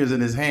his fingers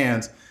in his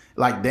hands,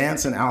 like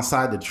dancing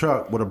outside the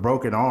truck with a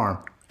broken arm.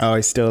 Oh,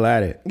 he's still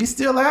at it. He's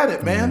still at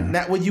it, man. Mm.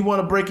 That what you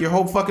want to break your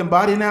whole fucking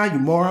body now, you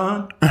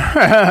moron?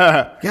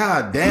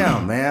 God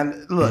damn,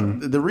 man.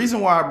 Look, the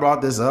reason why I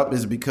brought this up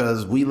is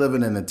because we live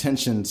in an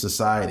attention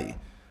society.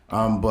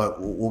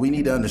 But what we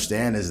need to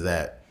understand is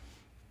that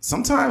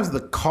sometimes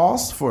the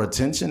cost for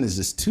attention is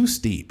just too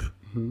steep.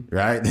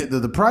 Right?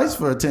 The price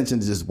for attention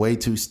is just way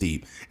too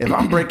steep. If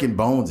I'm breaking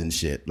bones and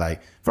shit,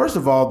 like, first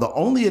of all, the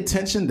only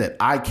attention that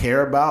I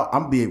care about,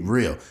 I'm being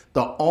real,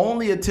 the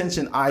only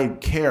attention I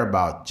care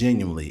about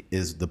genuinely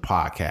is the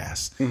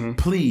podcast. Mm-hmm.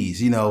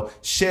 Please,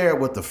 share it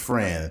with a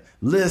friend.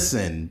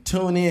 Listen,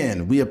 tune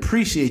in. We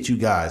appreciate you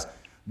guys.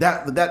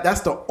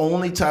 That's the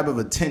only type of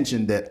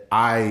attention that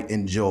I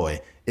enjoy,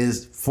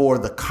 is for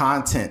the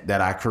content that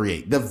I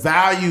create. The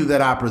value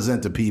that I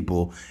present to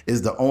people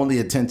is the only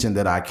attention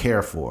that I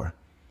care for.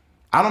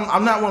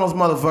 I'm not one of those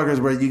motherfuckers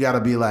where you got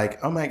to be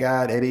like, oh my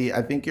God, Eddie,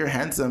 I think you're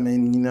handsome,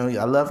 and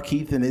I love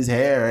Keith and his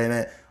hair,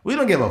 and we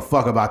don't give a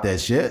fuck about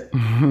that shit.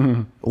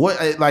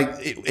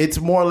 It's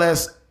more or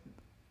less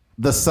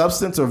the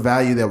substance or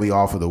value that we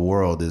offer the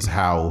world is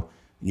how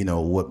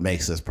what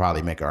makes us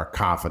probably make our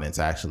confidence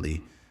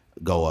actually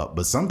go up.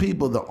 But some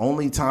people, the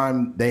only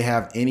time they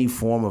have any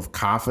form of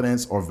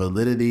confidence or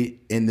validity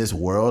in this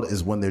world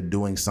is when they're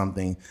doing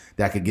something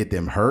that could get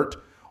them hurt,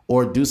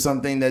 or do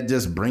something that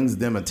just brings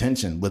them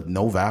attention with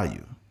no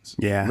value. It's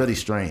really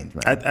strange,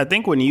 man. I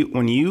think when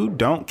you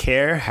don't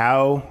care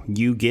how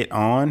you get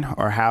on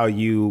or how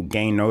you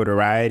gain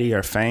notoriety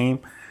or fame,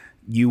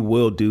 you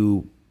will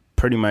do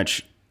pretty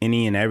much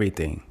any and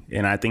everything.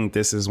 And I think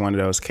this is one of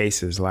those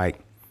cases.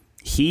 Like,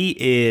 he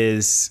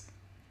is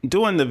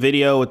doing the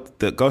video with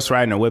the ghost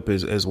riding a whip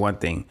is one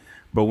thing.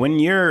 But when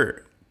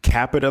you're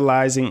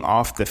capitalizing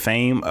off the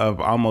fame of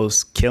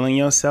almost killing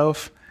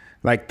yourself,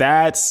 Like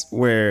that's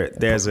where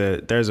there's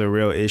a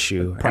real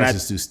issue. The price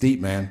is too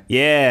steep, man.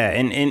 Yeah,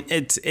 and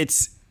it's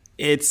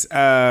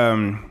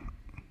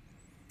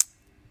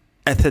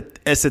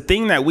a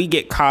thing that we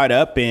get caught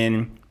up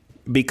in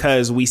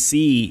because we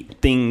see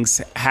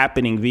things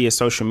happening via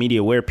social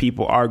media where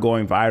people are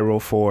going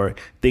viral for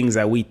things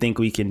that we think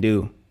we can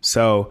do.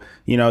 So,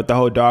 the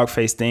whole dog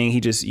face thing,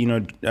 he just,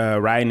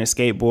 riding a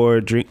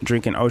skateboard,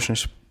 drinking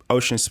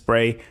ocean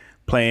spray,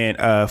 playing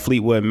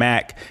Fleetwood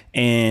Mac,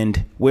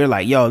 and we're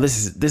like, yo,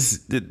 this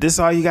is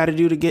all you got to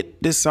do to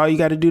get this. Is all you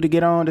got to do to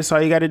get on. This is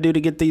all you got to do to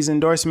get these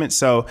endorsements.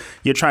 So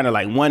you're trying to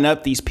like one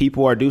up these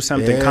people or do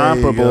something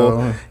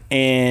comparable,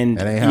 and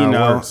that ain't how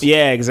it works.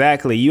 Yeah,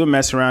 exactly. You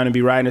mess around and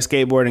be riding a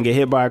skateboard and get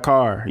hit by a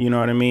car. You know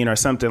what I mean, or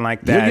something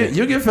like that.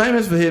 You'll get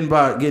famous for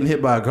getting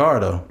hit by a car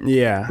though.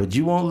 Yeah, but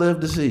you won't live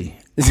to see.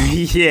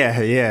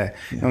 yeah.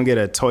 You're gonna get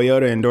a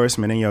Toyota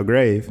endorsement in your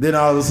grave. Then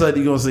all of a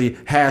sudden you're gonna see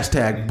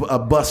hashtag a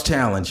bus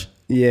challenge.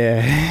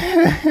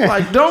 Yeah.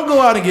 Like, don't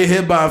go out and get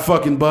hit by a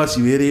fucking bus,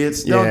 you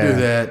idiots. Don't do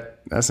that.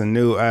 That's a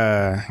new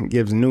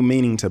gives new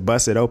meaning to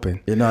bust it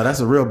open. That's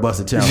a real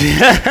busted challenge.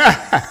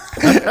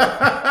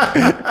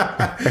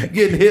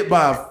 Getting hit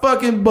by a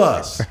fucking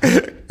bus.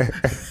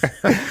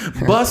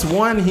 Bus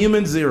 1,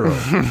 human 0.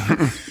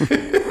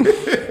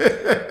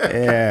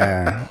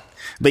 Yeah.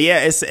 But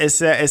yeah, it's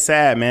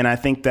sad, man. I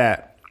think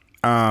that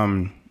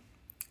I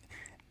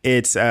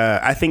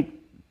think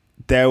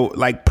that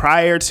like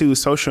prior to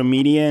social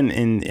media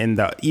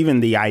and even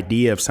the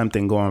idea of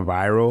something going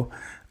viral,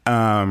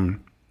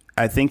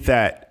 I think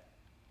that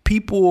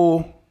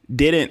people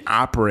didn't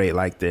operate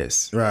like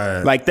this.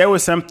 Right. Like there were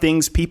some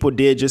things people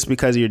did just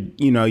because you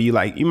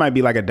might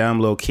be like a dumb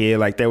little kid.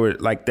 Like there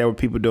were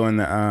people doing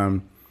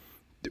the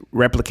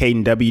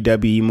replicating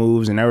WWE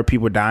moves, and there were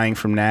people dying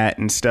from that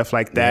and stuff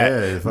like that.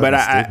 Yeah,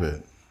 but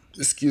stupid.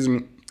 Excuse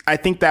me. I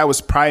think that was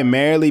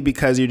primarily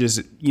because you're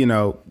just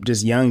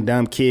young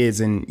dumb kids,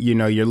 and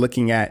you're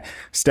looking at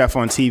stuff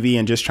on TV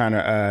and just trying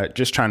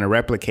to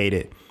replicate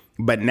it.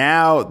 But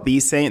now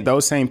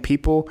those same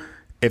people,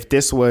 if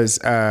this was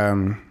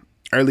early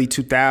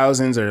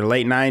 2000s or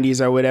late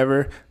 90s or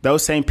whatever,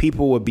 those same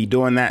people would be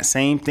doing that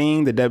same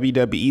thing, the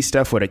WWE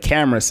stuff, with a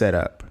camera set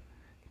up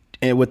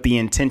and with the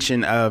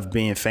intention of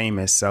being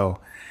famous. So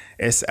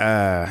it's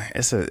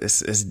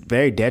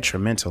very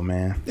detrimental,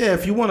 man. Yeah,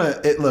 if you want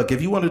to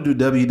do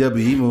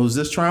WWE moves,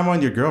 just try them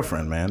on your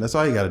girlfriend, man. That's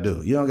all you got to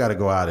do. You don't got to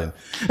go out and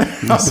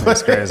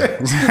that's crazy.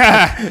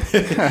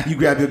 You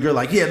grab your girl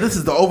like, yeah, this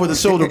is the over the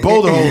shoulder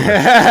boulder holder.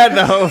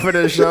 The over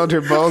the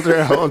shoulder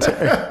boulder holder.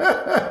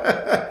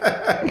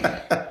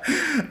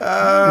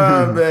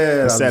 Oh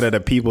man! Instead of the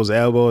people's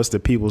elbow, it's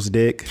the people's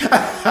dick.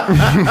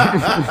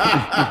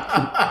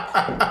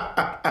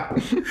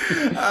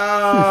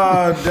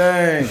 Oh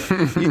dang!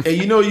 And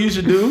you know what you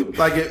should do?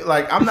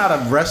 Like I'm not a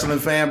wrestling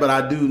fan, but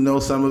I do know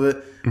some of it.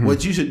 Mm-hmm.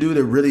 What you should do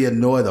to really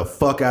annoy the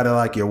fuck out of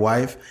like your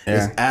wife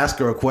is ask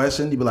her a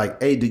question. You'd be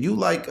like, "Hey, do you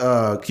like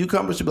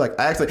cucumbers?" She'd be like,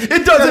 "Actually,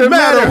 it doesn't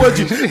matter what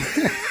you."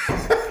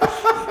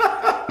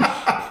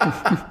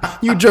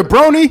 You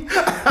jabroni.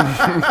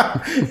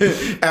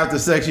 After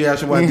sex, you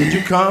ask your wife, "Did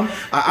you come?"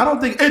 I don't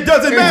think it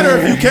doesn't matter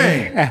if you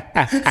came.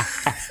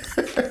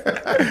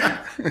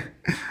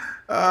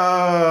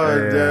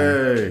 Oh,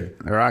 dang.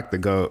 The Rock the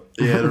GOAT.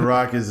 Yeah, The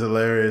Rock is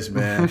hilarious,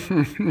 man.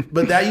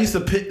 But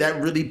that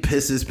really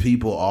pisses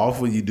people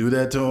off when you do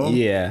that to them.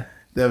 Yeah.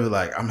 They'll be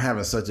like, "I'm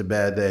having such a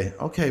bad day."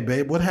 Okay,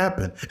 babe, what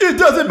happened? It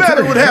doesn't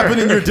matter what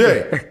happened in your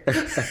day.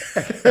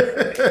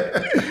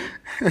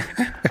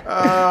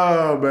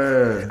 Oh,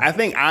 man. I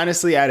think,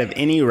 honestly, out of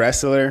any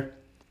wrestler,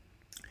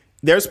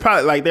 there's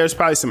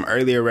probably some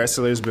earlier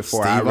wrestlers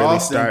before Steve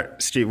Austin.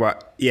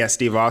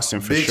 Steve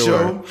Austin for Big sure.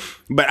 Show.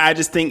 But I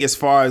just think as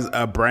far as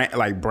a brand,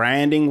 like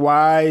branding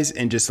wise,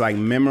 and just like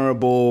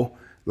memorable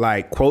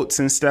like quotes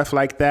and stuff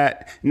like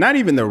that. Not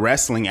even the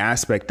wrestling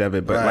aspect of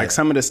it, but like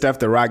some of the stuff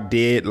The Rock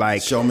did,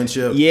 like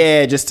showmanship.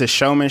 Yeah, just the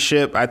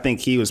showmanship. I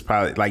think he was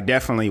probably like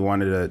definitely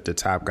one of the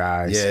top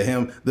guys. Yeah,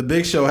 him. The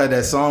Big Show had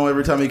that song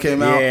every time he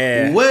came out.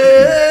 Yeah.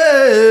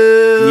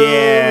 Well.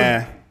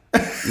 Yeah.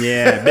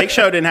 Yeah, Big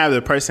Show didn't have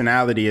the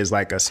personality as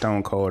like a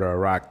Stone Cold or a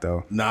Rock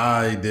though.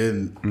 Nah, he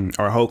didn't.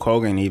 Or Hulk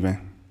Hogan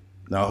even.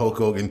 No, Hulk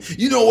Hogan.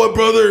 You know what,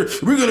 brother?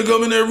 We're gonna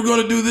come in there. We're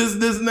gonna do this,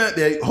 and that.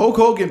 Yeah, Hulk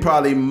Hogan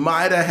probably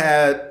might have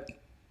had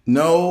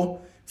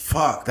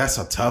That's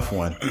a tough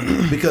one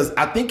because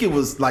I think it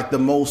was like the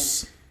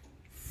most.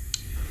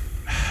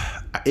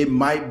 It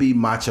might be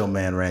Macho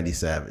Man Randy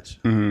Savage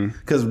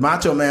because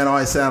Macho Man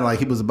always sounded like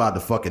he was about to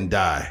fucking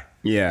die.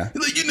 Yeah.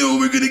 Like,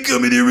 we're going to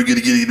come in here. We're going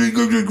to get we're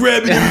going to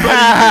grab you.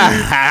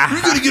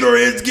 We're going to get our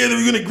hands together.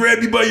 We're going to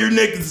grab you by your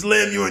neck and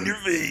slam you on your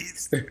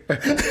face.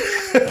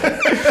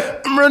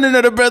 I'm running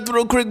out of breath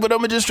real quick, but I'm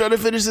going to just try to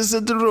finish this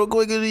sentence real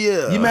quick.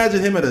 Yeah. You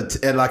imagine him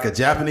at like a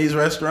Japanese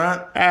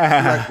restaurant?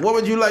 Like, what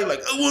would you like?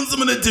 Like, I want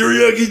some of that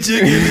teriyaki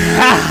chicken.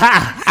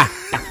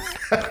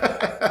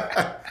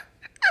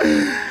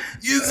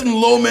 Get some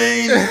lo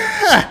mein.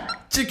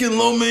 Chicken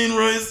lo mein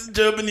rice.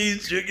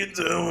 Japanese chicken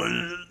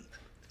sandwich.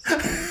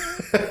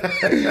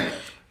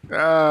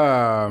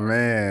 Oh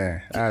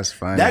man, that's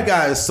funny. That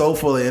guy is so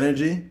full of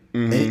energy.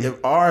 And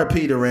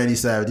R.I.P. to Randy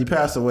Savage. He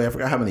passed away. I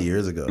forgot how many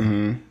years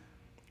ago.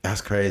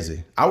 That's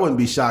crazy. I wouldn't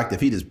be shocked if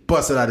he just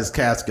busted out his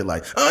casket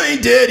like, I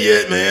ain't dead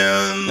yet,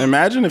 man.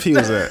 Imagine if he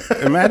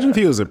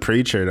was a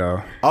preacher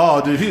though. Oh,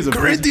 dude, he's a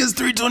Corinthians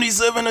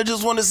 3:27. I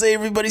just want to say,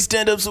 everybody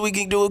stand up so we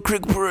can do a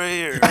quick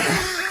prayer.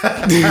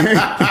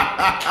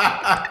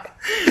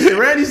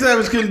 Randy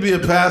Savage couldn't be a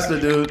pastor,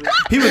 dude.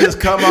 He would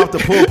just come off the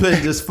pulpit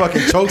and just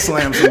fucking choke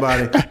slam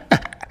somebody.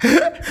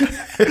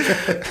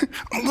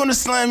 I'm gonna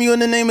slam you in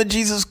the name of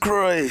Jesus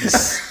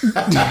Christ.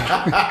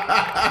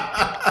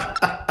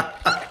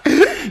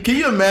 Can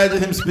you imagine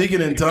him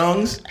speaking in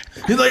tongues?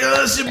 He's like,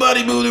 oh, shit,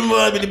 body, booty,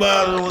 body,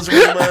 body, what's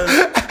going on?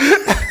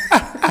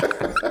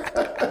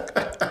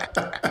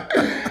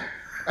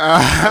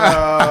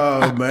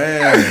 Oh,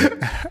 man.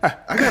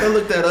 I got to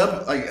look that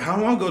up. Like, how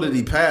long ago did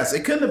he pass?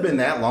 It couldn't have been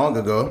that long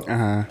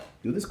ago.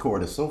 Dude, this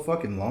cord is so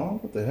fucking long.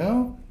 What the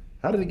hell?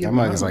 How did it get That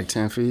mic is like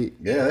 10 feet.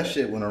 Yeah, that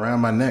shit went around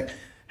my neck.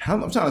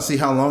 I'm trying to see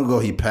how long ago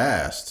he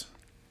passed.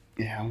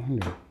 Yeah, I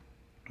wonder.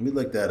 Let me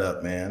look that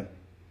up, man.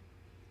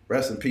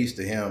 Rest in peace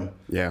to him.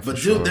 Yeah, but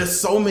dude, sure. There's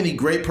so many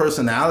great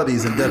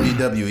personalities in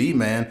WWE,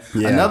 man.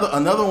 Yeah.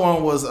 Another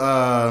one was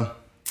oh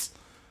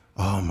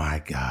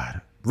my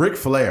God, Ric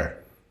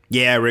Flair.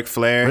 Yeah, Ric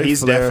Flair. Ric He's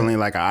Flair. definitely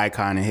like an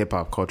icon in hip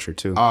hop culture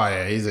too. Oh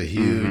yeah, he's a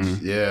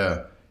huge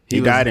yeah. He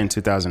died in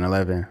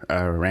 2011.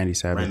 Randy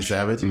Savage. Randy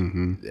Savage.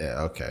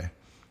 Yeah, okay.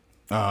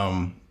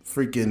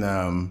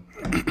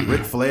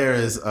 Ric Flair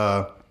is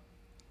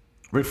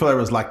Ric Flair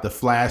was like the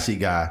flashy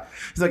guy.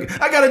 He's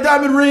like, I got a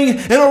diamond ring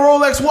and a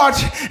Rolex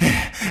watch,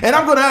 and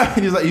I'm gonna have.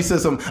 And he's like, he said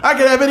something. I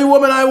can have any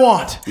woman I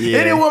want,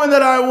 any woman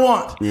that I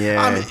want.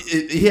 Yeah. I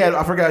mean,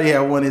 I forgot he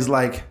had one. He's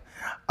like,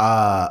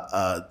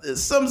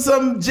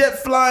 some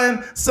jet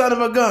flying son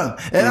of a gun,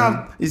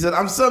 and he said,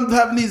 I'm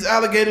having these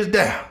alligators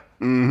down.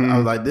 I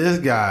was like, this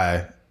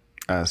guy.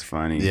 That's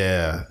funny.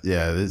 Yeah.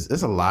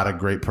 There's a lot of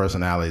great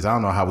personalities. I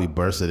don't know how we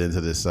bursted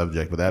into this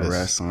subject, but that is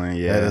wrestling.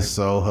 Yeah, that is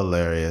so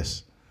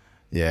hilarious.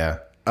 Yeah.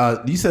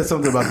 You said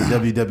something about the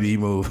WWE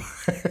move.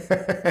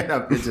 And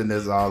I'm pitching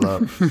this all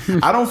up.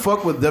 I don't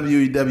fuck with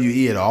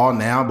WWE at all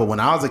now, but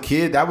when I was a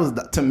kid,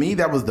 to me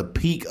that was the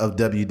peak of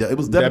WWE. It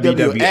was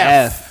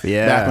WWF.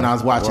 Yeah. Back when I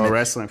was watching World it.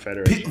 Wrestling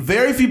Federation.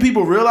 Very few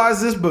people realize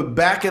this, but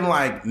back in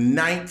back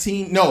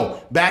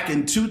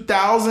in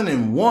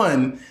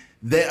 2001,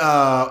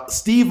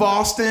 Steve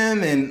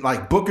Austin and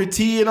like Booker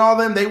T and all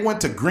them, they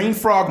went to Green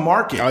Frog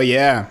Market. Oh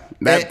yeah.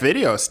 That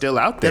video is still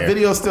out there. That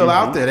video is still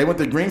out there. They went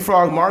to Green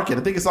Frog Market.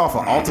 I think it's off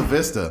of Alta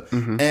Vista.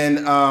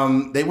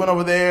 And they went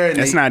over there. And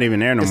it's not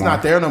even there no more. It's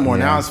not there no more.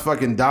 Yeah. Now it's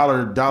fucking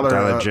Dollar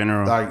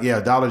General.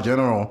 Dollar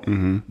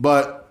General.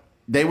 But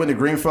they went to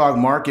Green Frog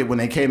Market when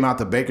they came out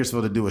to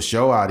Bakersfield to do a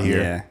show out here.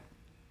 Yeah.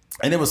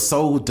 And it was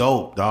so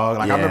dope, dog.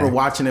 Like I remember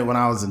watching it when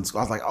I was in school.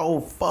 I was like,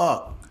 oh,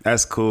 fuck.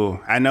 That's cool.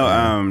 I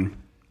know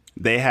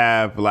they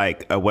have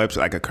like a website,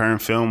 like a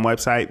current film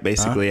website.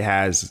 Basically, it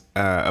has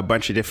a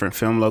bunch of different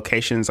film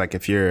locations. Like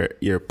if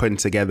you're putting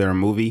together a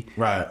movie,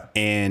 right?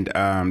 And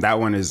that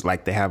one is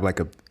like they have like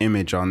a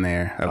image on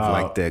there of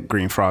like the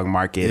Green Frog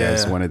Market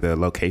as one of the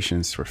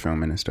locations for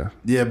filming and stuff.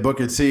 Yeah,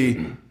 Booker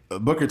T.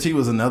 Booker T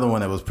was another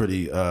one that was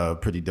pretty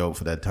dope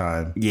for that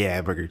time.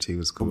 Yeah, Booker T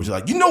was cool. He was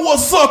like, you know what,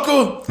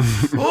 sucker?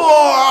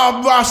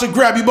 I should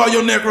grab you by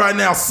your neck right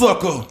now,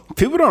 sucker.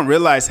 People don't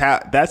realize how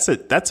that's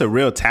a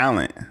real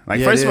talent.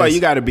 Like first of all,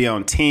 you got to be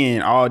on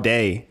 10 all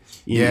day.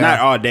 Not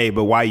all day,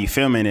 but while you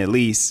filming at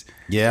least.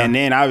 Yeah. And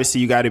then obviously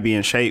you got to be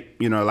in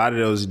shape. You know, a lot of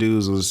those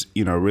dudes was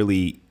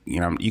really,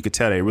 you could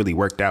tell they really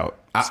worked out.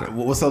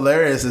 What's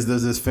hilarious is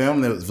there's this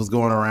film that was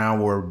going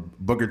around where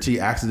Booker T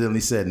accidentally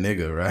said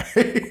nigga, right?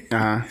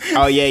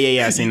 Oh,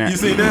 yeah. I seen that. You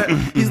seen that?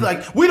 He's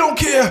like, we don't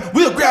care.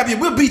 We'll grab you.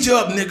 We'll beat you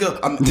up, nigga.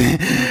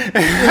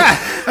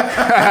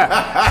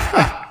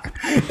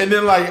 And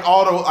then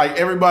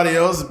everybody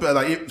else,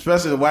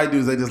 especially the white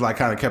dudes, they just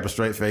kind of kept a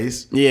straight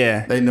face.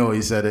 Yeah. They know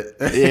he said it.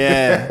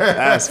 Yeah.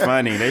 That's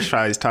funny. They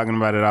probably was talking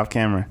about it off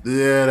camera.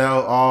 Yeah,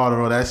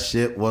 that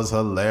shit was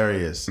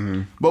hilarious.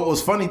 But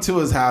what's funny too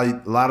is how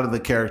a lot of the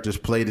characters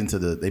played into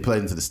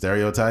the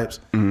stereotypes.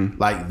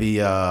 Like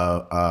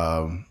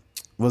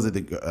was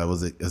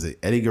it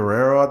Eddie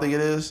Guerrero? I think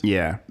it is.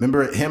 Yeah.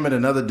 Remember him and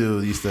another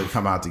dude used to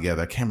come out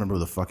together. I can't remember who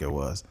the fuck it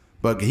was,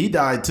 but he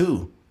died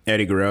too.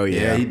 Eddie Guerrero,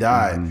 yeah, he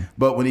died.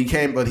 But when he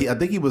came, I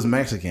think he was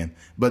Mexican.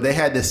 But they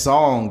had this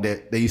song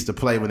that they used to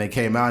play when they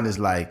came out, and it's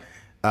like,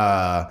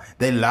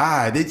 they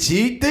lie, they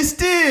cheat, they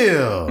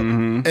steal.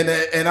 And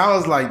I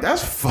was like,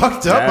 that's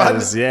fucked up. I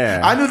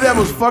knew that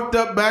was fucked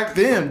up back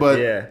then, but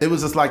it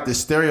was just like the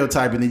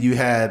stereotype. And then you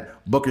had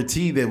Booker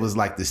T that was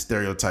like the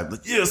stereotype,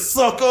 like, yeah,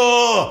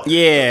 sucker.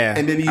 Yeah,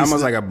 and then he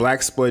almost like a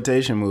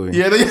blaxploitation movie.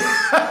 Yeah.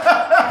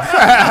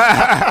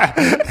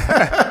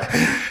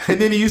 And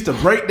then he used to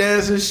break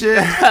dance and shit.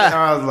 And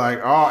I was like,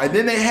 oh. And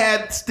then they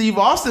had Steve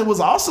Austin was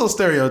also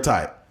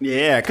stereotyped.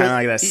 Yeah, kind of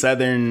like that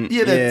southern.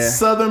 That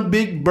southern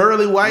big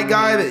burly white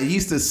guy that he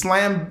used to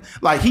slam.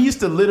 Like he used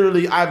to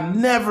literally. I've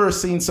never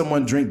seen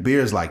someone drink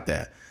beers like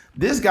that.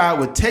 This guy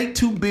would take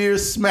 2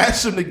 beers,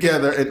 smash them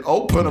together, and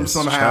open them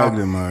somehow,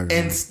 and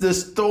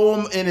just throw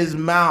them in his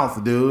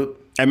mouth, dude.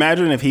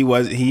 Imagine if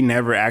he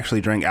never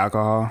actually drank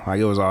alcohol, like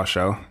it was all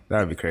show.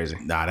 That'd be crazy.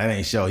 Nah, that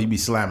ain't show. He'd be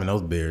slamming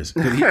those beers.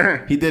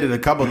 He did it a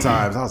couple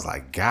times. I was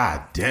like,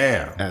 God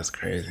damn. That's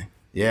crazy.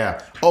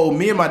 Yeah. Oh,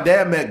 me and my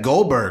dad met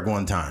Goldberg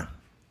one time.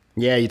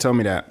 Yeah, you told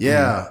me that.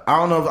 Yeah.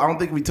 I don't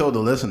think we told the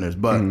listeners,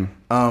 but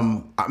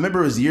I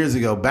remember it was years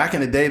ago. Back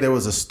in the day, there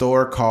was a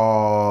store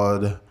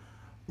called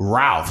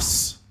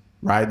Ralph's,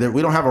 right?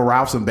 We don't have a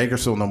Ralph's in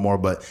Bakersfield no more,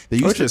 but they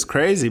used Which is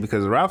crazy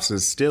because Ralph's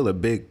is still a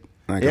big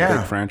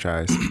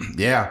franchise.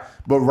 Yeah.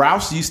 But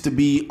Ralph's used to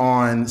be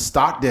on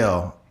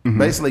Stockdale,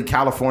 basically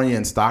California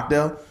and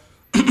Stockdale.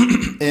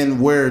 And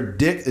where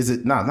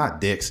not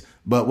Dick's,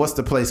 but what's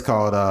the place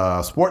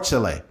called? Sports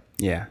Chalet.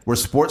 Yeah. Where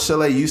Sports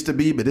Chalet used to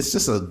be, but it's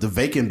just the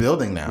vacant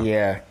building now.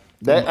 Yeah.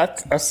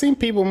 I've seen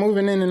people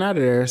moving in and out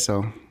of there,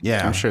 so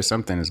yeah, I'm sure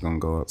something is going to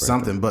go up.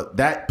 But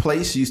that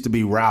place used to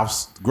be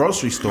Ralph's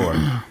grocery store.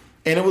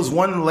 And it was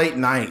one late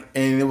night,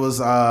 and it was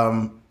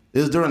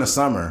during the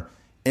summer.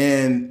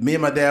 And me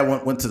and my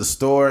dad went to the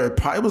store.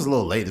 It was a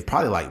little late. It's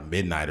probably like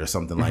midnight or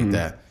something like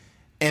that.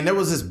 And there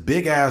was this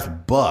big ass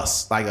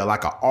bus, like a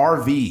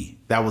RV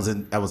that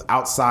was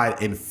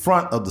outside in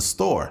front of the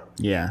store.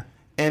 Yeah.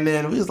 And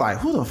then we was like,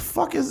 who the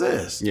fuck is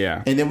this?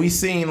 Yeah. And then we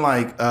seen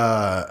like it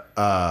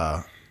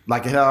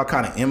had all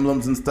kind of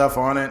emblems and stuff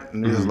on it.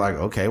 And it was like,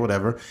 okay,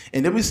 whatever.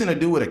 And then we seen a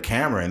dude with a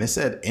camera and it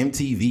said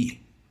MTV.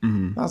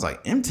 I was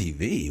like,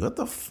 MTV? What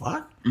the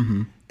fuck?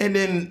 And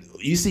then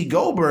you see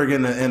Goldberg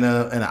in an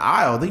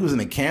aisle. I think he was in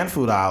the canned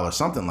food aisle or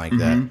something like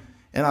that.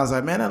 And I was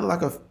like, man, that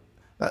looked like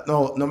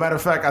no matter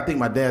of fact, I think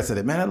my dad said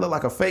it. Man, that looked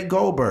like a fake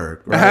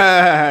Goldberg.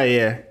 Right?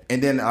 Yeah.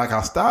 And then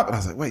I stopped and I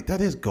was like, wait,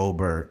 that is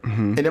Goldberg.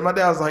 And then my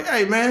dad was like,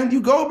 hey, man, you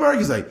Goldberg?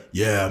 He's like,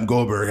 yeah, I'm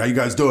Goldberg. How you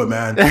guys doing,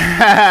 man?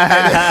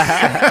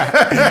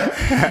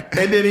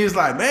 And then he's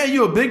like, man,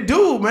 you a big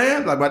dude,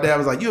 man. Like my dad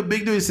was like, you a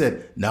big dude? He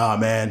said, nah,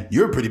 man,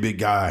 you're a pretty big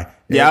guy.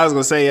 Yeah, I was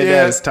going to say your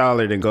dad is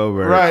taller than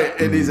Goldberg.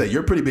 Right. And he said,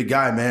 you're a pretty big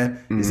guy,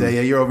 man. He said,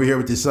 yeah, you're over here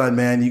with your son,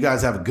 man. You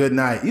guys have a good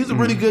night. He was a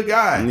really good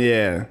guy.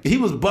 Yeah. He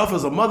was buff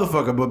as a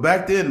motherfucker, but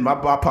back then, my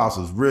pops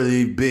was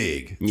really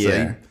big.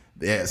 Yeah.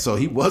 So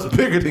he was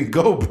bigger than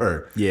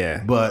Goldberg.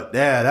 Yeah. But,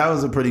 yeah, that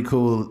was a pretty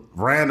cool,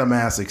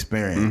 random-ass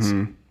experience.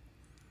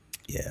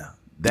 Yeah.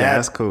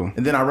 That's cool.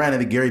 And then I ran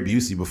into Gary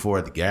Busey before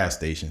at the gas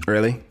station.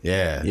 Really?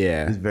 Yeah.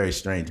 Yeah. He's a very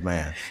strange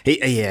man. He's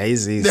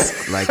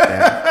like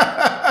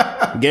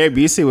that. Gary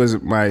Busey was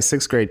my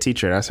 6th grade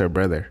teacher. That's her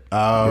brother.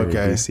 Oh, okay.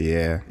 Gary Busey,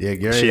 yeah. Yeah,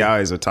 Gary. She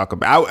always would talk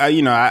about.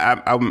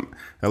 I'm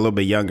a little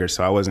bit younger,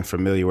 so I wasn't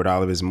familiar with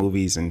all of his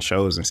movies and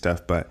shows and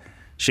stuff. But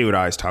she would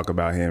always talk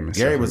about him. And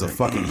Gary was a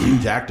fucking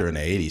huge actor in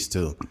the 80s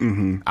too.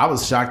 I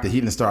was shocked that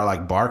he didn't start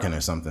like barking or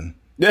something.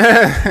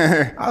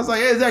 I was like,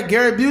 hey, is that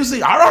Gary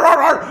Busey?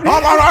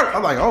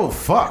 I'm like, oh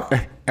fuck.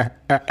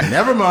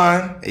 Never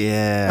mind.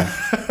 Yeah.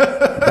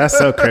 That's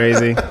so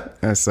crazy.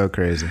 That's so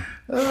crazy.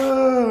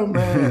 Oh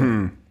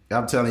man.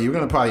 I'm telling you, you're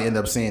gonna probably end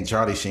up seeing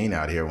Charlie Sheen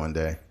out here one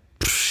day.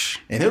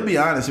 And he'll be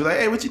honest. You're like,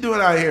 hey, what you doing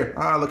out here?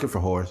 Looking for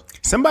whores.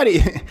 Somebody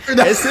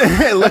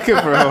looking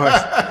for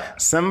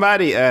whores.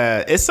 Somebody,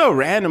 it's so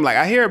random. Like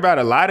I hear about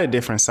a lot of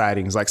different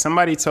sightings. Like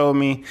somebody told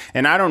me,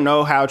 and I don't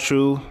know how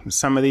true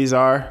some of these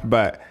are,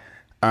 but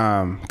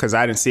because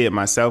I didn't see it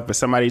myself, but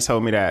somebody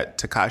told me that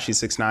Tekashi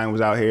 6ix9ine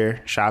was out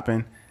here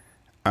shopping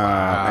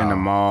in the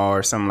mall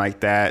or something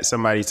like that.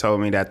 Somebody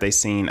told me that they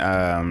seen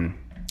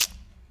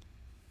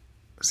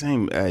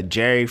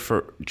Jerry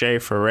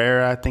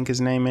Ferreira, I think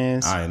his name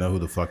is. I don't know who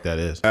the fuck that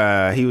is.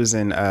 He was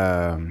in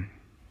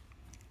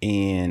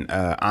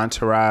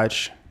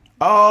Entourage.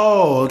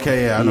 Oh,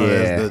 okay, yeah, I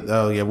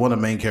know. Yeah. One of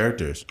the main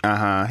characters.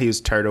 He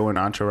was Turtle in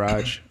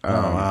Entourage.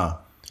 Wow.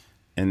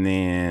 And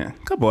then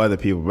a couple other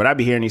people, but I'd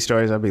be hearing these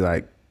stories. I'd be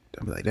like,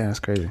 damn,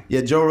 that's crazy.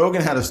 Yeah, Joe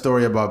Rogan had a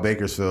story about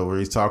Bakersfield where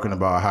he's talking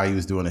about how he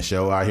was doing a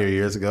show out here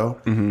years ago,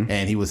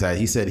 and he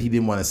said he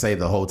didn't want to say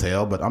the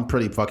hotel, but I'm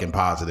pretty fucking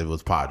positive it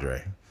was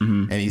Padre.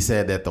 And he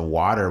said that the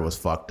water was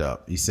fucked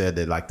up. He said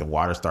that like the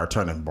water started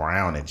turning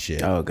brown and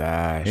shit. Oh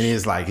gosh.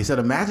 And he said,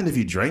 imagine if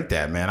you drank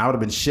that, man. I would have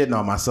been shitting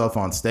on myself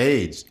on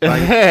stage.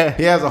 Like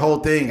he has a whole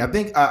thing. I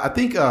think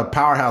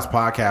Powerhouse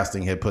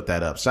Podcasting had put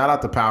that up. Shout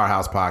out to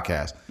Powerhouse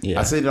Podcast. Yeah.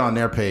 I seen it on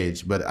their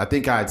page, but I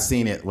think I had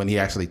seen it when he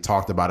actually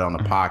talked about it on the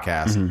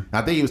podcast.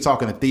 I think he was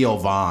talking to Theo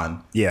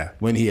Vaughn. Yeah.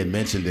 When he had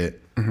mentioned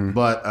it.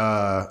 But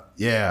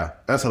yeah,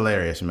 that's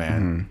hilarious,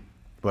 man.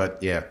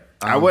 But yeah.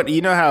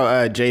 You know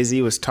how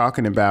Jay-Z was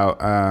talking about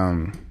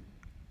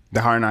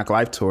the Hard Knock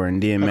Life tour and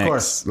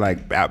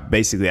DMX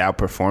basically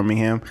outperforming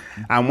him.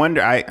 I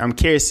wonder. I'm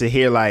curious to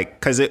hear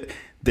because it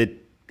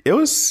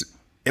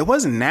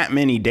wasn't that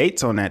many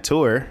dates on that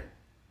tour,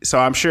 so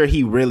I'm sure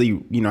he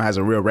really has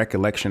a real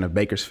recollection of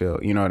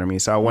Bakersfield. You know what I mean?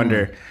 So I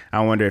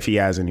wonder if he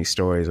has any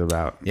stories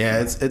about.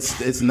 Yeah,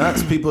 it's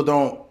nuts. People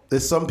don't.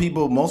 There's some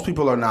people. Most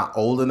people are not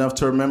old enough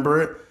to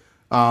remember it.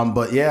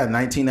 But yeah,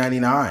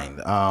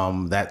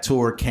 1999, that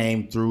tour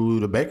came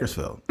through to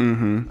Bakersfield.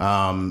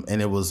 And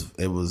it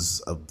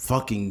was a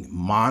fucking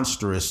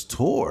monstrous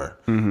tour.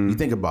 You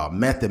think about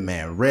Method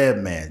Man,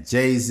 Redman,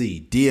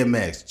 Jay-Z,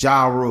 DMX,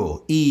 Ja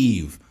Rule,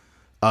 Eve,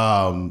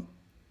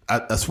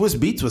 a Swiss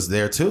Beats was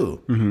there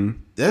too.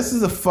 This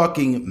is a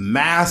fucking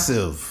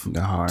massive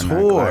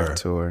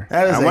tour.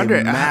 That is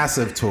a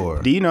massive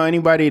tour. Do you know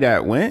anybody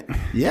that went?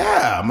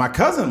 Yeah, my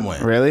cousin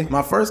went. Really?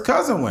 My first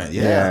cousin went.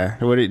 Yeah.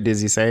 What did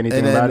he say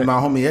anything and about it? My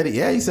homie Eddie,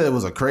 he said it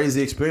was a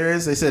crazy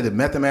experience. They said that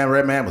Method Man,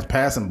 Redman was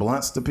passing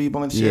blunts to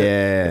people and shit.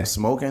 Yeah,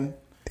 smoking.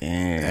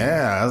 Damn.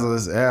 Yeah,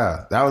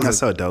 that's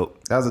so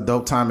dope. That was a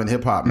dope time in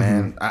hip hop,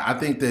 man. I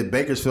think that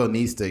Bakersfield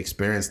needs to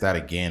experience that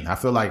again. I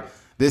feel like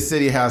this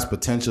city has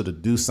potential to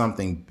do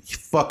something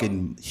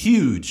fucking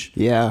huge.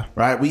 Yeah.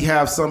 Right? We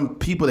have some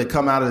people that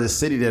come out of the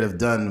city that have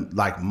done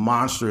like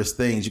monstrous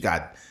things. You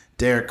got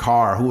Derek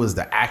Carr, who was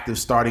the active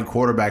starting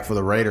quarterback for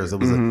the Raiders.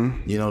 It was,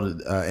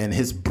 and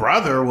his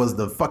brother was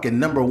the fucking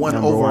number one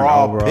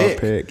overall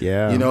pick.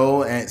 Yeah.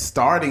 And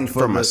starting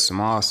from a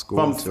small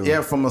school.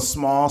 From a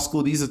small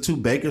school. These are two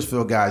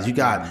Bakersfield guys. You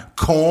got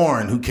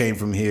Korn, who came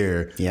from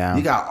here. Yeah.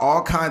 You got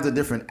all kinds of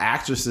different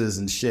actresses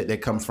and shit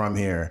that come from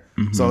here.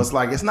 So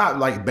it's not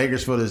like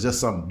Bakersfield is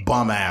just some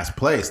bum ass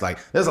place. Like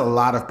there's a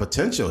lot of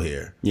potential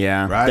here.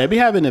 Yeah. Right. They be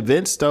having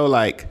events though,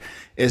 like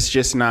it's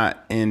just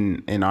not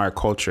in our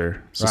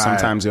culture. So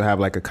sometimes you'll have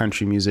like a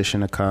country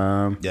musician to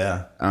come.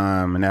 Yeah.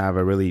 And they'll have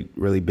a really,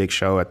 really big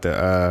show at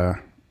the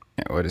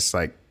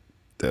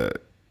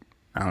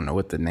I don't know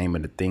what the name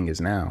of the thing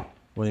is now.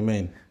 What do you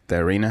mean? The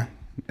arena.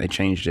 They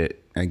changed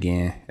it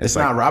again. It's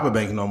like, not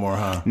Rabobank no more,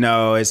 huh?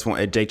 No,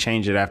 they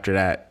changed it after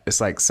that.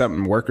 It's like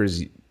something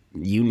Workers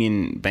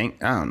Union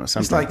Bank. I don't know.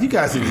 Something. It's like you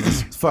guys need to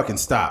just fucking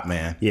stop,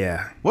 man.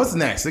 Yeah. What's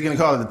next? They're gonna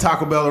call it the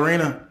Taco Bell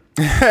Arena?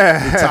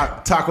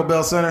 The Taco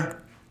Bell Center?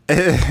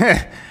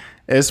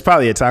 It's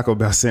probably a Taco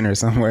Bell Center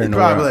somewhere in the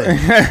world.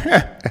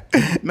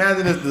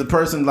 Imagine if the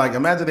person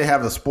imagine they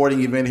have a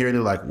sporting event here.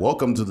 They're like,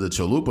 "Welcome to the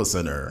Chalupa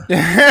Center."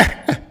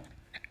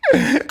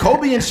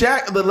 Kobe and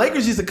Shaq, the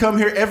Lakers used to come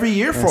here every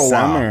year for a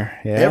while.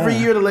 Yeah. Every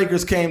year the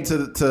Lakers came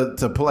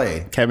to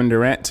play. Kevin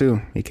Durant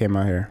too. He came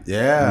out here.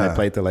 Yeah, and they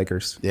played the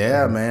Lakers.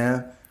 Yeah,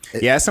 man.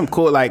 Yeah, some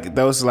cool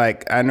those.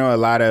 I know a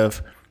lot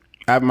of.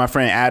 I have my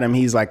friend Adam.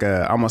 He's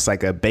almost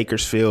like a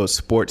Bakersfield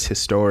sports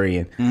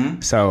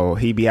historian. So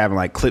he'd be having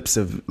clips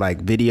of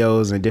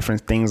videos and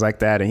different things like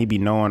that, and he'd be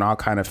knowing all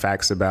kind of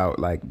facts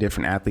about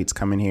different athletes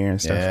coming here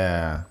and stuff.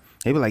 Yeah,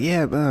 he'd be like,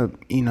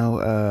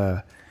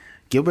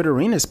 Gilbert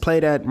Arenas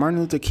played at Martin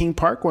Luther King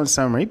Park one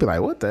summer. He'd be like,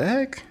 what the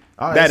heck?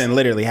 That didn't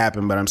literally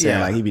happen, but I'm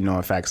saying he'd be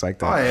knowing facts like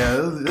that. Oh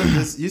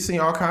yeah, you see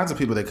all kinds of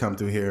people that come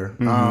through here.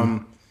 I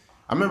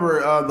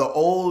remember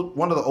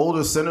one of the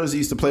older centers who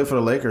used to play for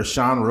the Lakers,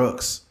 Sean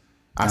Rooks.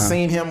 I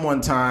seen him one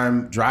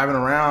time driving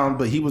around,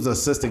 but he was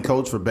assistant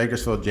coach for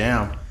Bakersfield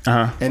Jam.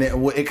 And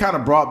it kind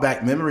of brought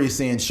back memories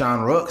seeing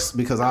Sean Rooks,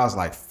 because I was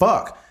like,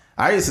 fuck.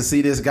 I used to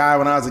see this guy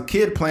when I was a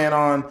kid playing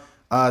on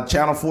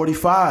Channel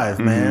 45,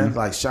 man.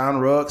 Like Sean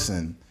Rooks,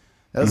 and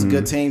those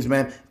good teams,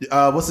 man.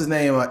 What's his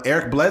name?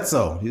 Eric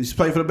Bledsoe. He used to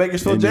play for the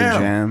Bakersfield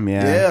Jam.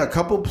 Yeah, a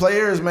couple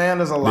players, man.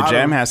 There's a lot. The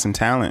Jam has some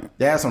talent.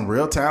 They have some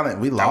real talent.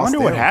 We lost. I wonder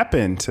what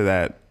happened to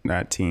that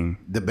team.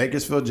 The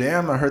Bakersfield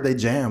Jam. I heard they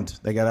jammed.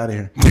 They got out of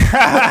here.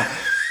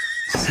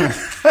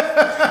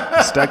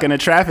 Stuck in a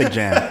traffic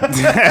jam.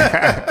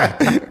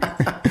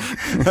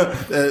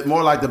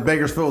 More like the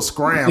Bakersfield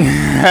Scram.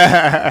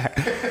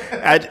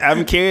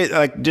 I'm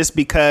curious, just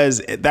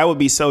because that would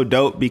be so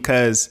dope,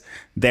 because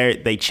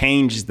they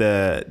changed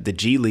the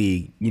G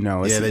League.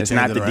 It's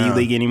not the D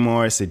League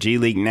anymore. It's the G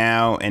League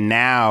now, and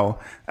now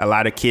a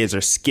lot of kids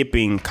are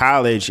skipping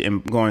college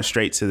and going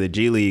straight to the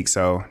G League.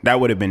 So that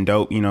would have been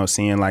dope.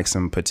 Seeing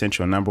some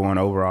potential number one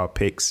overall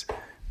picks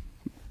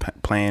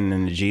playing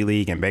in the G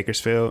League in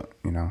Bakersfield.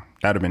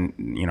 That would have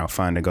been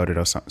fun to go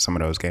to some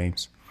of those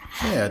games.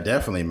 Yeah,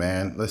 definitely,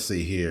 man. Let's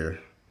see here.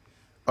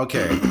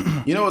 Okay,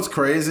 what's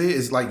crazy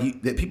is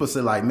that people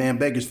say man,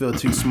 Bakersfield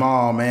too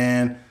small,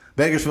 man.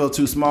 Bakersfield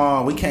too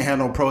small. We can't have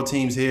no pro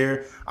teams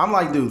here. I'm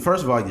like, dude,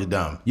 first of all, you're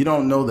dumb. You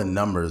don't know the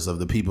numbers of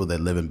the people that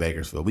live in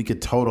Bakersfield. We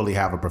could totally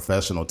have a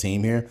professional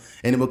team here,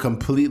 and it will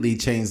completely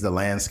change the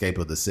landscape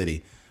of the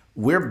city.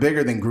 We're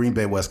bigger than Green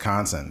Bay,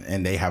 Wisconsin,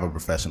 and they have a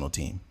professional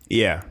team.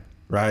 Yeah.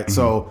 Right.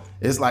 So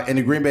it's and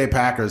the Green Bay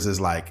Packers is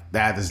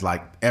that is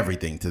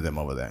everything to them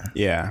over there.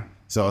 Yeah.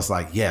 So it's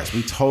yes,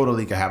 we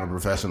totally could have a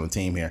professional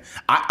team here.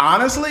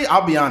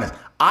 I'll be honest.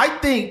 I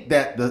think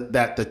that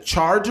the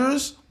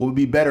Chargers would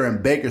be better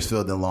in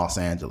Bakersfield than Los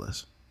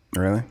Angeles.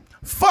 Really?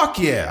 Fuck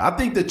yeah. I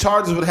think the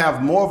Chargers would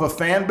have more of a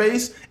fan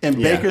base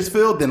in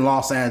Bakersfield than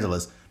Los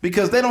Angeles,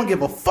 because they don't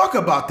give a fuck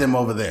about them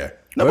over there.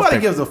 Nobody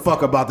gives a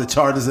fuck about the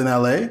Chargers in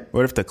LA.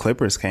 What if the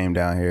Clippers came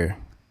down here?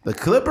 The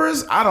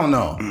Clippers? I don't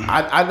know.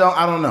 I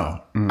don't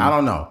know. I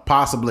don't know.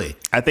 Possibly.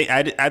 I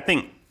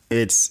think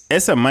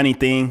it's a money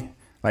thing.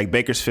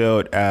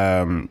 Bakersfield,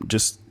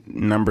 just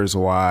numbers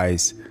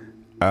wise,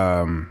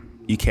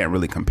 you can't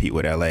really compete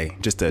with LA.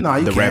 Just the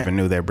can't.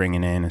 revenue they're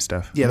bringing in and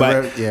stuff.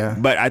 Yeah,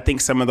 but I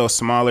think some of those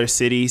smaller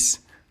cities,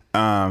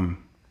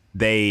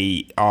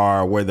 they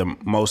are where the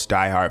most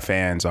diehard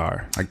fans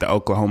are, like the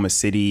Oklahoma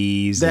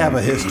cities. They have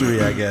a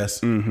history, I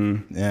guess.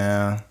 Mm-hmm.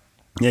 Yeah.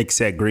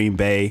 Except Green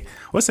Bay.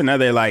 What's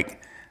another,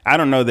 like, I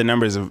don't know the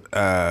numbers of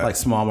like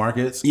small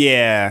markets.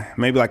 Yeah,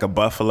 maybe like a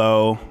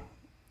Buffalo.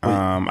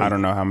 I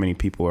don't know how many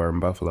people are in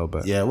Buffalo,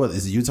 but yeah, what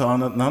is it, Utah?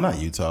 No, not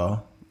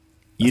Utah.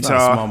 That's Utah,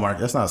 not a small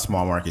market. That's not a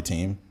small market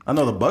team. I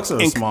know the Bucks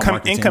are a small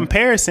market team. In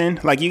comparison,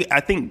 like I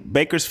think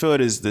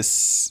Bakersfield is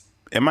this.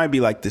 It might be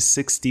like the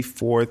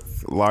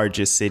 64th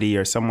largest city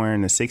or somewhere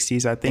in the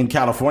 60s. I think in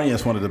California,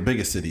 it's one of the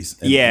biggest cities.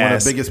 Yeah, one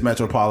of the biggest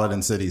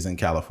metropolitan cities in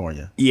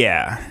California.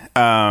 Yeah.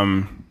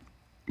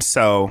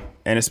 So,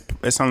 and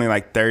it's only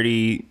like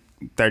 30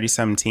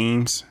 some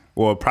teams.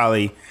 Well,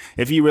 probably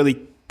if you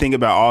really think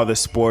about all the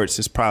sports,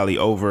 it's probably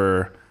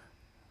over,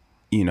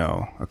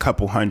 a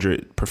couple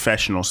hundred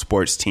professional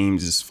sports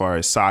teams as far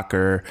as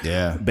soccer,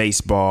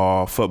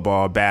 baseball,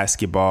 football,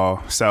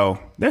 basketball. So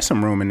there's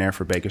some room in there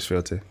for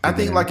Bakersfield to. I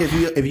think like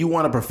if you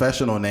want a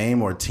professional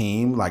name or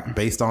team like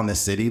based on the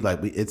city,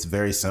 like it's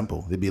very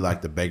simple. It'd be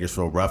like the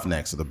Bakersfield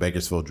Roughnecks or the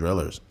Bakersfield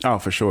Drillers. Oh,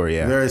 for sure,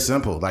 yeah. Very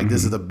simple. Like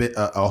this is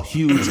a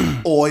huge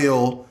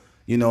oil,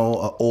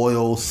 a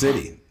oil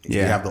city.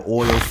 You have the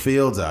oil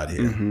fields out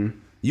here. Mm-hmm.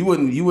 You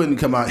wouldn't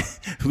come out.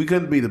 We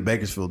couldn't be the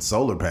Bakersfield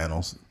solar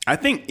panels. I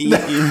think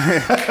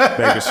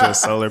Bakersfield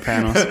solar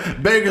panels.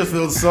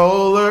 Bakersfield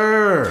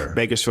solar.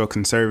 Bakersfield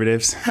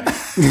conservatives.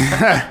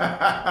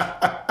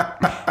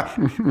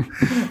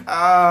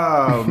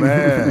 Oh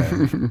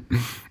man.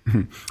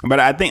 But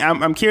I think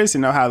I'm curious to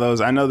know how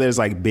those. I know there's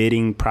like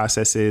bidding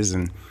processes,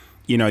 and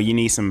you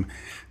need some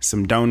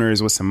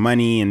donors with some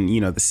money, and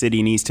the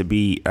city needs to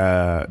be.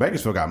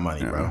 Bakersfield got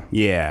money, bro.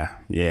 Yeah.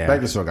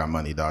 Bakersfield got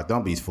money, dog.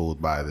 Don't be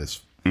fooled by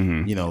this.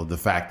 Mm-hmm. The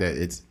fact that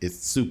it's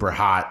super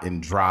hot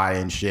and dry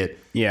and shit.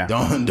 Yeah.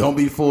 Don't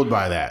be fooled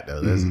by that, though.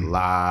 There's a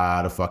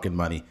lot of fucking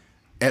money.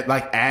 And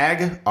like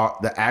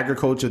the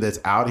agriculture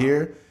that's out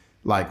here,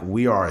 like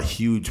we are a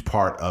huge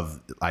part of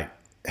like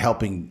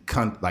helping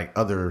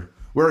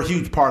we're a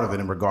huge part of it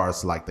in regards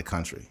to like the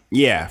country.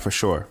 Yeah, for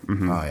sure.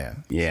 Mm-hmm. Oh yeah.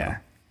 Yeah.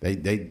 So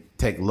they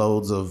take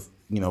loads of,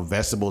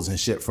 vegetables and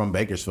shit from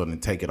Bakersfield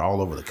and take it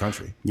all over the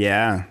country.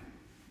 Yeah.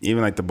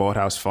 Even like the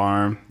Bolthouse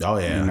Farm. Oh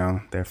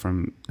yeah. They're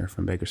from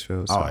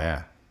Bakersfield. So oh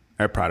yeah.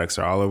 Their products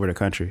are all over the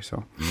country.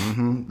 So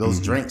those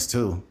drinks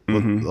too.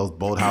 Those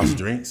Bolthouse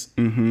drinks.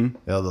 Mm-hmm.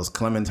 Those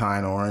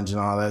Clementine orange and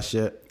all that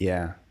shit.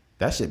 Yeah.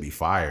 That shit be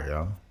fire,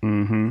 yo.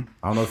 Mm-hmm.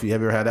 I don't know if you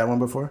ever had that one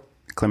before.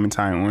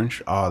 Clementine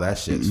orange. Oh, that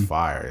shit's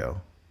fire,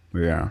 yo.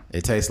 Yeah.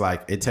 It tastes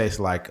like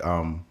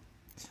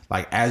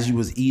as you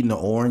was eating the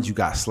orange, you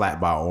got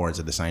slapped by an orange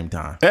at the same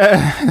time.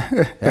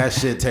 That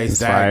shit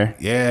tastes fire.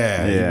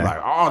 Yeah. You're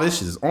like, oh, this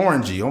shit is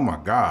orangey. Oh my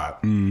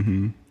God.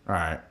 Mm-hmm. All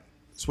right.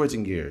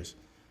 Switching gears.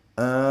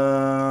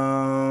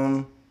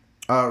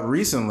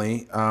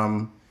 Recently,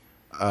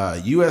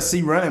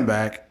 USC running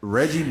back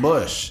Reggie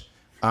Bush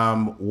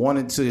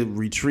wanted to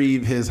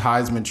retrieve his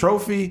Heisman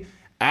Trophy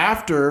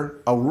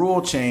after a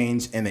rule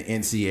change in the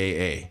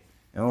NCAA.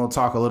 And we'll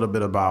talk a little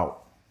bit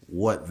about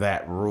what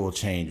that rule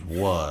change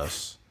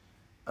was.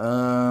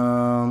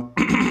 Former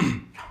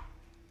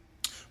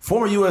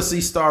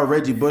USC star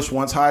Reggie Bush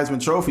wants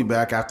Heisman Trophy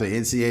back after the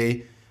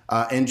NCAA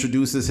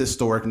introduces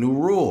historic new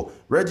rule.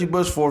 Reggie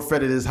Bush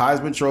forfeited his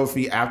Heisman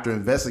Trophy after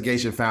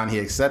investigation found he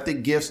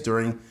accepted gifts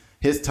during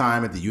his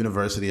time at the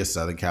University of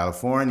Southern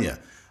California.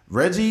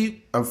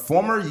 Reggie, a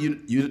former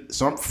University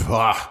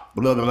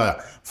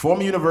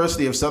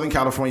of Southern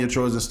California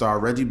Trojan star,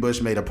 Reggie Bush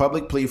made a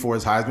public plea for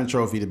his Heisman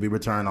Trophy to be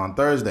returned on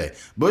Thursday.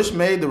 Bush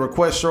made the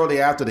request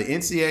shortly after the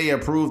NCAA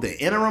approved the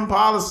interim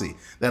policy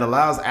that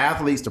allows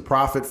athletes to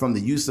profit from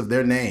the use of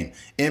their name,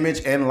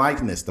 image, and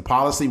likeness. The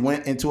policy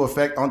went into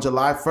effect on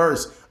July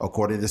 1st,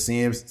 according to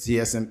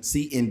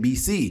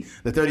CNBC.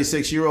 The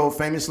 36-year-old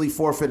famously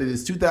forfeited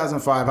his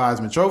 2005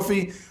 Heisman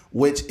Trophy,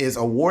 which is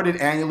awarded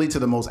annually to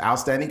the most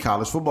outstanding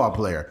college football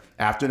player,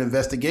 after an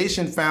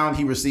investigation found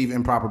he received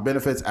improper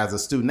benefits as a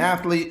student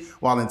athlete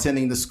while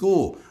attending the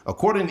school.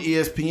 According to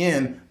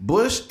ESPN,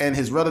 Bush and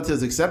his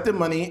relatives accepted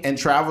money and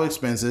travel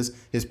expenses.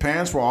 His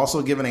parents were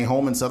also given a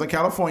home in Southern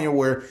California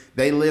where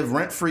they lived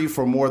rent-free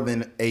for more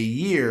than a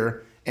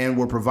year and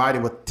were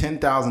provided with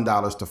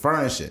 $10,000 to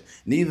furnish it.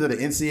 Neither the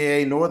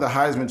NCAA nor the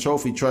Heisman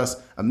Trophy Trust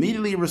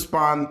immediately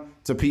respond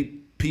to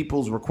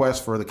people's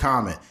request for the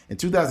comment. In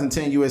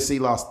 2010, USC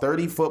lost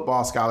 30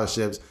 football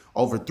scholarships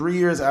over 3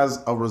 years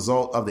as a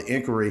result of the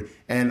inquiry,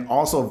 and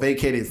also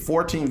vacated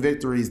 14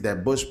 victories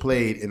that Bush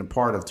played in a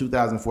part of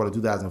 2004 to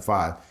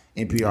 2005,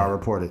 NPR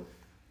reported.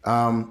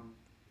 Let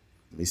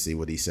me see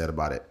what he said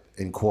about it.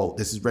 In quote,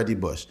 this is Reggie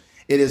Bush.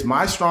 It is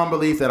my strong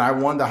belief that I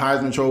won the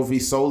Heisman Trophy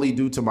solely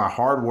due to my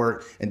hard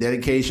work and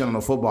dedication on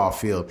the football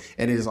field.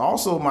 And it is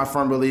also my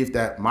firm belief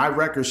that my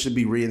record should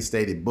be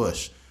reinstated.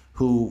 Bush,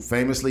 who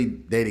famously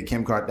dated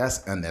Kim Kardashian.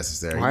 That's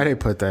unnecessary. Why they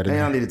put that in? They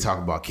don't need to talk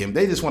about Kim.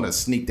 They just want to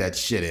sneak that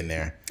shit in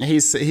there.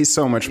 He's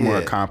so much more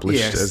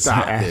accomplished as an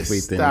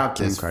athlete than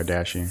Kim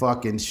Kardashian.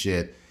 Fucking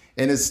shit.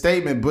 In his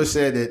statement, Bush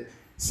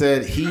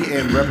said he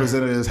and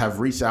representatives have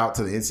reached out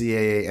to the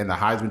NCAA and the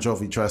Heisman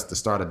Trophy Trust to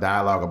start a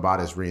dialogue about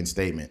his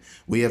reinstatement.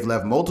 We have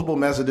left multiple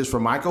messages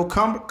from Michael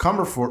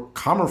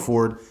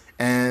Comerford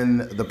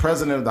and the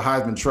president of the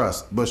Heisman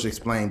Trust, Bush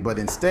explained, but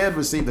instead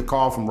received a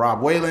call from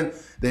Rob Whalen,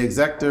 the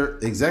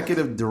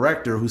executive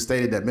director, who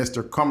stated that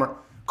Mr.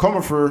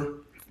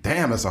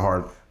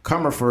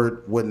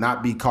 Comerford would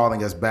not be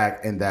calling us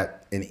back and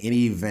that in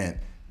any event,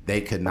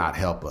 they could not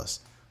help us.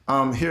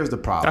 Here's the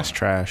problem. That's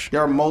trash.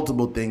 There are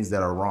multiple things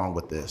that are wrong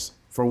with this.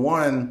 For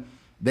one,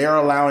 they are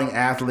allowing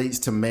athletes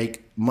to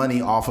make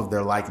money off of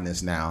their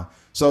likeness now.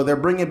 So they're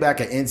bringing back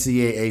an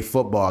NCAA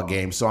football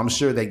game. So I'm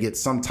sure they get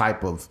some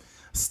type of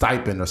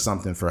stipend or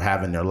something for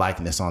having their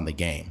likeness on the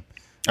game.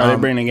 Are they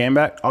bringing the game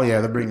back? Oh,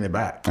 yeah, they're bringing it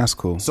back. That's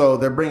cool. So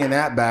they're bringing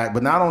that back.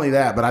 But not only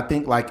that, but I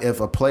think like if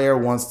a player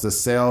wants to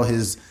sell a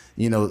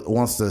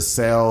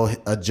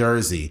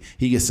jersey,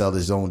 he can sell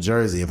his own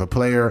jersey. If a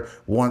player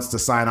wants to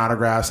sign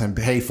autographs and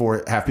pay for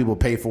it, have people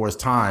pay for his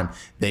time,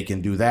 they can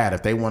do that.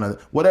 If they want to,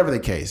 whatever the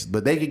case,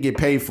 but they could get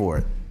paid for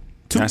it.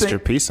 Master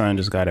P-Son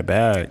just got it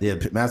bag. Yeah,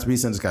 Master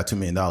P-Son just got $2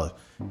 million.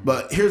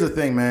 But here's the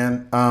thing,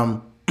 man.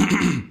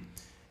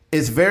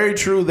 It's very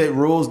true that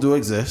rules do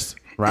exist,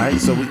 right?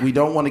 So we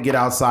don't want to get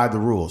outside the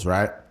rules,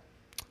 right?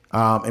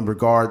 In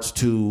regards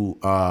to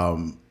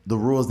the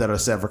rules that are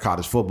set for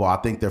college football, I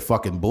think they're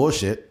fucking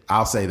bullshit.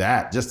 I'll say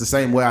that. Just the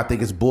same way I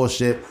think it's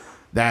bullshit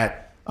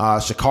that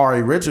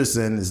Sha'Carri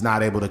Richardson is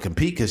not able to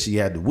compete because she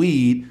had the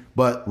weed,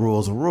 but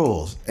rules are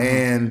rules.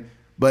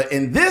 But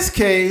in this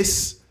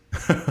case,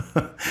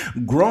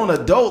 grown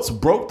adults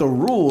broke the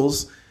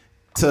rules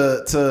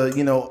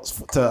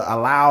to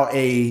allow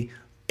a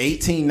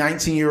 18,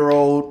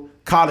 19-year-old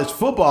college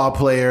football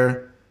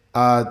player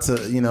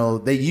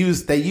they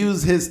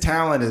use his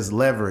talent as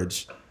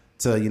leverage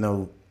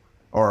to,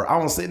 or I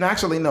won't say,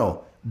 actually,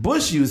 no.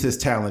 Bush used his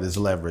talent as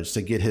leverage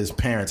to get his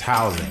parents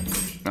housing.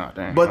 Oh,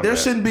 damn, but there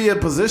shouldn't be a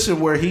position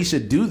where he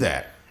should do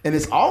that. And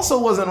it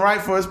also wasn't right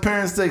for his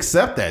parents to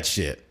accept that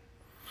shit.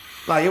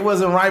 Like, it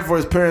wasn't right for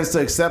his parents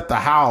to accept the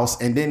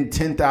house and then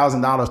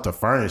 $10,000 to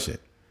furnish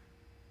it.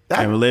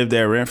 And live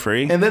there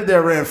rent-free.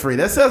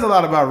 That says a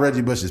lot about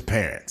Reggie Bush's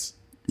parents.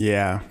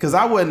 Yeah. Because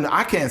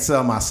I can't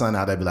sell my son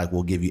out. I'd be like,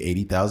 we'll give you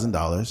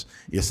 $80,000.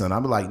 Your son,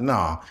 I'd be like,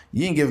 no,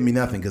 you ain't giving me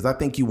nothing because I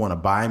think you want to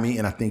buy me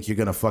and I think you're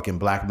going to fucking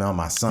blackmail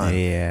my son.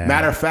 Yeah.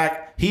 Matter of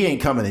fact, he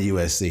ain't coming to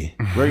USC.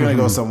 We're going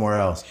to go somewhere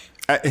else.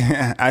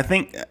 I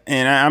think,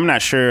 and I'm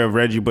not sure of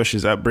Reggie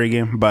Bush's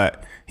upbringing,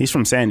 but he's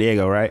from San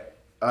Diego, right?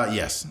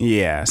 Yes.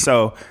 Yeah.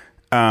 So,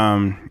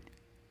 and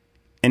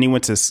he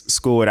went to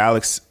school with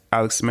Alex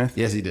Smith?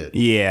 Yes, he did.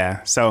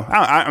 Yeah. So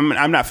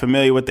I'm not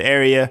familiar with the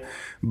area,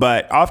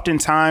 but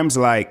oftentimes,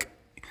 like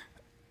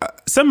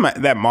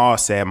something that Maul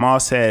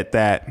said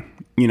that,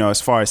 as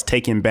far as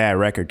taking bad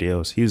record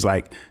deals, he was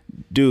like,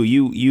 dude,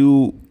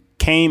 you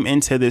came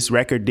into this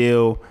record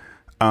deal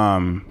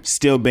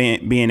still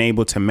being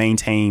able to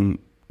maintain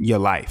your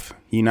life.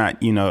 You're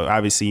not,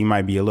 obviously you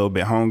might be a little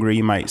bit hungry.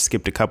 You might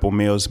skip a couple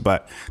meals,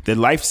 but the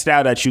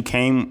lifestyle that you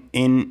came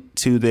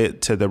into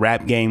the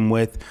rap game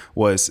with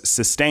was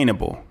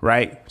sustainable,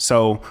 right?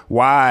 So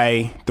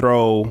why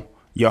throw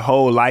your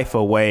whole life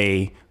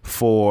away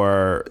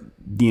for,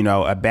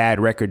 a bad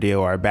record deal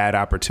or a bad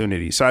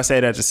opportunity? So I say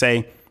that to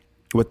say,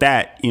 with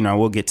that,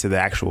 we'll get to the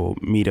actual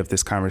meat of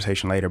this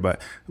conversation later.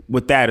 But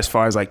with that, as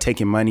far as like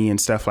taking money and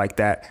stuff like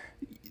that,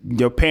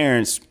 your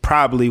parents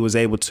probably was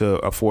able to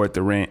afford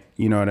the rent.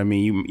 You know what I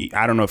mean?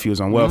 I don't know if he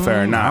was on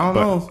welfare or not. I don't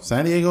know.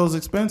 San Diego's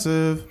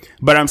expensive.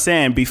 But I'm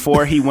saying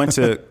before he went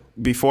to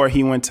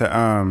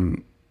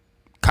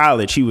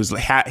college,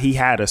 he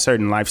had a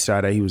certain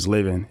lifestyle that he was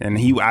living, and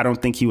I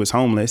don't think he was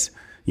homeless.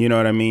 You know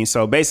what I mean?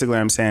 So basically,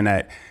 I'm saying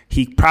that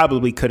he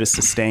probably could have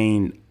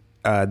sustained.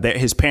 That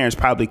his parents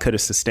probably could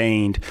have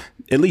sustained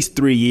at least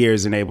 3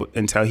 years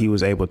until he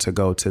was able to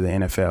go to the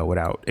NFL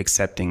without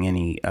accepting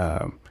any.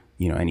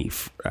 Any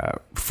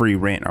free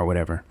rent or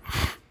whatever.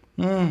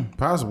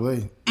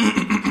 Possibly.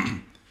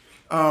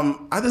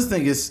 I just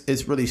think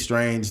it's really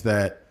strange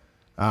that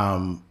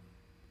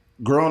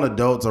grown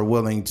adults are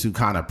willing to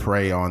kind of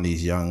prey on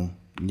these young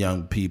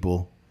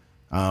people,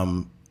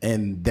 and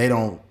they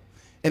don't.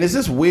 And it's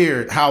just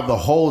weird how the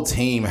whole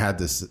team had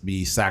to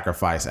be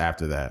sacrificed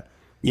after that.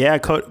 Yeah,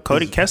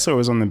 Cody Kessler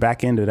was on the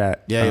back end of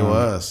that. Yeah, he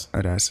was.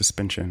 Of that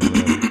suspension.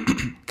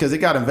 Because it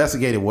got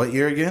investigated what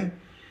year again?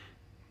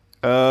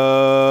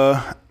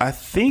 I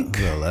think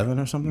 11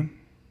 or something.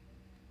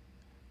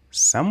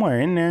 Somewhere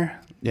in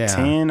there. Yeah.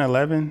 10,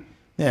 11.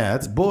 Yeah,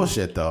 it's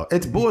bullshit though.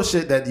 It's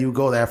bullshit that you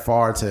go that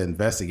far to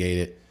investigate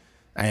it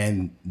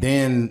and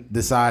then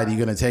decide you're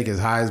going to take his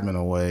Heisman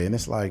away. And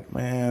it's like,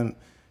 man,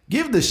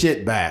 give the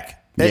shit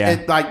back.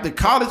 Yeah. Like the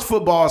college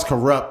football is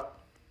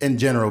corrupt in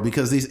general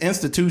because these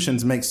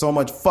institutions make so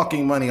much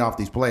fucking money off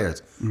these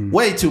players.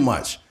 Way too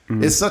much.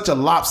 It's such a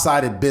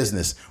lopsided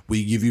business.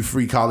 We give you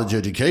free college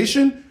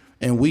education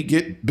and we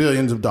get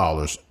billions of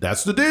dollars.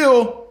 That's the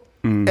deal.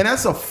 And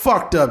that's a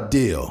fucked up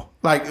deal.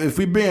 Like, if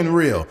we're being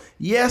real,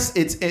 yes,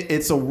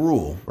 it's a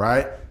rule,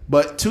 right?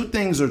 But two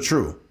things are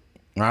true,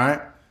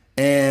 right?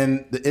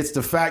 And it's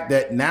the fact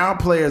that now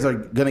players are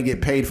going to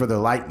get paid for their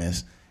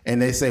likeness. And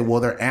they say,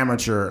 well, they're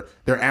amateur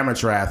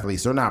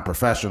athletes. They're not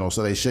professional,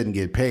 so they shouldn't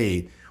get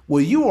paid.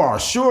 Well, you are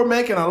sure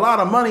making a lot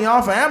of money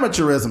off of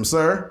amateurism,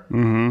 sir.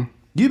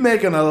 You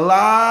making a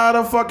lot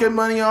of fucking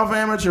money off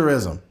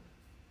amateurism.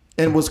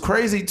 And what's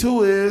crazy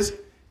too is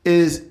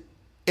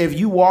if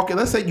you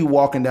let's say you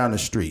walking down the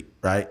street,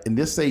 right? And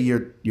let's say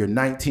you're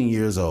 19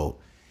 years old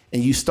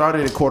and you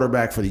started a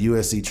quarterback for the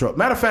USC Trophy.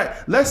 Matter of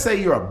fact, let's say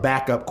you're a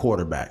backup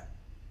quarterback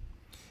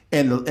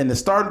and the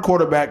starting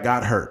quarterback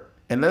got hurt.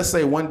 And let's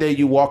say one day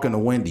you walk into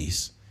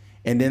Wendy's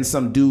and then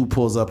some dude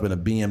pulls up in a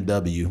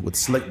BMW with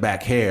slick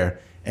back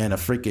hair and a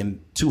freaking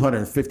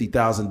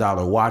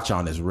 $250,000 watch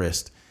on his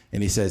wrist.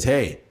 And he says,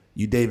 hey,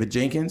 you David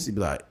Jenkins? He'd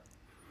be like,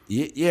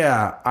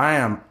 yeah, I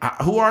am.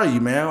 Who are you,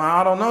 man?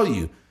 I don't know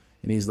you.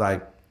 And he's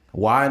like,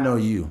 well, I know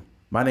you.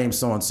 My name's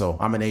so-and-so.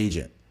 I'm an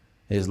agent.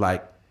 He's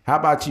like, how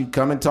about you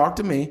come and talk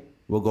to me?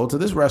 We'll go to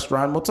this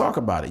restaurant and we'll talk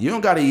about it. You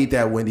don't got to eat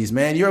that Wendy's,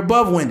 man. You're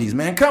above Wendy's,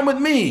 man. Come with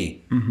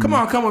me. Come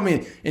on, come with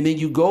me. And then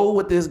you go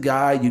with this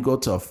guy. You go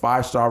to a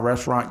 5-star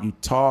restaurant. You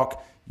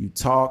talk.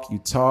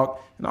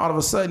 And all of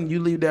a sudden, you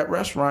leave that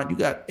restaurant. You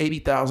got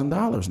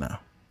 $80,000 now.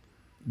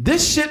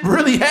 This shit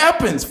really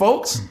happens,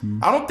 folks.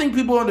 I don't think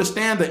people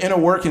understand the inner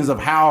workings of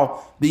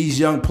how these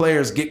young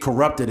players get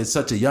corrupted at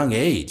such a young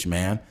age,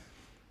 man.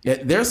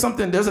 There's a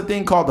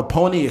thing called the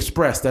Pony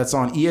Express that's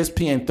on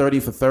ESPN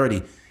 30 for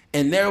 30.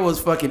 And there was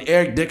fucking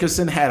Eric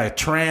Dickerson had a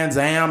Trans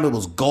Am. It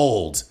was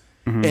gold.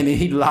 And then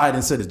he lied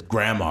and said his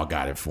grandma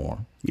got it for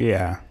him.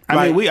 Yeah.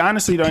 I mean, we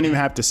honestly don't even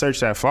have to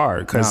search that far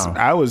because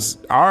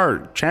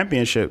our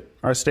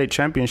state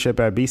championship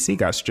at BC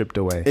got stripped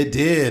away. It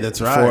did.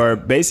 That's right. For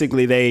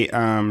basically they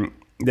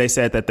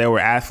said that there were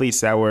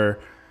athletes that were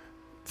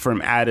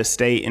from out of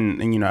state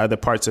and other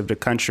parts of the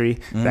country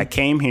that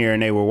came here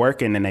and they were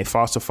working and they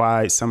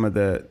falsified some of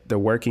the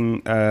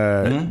working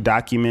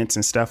documents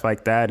and stuff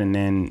like that. And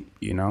then,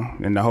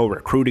 and the whole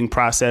recruiting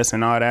process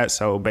and all that.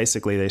 So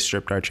basically they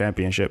stripped our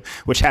championship,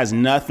 which has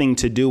nothing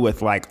to do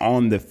with like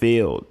on the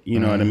field. You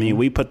know what I mean?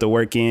 We put the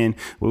work in.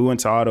 We went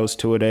to all those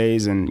 2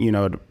 days and,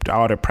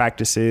 all the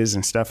practices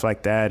and stuff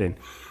like that. And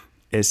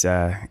it's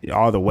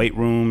all the weight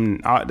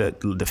room, all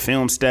the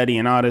film study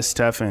and all this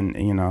stuff. And,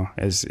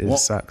 it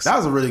sucks. That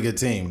was a really good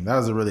team. That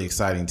was a really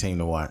exciting team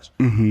to watch.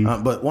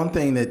 But one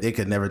thing that they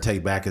could never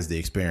take back is the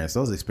experience.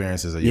 Those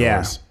experiences are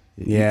yours.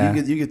 Yeah.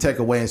 You could take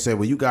away and say,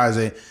 well, you guys,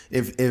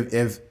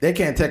 if they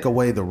can't take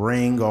away the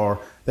ring or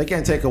they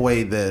can't take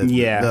away the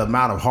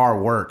amount of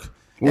hard work.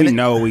 We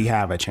know we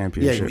have a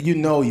championship.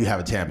 Yeah, you have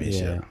a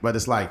championship. But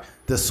it's like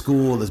the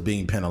school is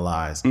being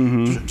penalized.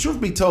 Truth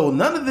be told,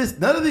 none of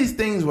these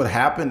things would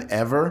happen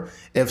ever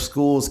if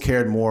schools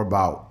cared more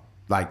about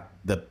like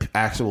the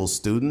actual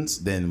students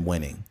than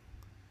winning.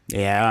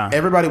 Yeah.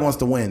 Everybody wants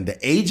to win. The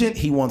agent,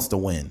 he wants to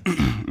win.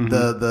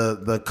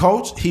 The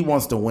coach, he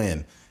wants to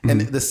win. And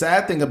the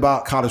sad thing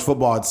about college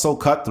football, it's so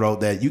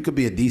cutthroat that you could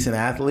be a decent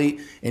athlete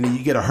and then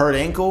you get a hurt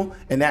ankle,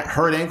 and that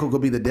hurt ankle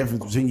could be the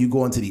difference between you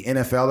going to the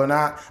NFL or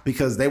not,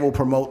 because they will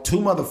promote 2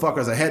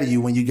 motherfuckers ahead of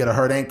you when you get a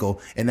hurt ankle,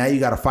 and now you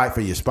got to fight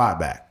for your spot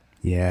back.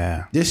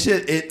 Yeah. This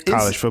shit,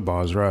 college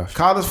football is rough.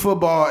 College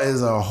football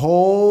is a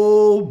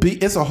whole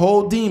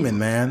demon,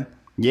 man.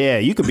 Yeah,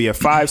 you could be a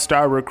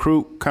 5-star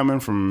recruit coming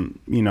from,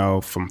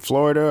 from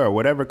Florida or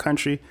whatever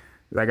country.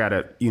 I got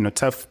a,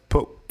 tough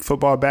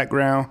football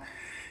background.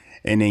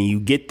 And then you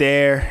get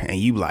there and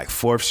you like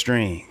 4th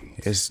string.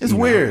 It's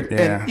weird.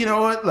 Yeah. And you know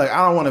what? Like,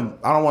 I don't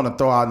want to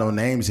throw out no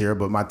names here,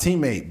 but my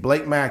teammate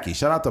Blake Mackey,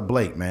 shout out to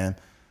Blake, man.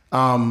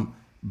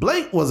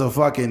 Blake was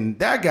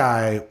that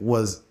guy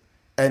was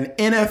an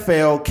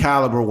NFL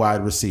caliber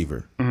wide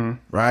receiver,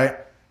 right?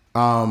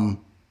 The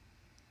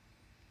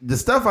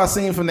stuff I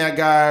seen from that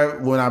guy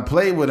when I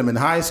played with him in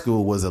high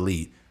school was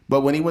elite.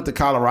 But when he went to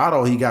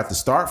Colorado, he got to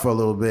start for a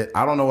little bit.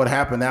 I don't know what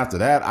happened after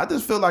that. I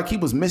just feel like he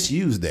was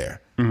misused there.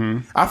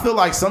 I feel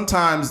like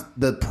sometimes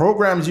the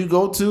programs you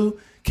go to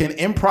can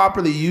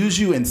improperly use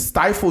you and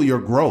stifle your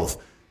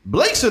growth.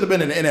 Blake should have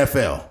been in the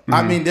NFL.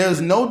 I mean,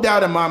 there's no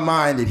doubt in my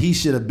mind that he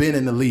should have been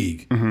in the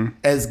league.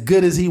 As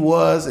good as he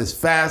was, as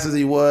fast as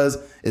he was,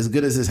 as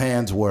good as his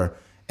hands were.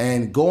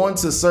 And going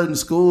to certain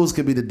schools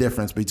could be the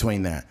difference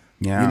between that.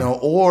 Yeah.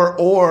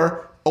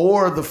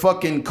 Or the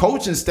fucking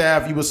coaching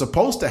staff you were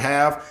supposed to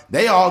have,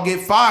 they all get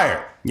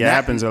fired. Yeah, it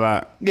happens a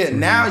lot. Yeah,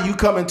 now you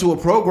come into a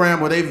program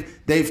where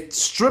they've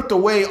stripped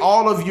away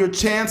all of your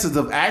chances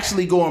of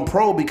actually going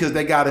pro because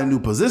they got a new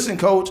position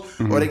coach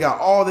or they got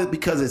all that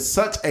because it's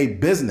such a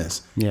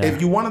business. Yeah.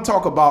 If you want to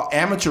talk about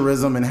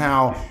amateurism and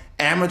how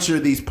amateur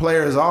these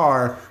players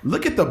are,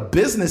 look at the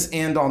business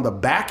end on the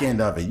back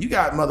end of it. You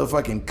got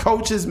motherfucking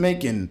coaches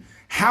making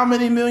how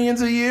many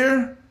millions a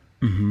year?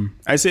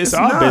 It's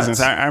all nuts.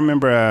 business. I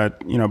remember,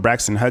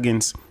 Braxton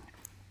Huggins.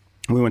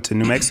 We went to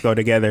New Mexico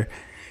together,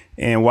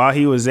 and while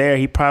he was there,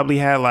 he probably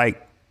had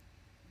like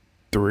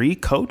 3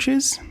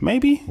 coaches,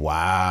 maybe.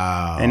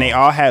 Wow. And they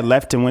all had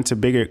left and went to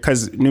bigger,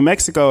 because New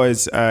Mexico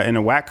is in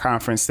a WAC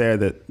conference there,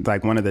 that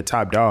like one of the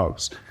top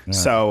dogs. Yeah.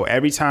 So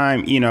every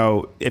time,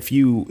 if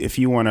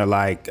you want to,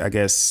 like, I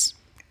guess.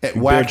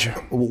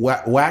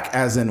 WAC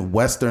as in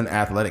Western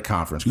Athletic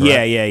Conference,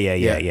 correct?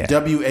 Yeah.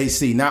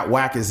 WAC, not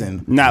WAC as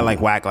in. Not like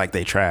WAC like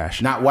they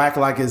trash. Not WAC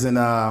like as in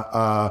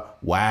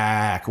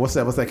WAC. What's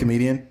that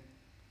comedian?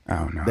 I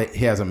don't know.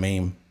 He has a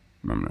meme.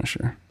 I'm not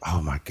sure.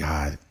 Oh my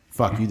God.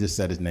 Fuck, you just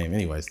said his name.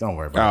 Anyways, don't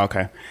worry about it. Oh,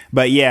 okay.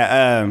 But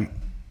yeah,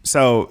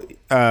 so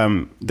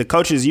the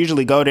coaches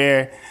usually go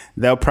there.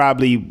 They'll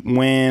probably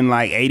win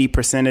like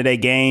 80% of their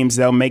games.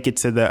 They'll make it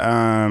to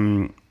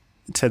the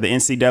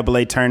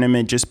NCAA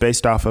tournament just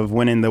based off of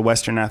winning the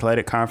Western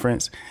Athletic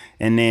Conference.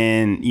 And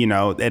then,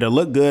 it'll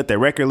look good. Their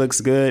record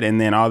looks good.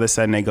 And then all of a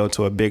sudden they go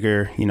to a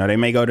bigger, they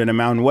may go to the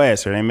Mountain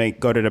West, or they may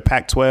go to the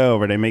Pac-12,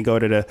 or they may go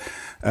to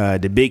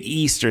the Big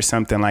East or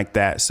something like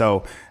that.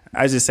 So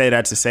I just say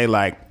that to say,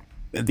 like,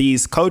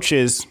 these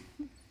coaches,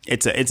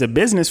 it's a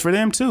business for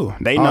them too.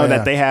 They know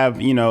that they have,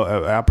 an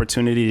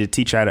opportunity to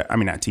teach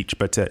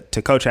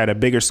to coach at a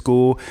bigger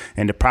school,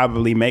 and to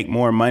probably make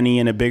more money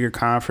in a bigger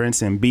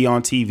conference and be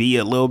on TV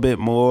a little bit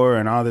more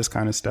and all this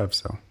kind of stuff.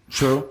 So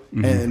true.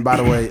 Mm-hmm. And by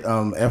the way,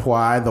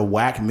 FYI, the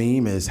whack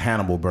meme is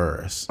Hannibal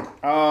Buress.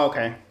 Oh,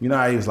 okay. You know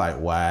how he was like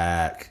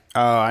whack.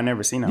 Oh, I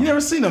never seen that. You never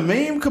seen a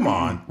meme? Come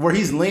on, where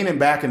he's leaning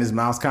back and his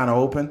mouth's kind of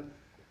open.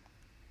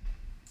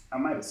 I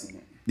might have seen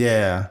it.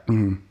 Yeah.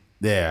 Mm-hmm.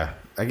 Yeah.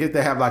 I guess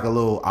they have like a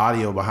little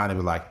audio behind it,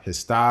 but like his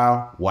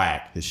style,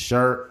 whack. His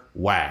shirt,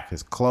 whack.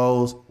 His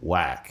clothes,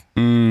 whack.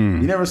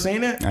 You never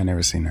seen it? I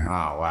never seen that.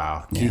 Oh,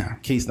 wow. Yeah.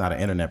 Keith's not an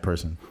internet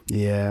person.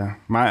 Yeah.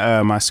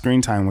 My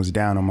screen time was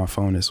down on my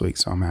phone this week,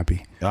 so I'm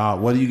happy.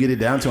 What do you get it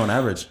down to on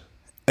average?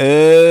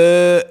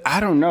 I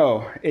don't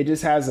know. It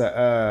just has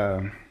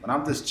when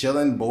I'm just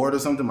chilling, bored or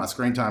something, my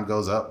screen time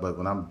goes up, but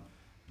when I'm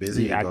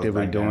busy,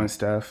 actively doing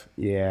stuff.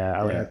 Yeah,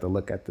 I would have to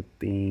look at the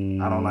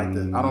theme. I don't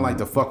like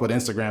to fuck with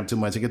Instagram too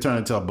much. It could turn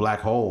into a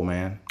black hole,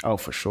 man. Oh,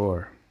 for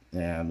sure.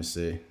 Yeah, let me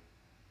see.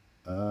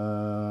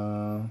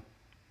 Where's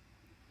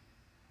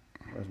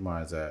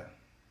mine at?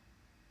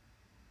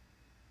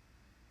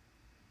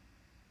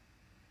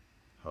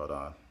 Hold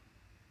on.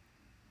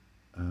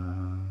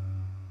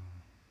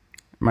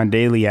 My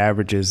daily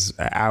average is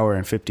 1 hour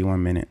and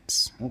 51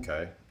 minutes.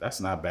 Okay, that's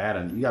not bad.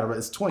 And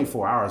it's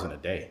 24 hours in a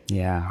day.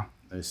 Yeah.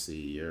 Let's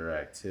see, your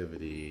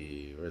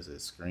activity. Where is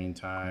it? Screen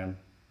time.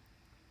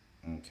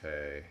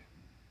 Okay.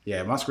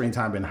 Yeah, my screen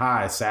time been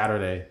high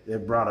Saturday.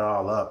 It brought it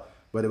all up,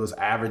 but it was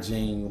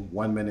averaging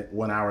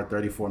 1 hour,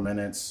 34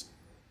 minutes.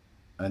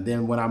 And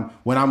then when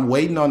I'm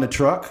waiting on the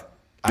truck,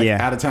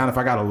 out of town, if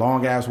I got a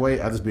long ass wait,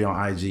 I just be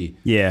on IG.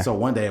 Yeah. So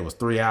one day it was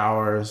 3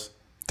 hours.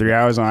 3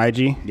 hours on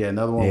IG? Yeah,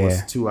 another one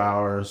was 2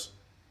 hours.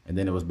 And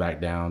then it was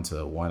back down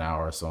to 1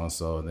 hour, so and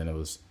so. And then it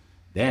was,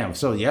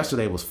 so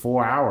yesterday was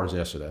 4 hours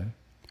yesterday.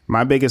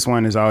 My biggest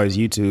one is always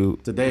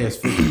YouTube. Today is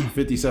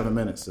 57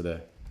 minutes today.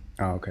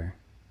 Oh, okay.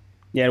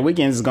 Yeah, the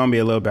weekends is going to be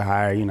a little bit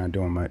higher. You're not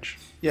doing much.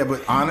 Yeah,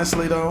 but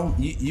honestly, though,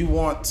 you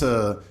want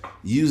to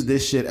use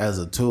this shit as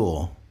a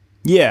tool.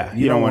 Yeah,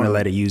 you don't want to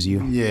let it use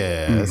you.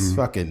 Yeah, it's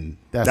fucking...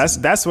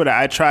 That's what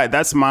I try.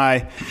 That's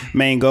my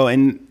main goal.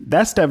 And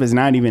that stuff is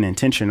not even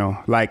intentional.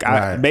 Like,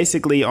 I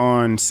basically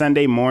on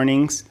Sunday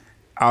mornings,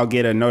 I'll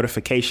get a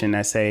notification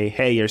that say,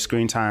 hey, your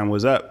screen time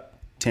was up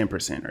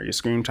 10%, or your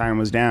screen time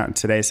was down.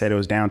 Today said it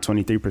was down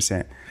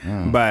 23%.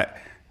 But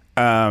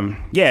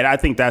I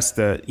think that's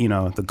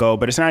the goal,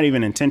 but it's not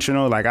even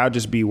intentional. Like, I'll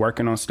just be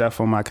working on stuff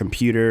on my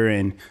computer,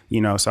 and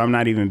so I'm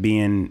not even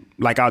being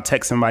like, I'll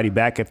text somebody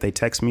back if they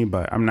text me,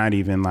 but I'm not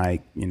even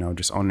like,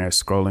 just on there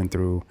scrolling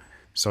through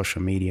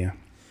social media.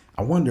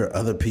 I wonder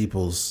other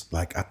people's,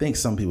 like, I think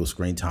some people's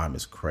screen time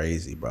is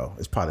crazy, bro.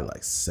 It's probably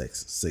like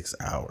six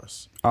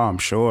hours. Oh, I'm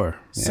sure.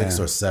 6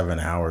 or 7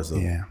 hours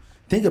of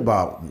Think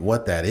about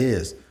what that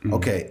is. Mm-hmm.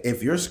 Okay,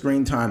 if your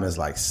screen time is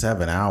like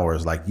 7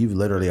 hours, like you've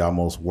literally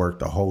almost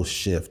worked a whole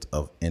shift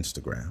of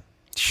Instagram.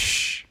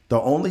 Shh. The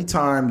only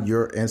time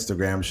your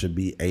Instagram should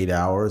be 8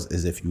 hours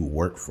is if you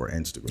work for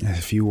Instagram.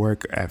 If you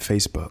work at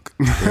Facebook.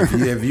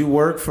 if you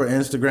work for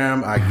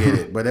Instagram, I get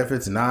it. But if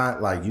it's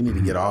not, like, you need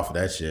to get off of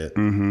that shit.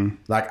 Mm-hmm.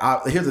 Like,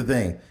 here's the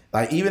thing.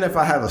 Like, even if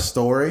I have a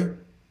story,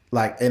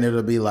 like, and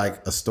it'll be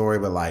like a story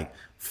with like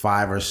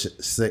 5 or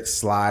 6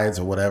 slides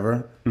or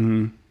whatever.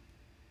 Mm-hmm.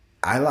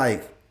 I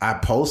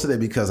posted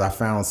it because I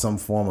found some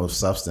form of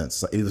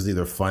substance. It was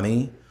either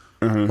funny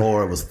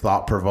or it was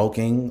thought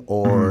provoking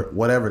or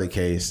whatever the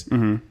case.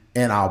 Mm-hmm.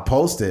 And I'll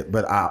post it,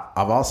 but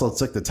I've also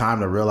took the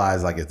time to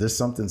realize, like, is this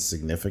something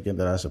significant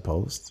that I should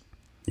post?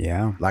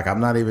 Yeah. Like,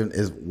 I'm not even,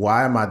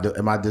 why am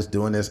I just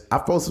doing this? I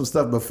posted some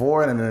stuff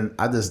before and then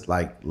I just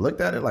like looked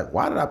at it like,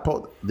 why did I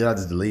post? Did I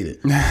just delete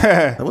it?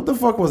 Like, what the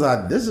fuck was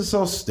I? This is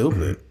so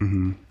stupid.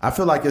 Mm-hmm. I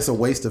feel like it's a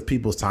waste of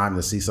people's time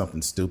to see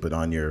something stupid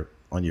on your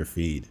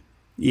feed.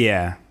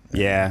 Yeah.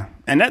 Yeah.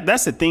 And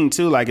that's the thing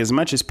too. Like, as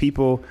much as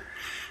people,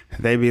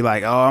 they be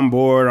like, oh, I'm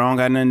bored, I don't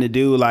got nothing to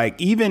do. Like,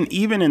 even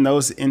in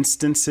those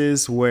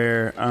instances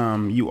where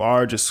you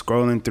are just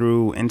scrolling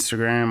through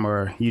Instagram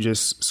or you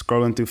just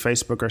scrolling through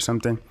Facebook or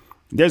something,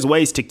 there's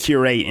ways to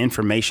curate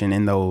information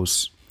in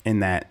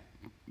that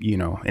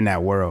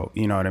world.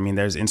 You know what I mean?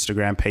 There's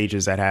Instagram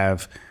pages that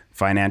have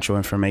financial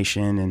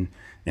information and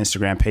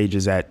Instagram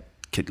pages that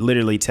could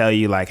literally tell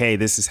you like, hey,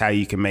 this is how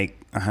you can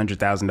make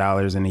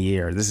 $100,000 in a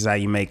year. This is how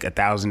you make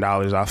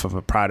 $1,000 off of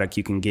a product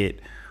you can get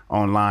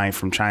online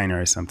from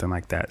China or something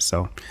like that.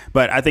 So,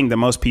 but I think that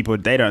most people,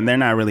 they're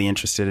not really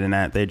interested in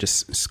that. They're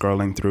just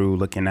scrolling through,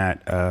 looking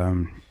at,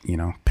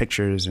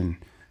 pictures and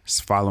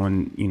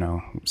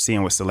following,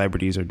 seeing what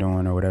celebrities are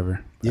doing or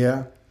whatever.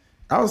 Yeah.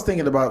 I was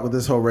thinking about with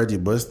this whole Reggie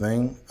Bush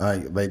thing,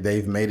 like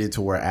they've made it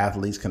to where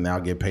athletes can now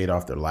get paid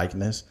off their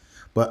likeness.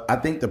 But I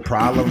think the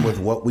problem with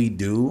what we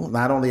do,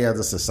 not only as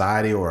a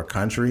society or a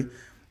country,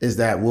 is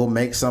that we'll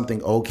make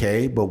something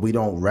okay, but we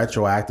don't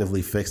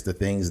retroactively fix the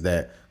things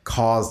that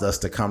caused us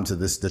to come to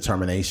this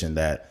determination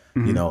that,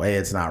 hey,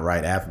 it's not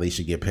right. Athletes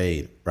should get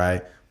paid,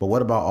 right? But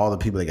what about all the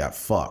people that got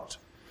fucked?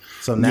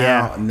 So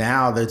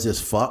now they're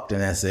just fucked and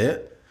that's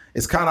it.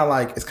 It's kind of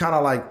like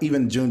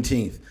even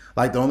Juneteenth.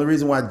 Like, the only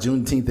reason why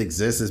Juneteenth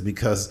exists is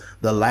because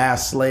the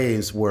last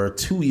slaves were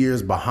 2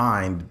 years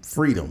behind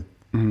freedom.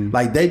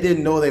 Like, they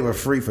didn't know they were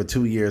free for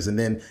 2 years, and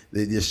then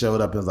they just showed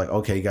up and was like,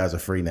 okay, you guys are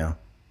free now.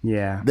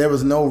 Yeah. There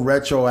was no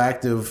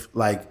retroactive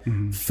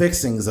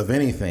fixings of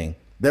anything.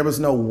 There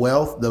was no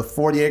wealth. The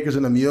 40 acres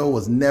and a mule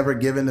was never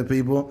given to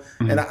people.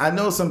 And I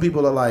know some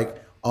people are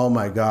like, oh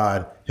my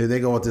God, here they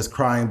go with this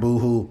crying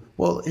boo-hoo.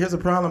 Well, here's the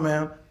problem,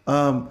 man.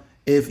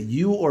 If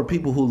you or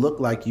people who look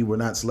like you were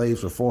not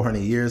slaves for 400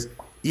 years,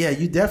 yeah,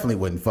 you definitely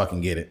wouldn't fucking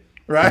get it.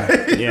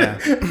 Right? Yeah.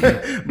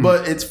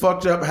 But it's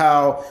fucked up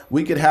how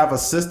we could have a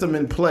system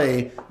in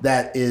play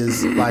that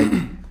is like,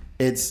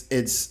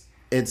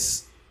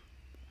 it's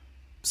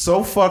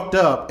so fucked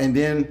up. And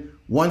then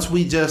once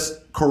we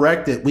just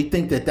correct it, we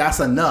think that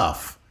that's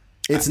enough.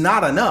 It's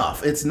not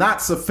enough. It's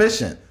not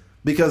sufficient,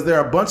 because there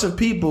are a bunch of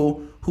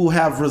people who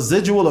have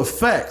residual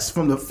effects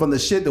from the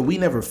shit that we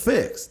never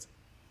fixed.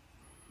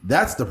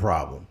 That's the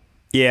problem.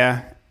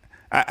 Yeah.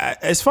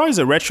 As far as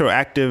a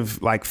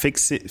retroactive like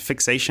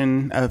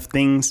fixation of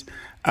things,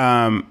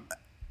 I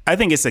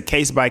think it's a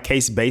case by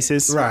case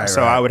basis. Right.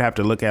 So I would have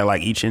to look at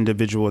like each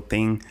individual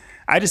thing.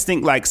 I just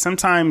think like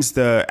sometimes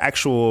the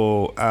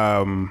actual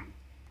I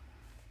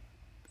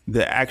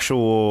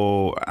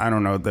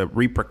don't know, the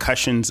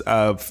repercussions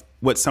of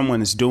what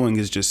someone is doing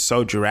is just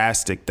so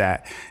drastic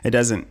that it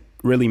doesn't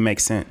really make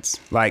sense.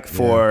 Like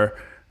for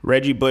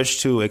Reggie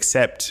Bush to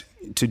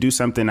do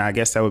something, I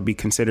guess that would be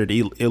considered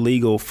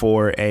illegal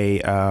for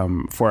a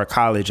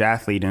college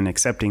athlete, and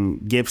accepting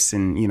gifts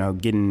and,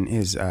 getting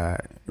his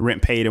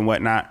rent paid and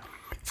whatnot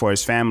for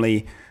his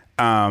family.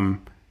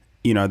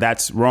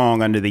 That's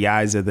wrong under the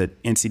eyes of the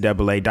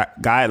NCAA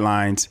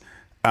guidelines.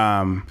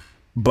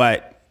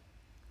 But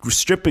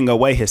stripping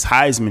away his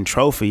Heisman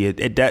Trophy,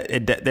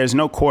 there's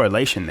no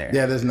correlation there.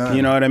 Yeah, there's none.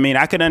 You know what I mean?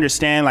 I could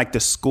understand like the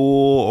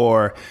school,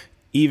 or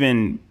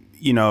even,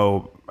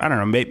 I don't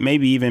know,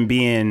 maybe even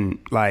being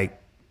like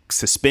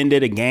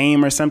suspended a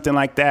game or something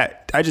like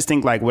that. I just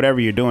think like whatever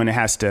you're doing, it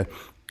has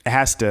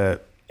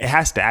to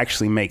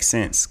actually make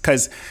sense,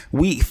 because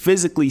we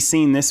physically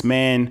seen this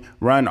man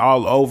run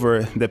all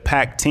over the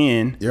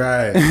Pac-10,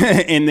 right?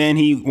 And then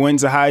he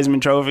wins a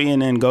Heisman Trophy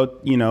and then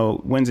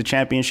wins a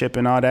championship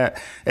and all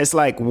that. It's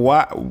like,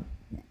 what?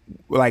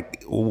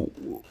 Like,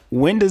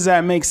 when does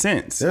that make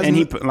sense?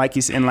 And like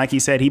he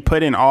said, he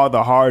put in all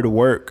the hard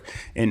work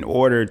in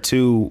order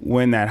to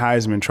win that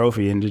Heisman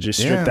Trophy, and to just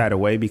strip that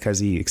away because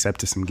he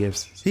accepted some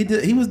gifts. He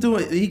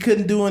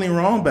couldn't do any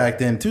wrong back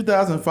then.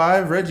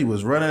 2005, Reggie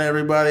was running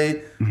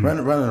everybody,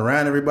 running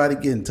around everybody,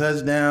 getting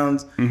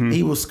touchdowns.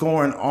 He was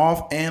scoring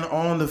off and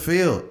on the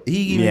field.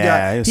 He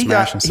got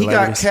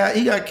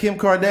Kim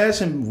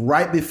Kardashian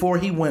right before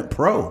he went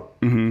pro.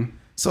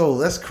 So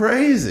that's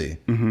crazy.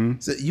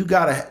 So you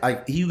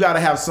gotta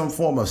have some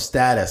form of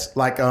status.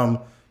 Like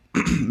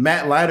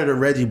Matt Leinart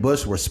and Reggie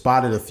Bush were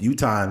spotted a few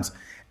times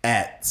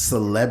at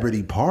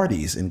celebrity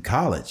parties in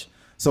college.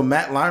 So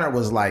Matt Leinart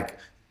was like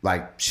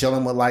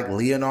chilling with like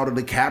Leonardo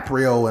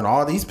DiCaprio and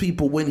all these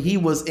people when he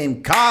was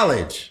in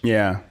college.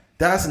 Yeah,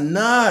 that's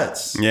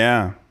nuts.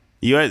 Yeah,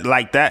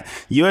 like that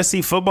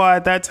USC football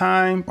at that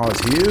time. Oh,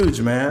 it's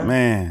huge, man.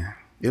 Man,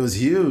 it was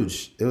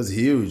huge. It was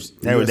huge.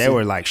 They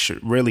were like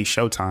really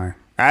Showtime.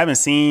 I haven't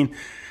seen,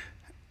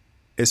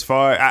 as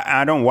far,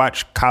 I don't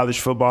watch college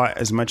football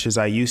as much as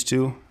I used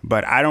to,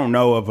 but I don't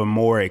know of a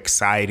more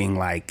exciting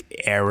like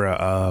era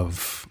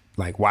of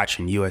like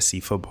watching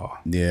USC football.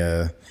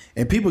 Yeah.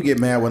 And people get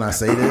mad when I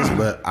say this,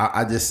 but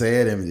I just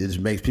say it and it just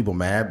makes people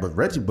mad. But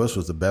Reggie Bush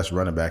was the best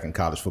running back in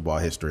college football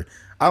history.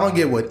 I don't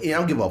give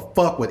a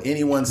fuck what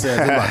anyone says.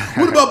 They're like,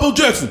 what about Bo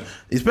Jackson?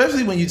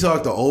 Especially when you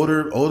talk to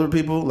older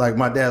people. Like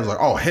my dad was like,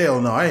 oh hell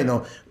no, I ain't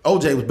know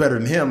OJ was better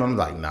than him. I'm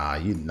like, nah.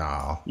 You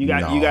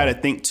got to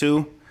think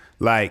too,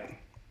 like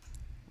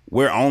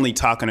we're only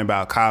talking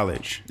about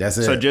college. That's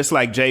it. So just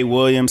like Jay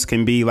Williams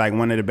can be like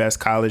one of the best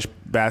college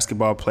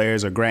basketball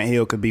players, or Grant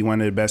Hill could be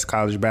one of the best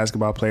college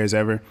basketball players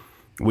ever,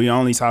 we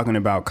only talking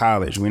about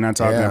college. We're not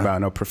talking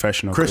about no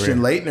professional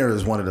Christian career. Laettner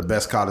is one of the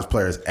best college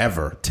players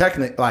ever.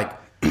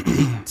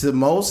 To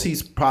most,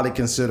 he's probably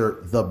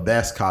considered the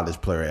best college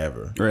player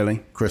ever.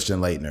 Really? Christian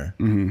Laettner.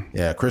 Mm-hmm.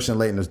 Yeah, Christian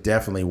Laettner is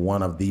definitely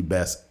one of the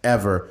best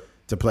ever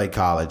to play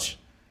college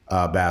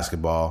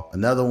basketball.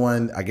 Another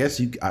one, I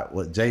guess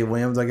Jay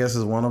Williams, I guess,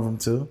 is one of them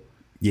too.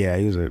 Yeah,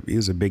 he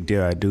was a big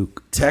deal at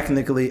Duke.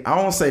 Technically, I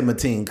won't say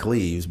Mateen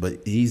Cleaves,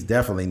 but he's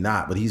definitely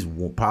not. But he's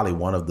probably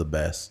one of the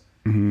best.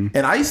 Mm-hmm.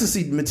 And I used to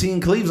see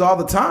Mateen Cleaves all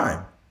the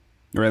time.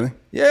 Really?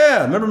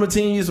 Yeah. Remember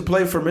Mateen used to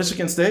play for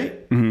Michigan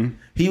State? Mm-hmm.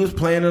 He was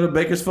playing in the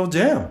Bakersfield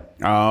Jam.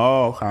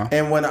 Oh, okay.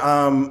 And when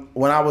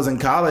I was in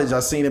college, I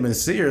seen him in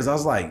Sears. I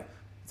was like,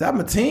 is that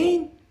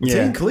Mateen?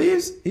 Mateen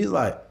Cleaves? He's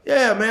like,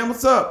 yeah, man,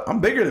 what's up?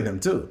 I'm bigger than him,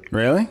 too.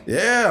 Really?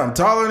 Yeah, I'm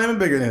taller than him and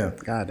bigger than him.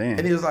 God damn.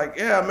 And he was like,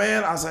 yeah,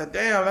 man. I said,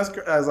 damn, that's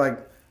I was like,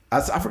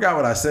 I forgot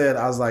what I said.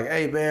 I was like,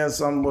 hey, man,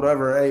 some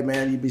whatever. Hey,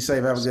 man, you be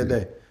safe. Have a good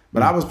day.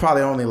 But I was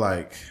probably only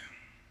like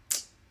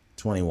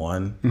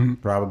 21,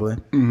 probably.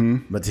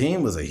 Mm-hmm.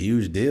 Mateen was a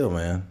huge deal,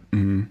 man.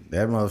 Mm-hmm.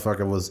 That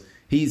motherfucker was,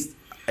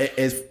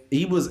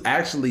 he was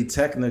actually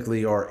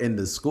technically, or in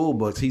the school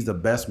books, he's the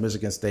best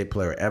Michigan State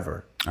player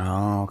ever.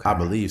 Oh, okay. I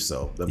believe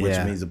so, which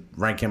means to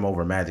rank him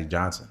over Magic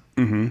Johnson.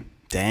 Mm-hmm.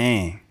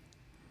 Dang.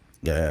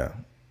 Yeah.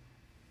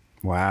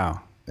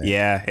 Wow.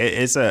 Yeah,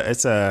 it's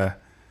a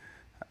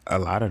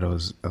lot of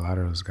those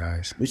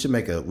guys. We should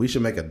make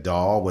a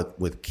doll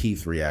with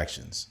Keith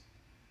reactions.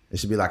 It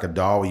should be like a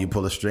doll where you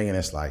pull a string and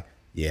it's like,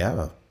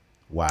 yeah,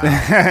 wow.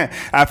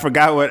 I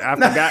forgot what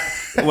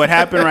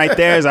happened right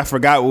there is I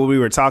forgot what we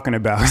were talking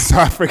about. So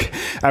I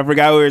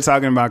forgot we were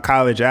talking about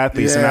college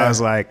athletes, and I was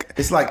like,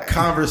 it's like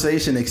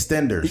conversation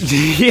extenders.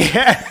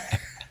 Yeah.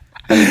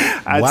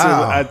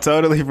 Wow. I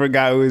totally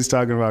forgot we was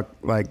talking about,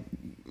 like,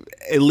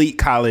 elite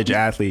college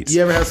athletes.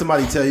 You ever have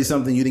somebody tell you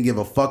something you didn't give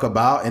a fuck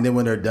about, and then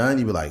when they're done,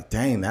 you be like,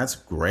 dang, that's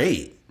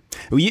great.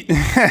 Well,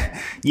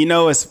 you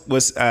know,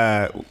 what's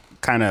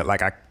kind of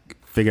like, I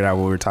figured out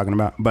what we were talking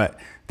about, but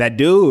that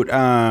dude,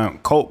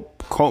 Colt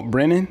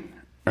Brennan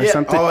or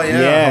something. Oh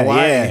yeah,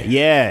 Hawaii.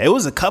 Yeah. It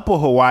was a couple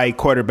Hawaii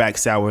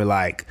quarterbacks that were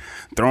like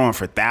throwing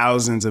for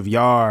thousands of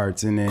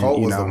yards, and then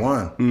Colt was the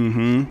one.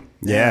 Mm-hmm.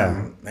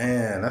 Yeah,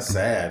 man, that's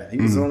sad. He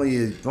was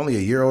only a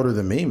year older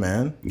than me,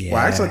 man. Yeah.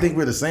 Well, actually, I think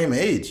we're the same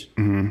age.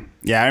 Mm-hmm.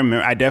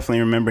 Yeah, I definitely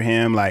remember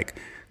him, like,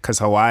 because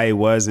Hawaii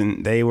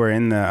they were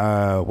in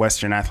the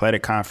Western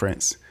Athletic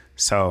Conference,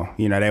 so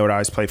they would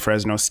always play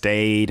Fresno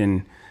State,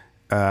 and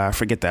I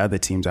forget the other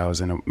teams I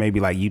was in, maybe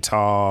like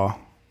Utah,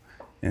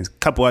 and a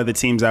couple other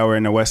teams that were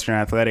in the Western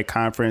Athletic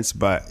Conference.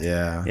 But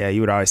yeah,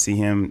 you would always see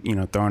him,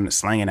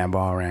 slinging that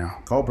ball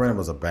around. Cole Brennan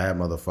was a bad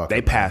motherfucker.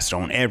 They passed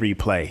on every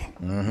play.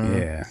 Mm-hmm.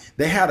 Yeah,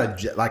 they had I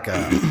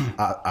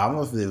don't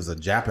know if it was a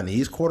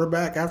Japanese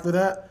quarterback after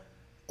that,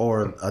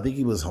 or I think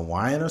he was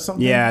Hawaiian or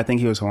something. Yeah, I think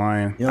he was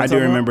Hawaiian. I do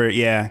remember.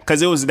 Yeah,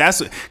 because it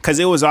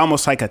was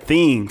almost like a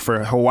thing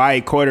for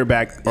Hawaii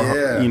quarterback,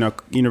 or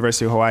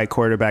University of Hawaii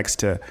quarterbacks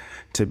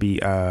to be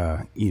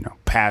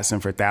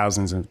passing for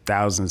thousands and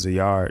thousands of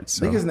yards.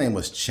 So. I think his name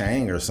was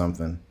Chang or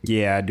something.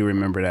 Yeah, I do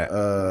remember that.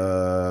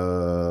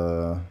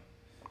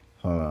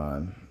 Hold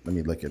on. Let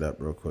me look it up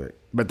real quick.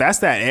 But that's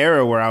that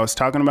era where I was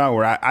talking about,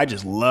 where I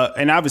just love,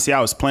 and obviously I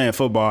was playing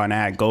football and I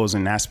had goals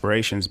and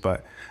aspirations,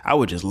 but I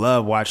would just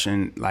love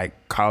watching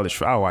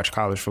college. I would watch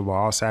college football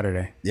all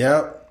Saturday.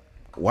 Yep.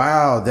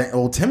 Wow.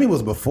 Timmy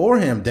was before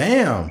him.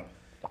 Damn.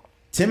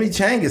 Timmy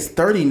Chang is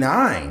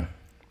 39.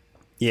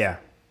 Yeah.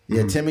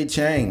 Yeah, Timmy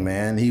Chang,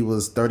 man. He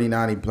was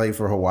 39. He played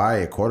for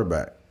Hawaii at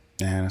quarterback.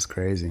 Man, that's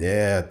crazy.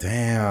 Yeah,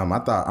 damn.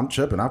 I'm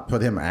tripping. I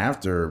put him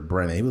after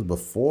Brennan. He was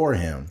before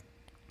him.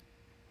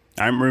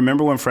 I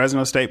remember when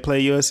Fresno State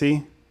played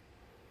USC.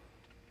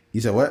 You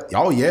said what?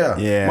 Oh, yeah.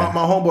 Yeah.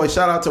 My homeboy,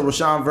 shout out to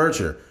Rashawn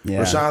Vircher.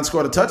 Yeah. Rashawn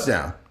scored a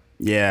touchdown.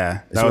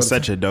 Yeah, that was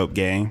such a dope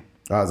game.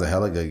 That was a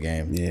hella good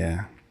game.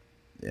 Yeah.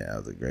 Yeah, it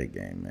was a great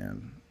game,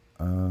 man.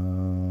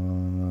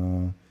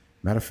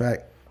 Matter of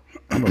fact,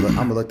 I'm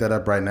gonna look that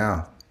up right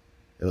now.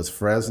 It was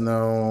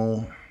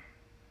Fresno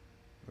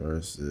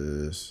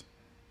versus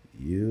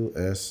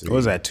USC. What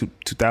was that,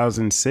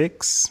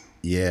 2006?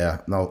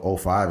 Yeah. No,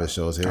 05 it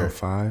shows here.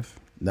 05.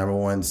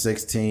 Number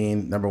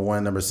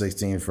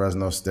 16,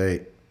 Fresno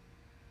State.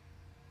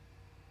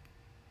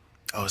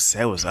 Oh,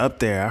 Seth was up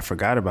there. I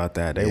forgot about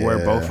that. They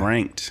were both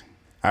ranked.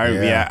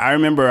 I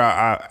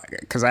remember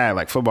because I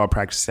had football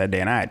practice that day,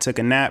 and I took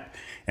a nap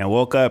and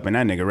woke up, and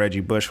that nigga Reggie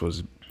Bush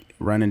was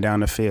running down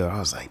the field. I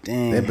was like,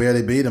 dang. They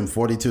barely beat him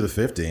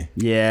 42-50.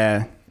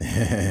 Yeah.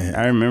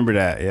 I remember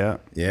that, yeah.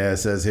 Yeah, it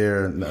says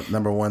here,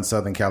 number 1,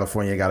 Southern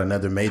California got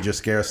another major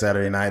scare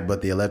Saturday night,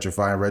 but the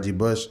electrifying Reggie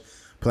Bush,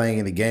 playing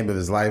in the game of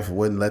his life,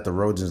 wouldn't let the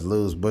Trojans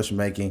lose. Bush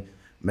making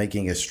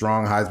a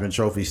strong Heisman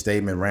Trophy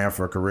statement, ran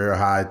for a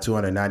career-high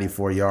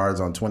 294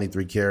 yards on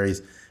 23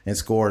 carries and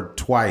scored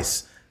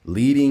twice,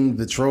 leading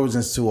the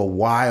Trojans to a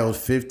wild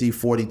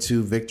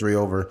 50-42 victory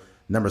over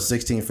number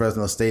 16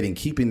 Fresno State in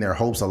keeping their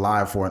hopes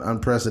alive for an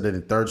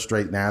unprecedented third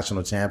straight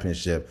national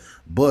championship.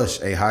 Bush,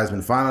 a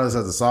Heisman finalist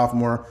as a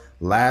sophomore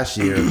last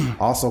year,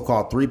 also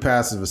caught 3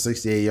 passes for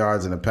 68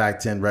 yards and a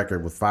Pac-10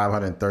 record with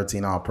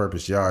 513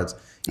 all-purpose yards.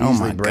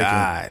 Easily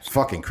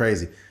fucking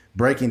crazy.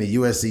 Breaking the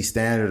USC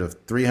standard of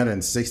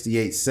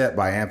 368 set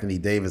by Anthony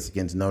Davis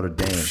against Notre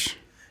Dame.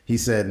 He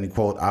said, and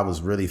quote, "I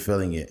was really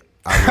feeling it.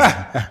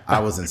 I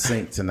was in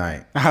sync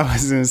tonight." I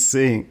was in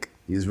sync.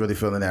 He was really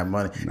feeling that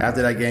money.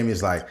 After that game, he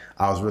was like,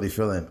 "I was really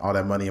feeling all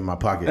that money in my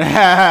pocket."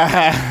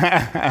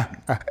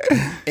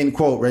 End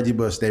quote, Reggie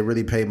Bush, "They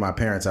really paid my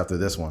parents after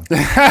this one."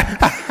 I'm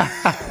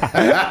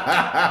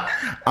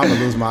going to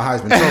lose my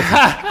Heisman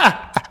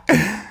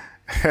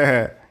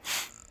trophy.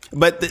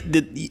 But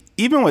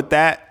even with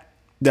that,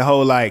 the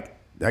whole, like,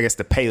 I guess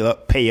the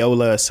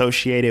payola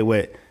associated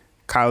with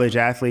college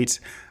athletes,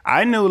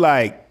 I knew,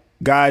 like,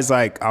 guys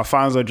like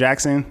Alfonso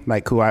Jackson,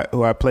 like who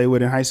I played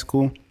with in high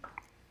school.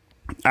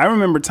 I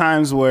remember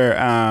times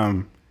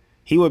where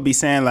he would be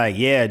saying, like,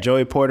 yeah,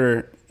 Joey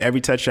Porter,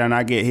 every touchdown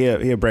I get,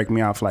 he'll break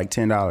me off like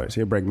 $10.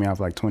 He'll break me off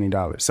like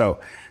 $20. So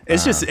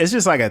it's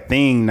just like a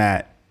thing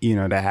that, you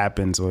know, that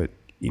happens with,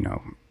 you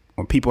know,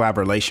 when people have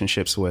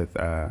relationships with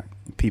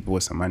people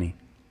with some money.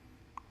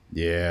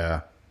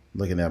 Yeah.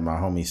 Looking at my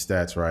homie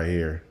stats right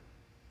here.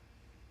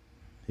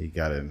 He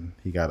got I think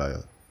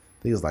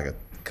it was like a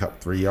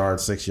 3-yard,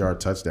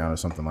 6-yard touchdown or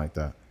something like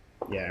that.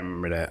 Yeah, I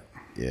remember that.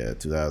 Yeah,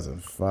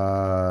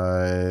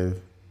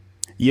 2005.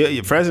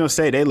 Yeah, Fresno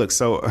State, they look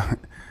so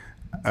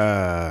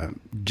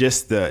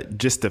just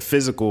the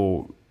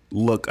physical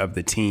look of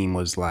the team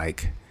was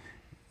like,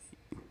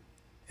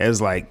 it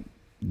was like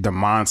the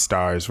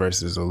Monstars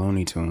versus the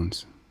Looney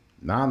Tunes.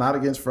 Nah, not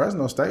against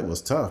Fresno State. It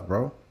was tough,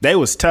 bro. They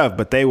was tough,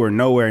 but they were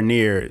nowhere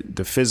near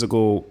the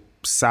physical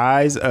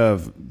size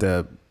of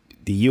the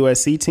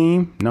USC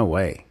team. No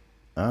way.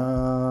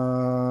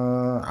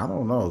 I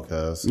don't know,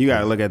 cuz you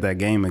gotta look at that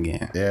game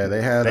again. Yeah,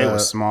 they were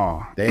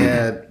small.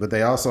 But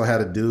they also had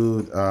a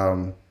dude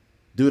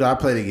I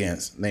played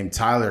against named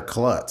Tyler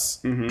Klutz.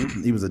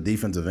 Mm-hmm. He was a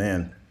defensive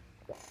end.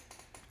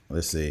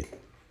 Let's see,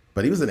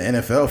 but he was in the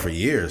NFL for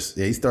years.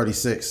 Yeah, he's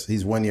 36.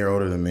 He's 1 year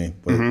older than me,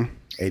 but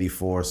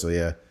 84. So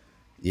yeah.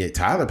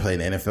 Tyler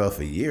played in the NFL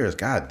for years.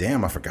 God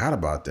damn, I forgot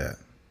about that.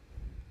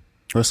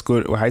 What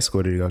high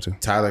school did he go to?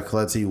 Tyler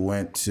Klutz, he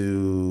went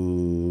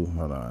to,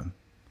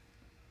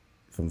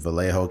 from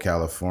Vallejo,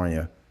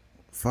 California.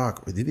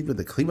 Fuck, did he went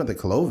to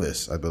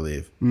Clovis, I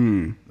believe.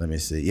 Let me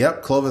see.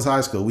 Yep, Clovis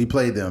High School. We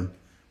played them.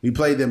 We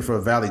played them for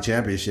a Valley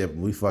Championship.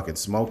 We fucking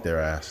smoked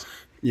their ass.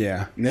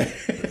 Yeah.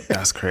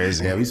 That's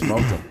crazy. Yeah, we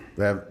smoked him.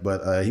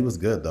 But he was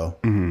good, though.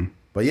 Mm-hmm.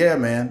 But yeah,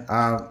 man.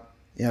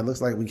 Yeah, it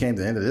looks like we came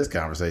to the end of this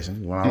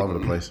conversation. We went all over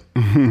the place.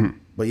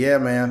 But yeah,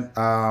 man.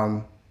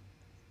 Got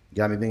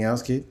anything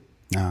else, Keith?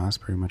 No, that's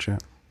pretty much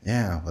it.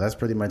 Yeah, well, that's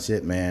pretty much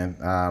it, man.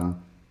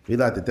 We'd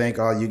like to thank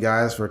all you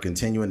guys for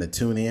continuing to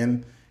tune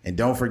in. And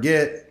don't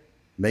forget,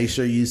 make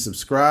sure you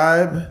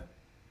subscribe,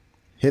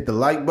 hit the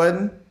like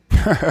button,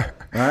 all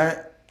right?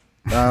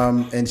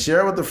 And share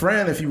it with a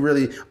friend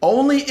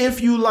only if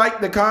you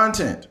like the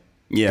content.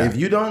 Yeah. If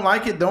you don't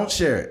like it, don't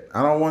share it.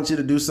 I don't want you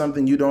to do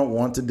something you don't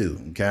want to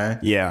do, okay?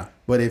 Yeah.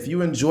 But if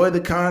you enjoy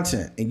the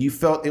content and you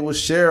felt it was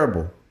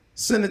shareable,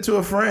 send it to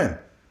a friend.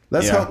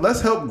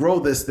 Let's help grow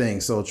this thing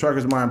so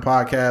Truckers Mind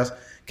Podcast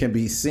can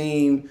be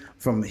seen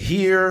from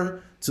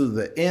here to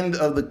the end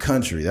of the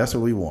country. That's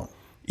what we want.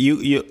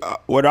 You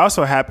what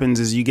also happens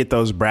is you get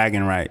those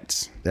bragging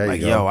rights. There you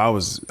like, go. yo, I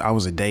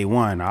was a day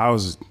one. I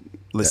was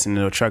listening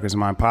to the Truckers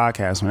Mind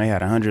Podcast when they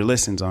had 100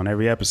 listens on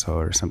every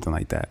episode or something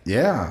like that.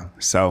 Yeah.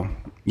 So,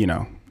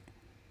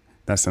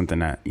 that's something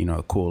that,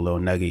 a cool little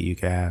nugget you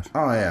can have.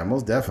 Oh yeah,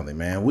 most definitely,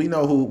 man. We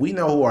know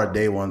who our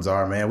day ones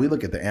are, man. We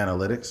look at the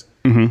analytics.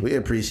 Mm-hmm. We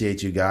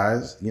appreciate you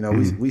guys.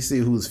 We see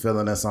who's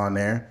filling us on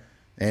there.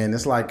 And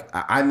it's like,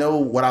 I know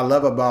what I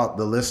love about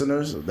the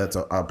listeners that's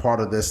a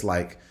part of this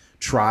like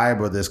tribe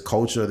or this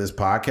culture, this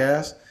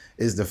podcast,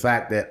 is the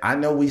fact that I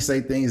know we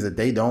say things that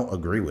they don't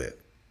agree with.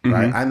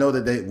 Right. Mm-hmm. I know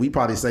that we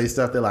probably say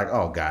stuff. They're like,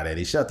 "Oh God,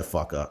 Eddie, shut the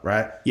fuck up."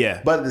 Right.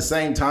 Yeah. But at the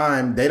same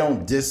time, they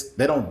don't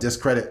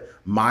discredit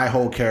my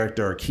whole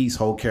character or Keith's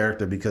whole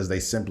character because they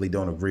simply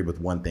don't agree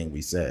with one thing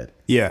we said.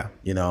 Yeah.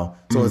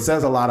 So it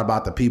says a lot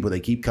about the people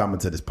that keep coming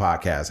to this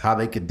podcast, how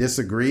they could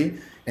disagree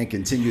and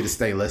continue to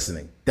stay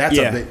listening.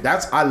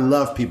 I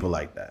love people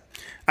like that.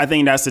 I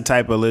think that's the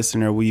type of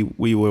listener we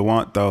would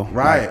want, though.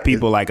 Right. Like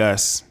people like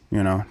us.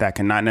 That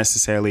can not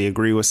necessarily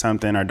agree with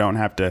something or don't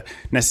have to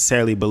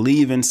necessarily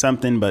believe in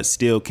something, but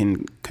still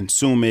can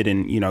consume it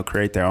and,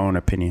 create their own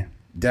opinion.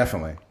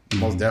 Definitely.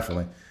 Most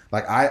definitely.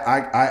 Like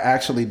I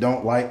actually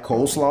don't like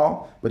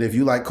coleslaw, but if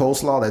you like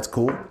coleslaw, that's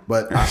cool.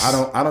 But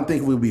I don't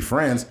think we'll be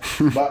friends.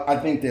 But I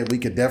think that we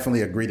could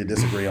definitely agree to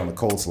disagree on the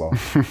coleslaw.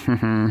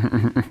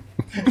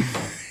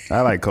 I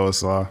like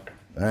coleslaw.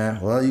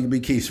 Well, you can be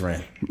Keith's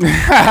friend.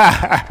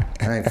 I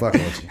ain't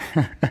fucking with you.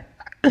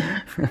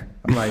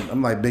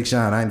 I'm like Big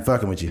Sean. I ain't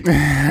fucking with you.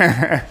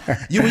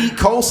 You eat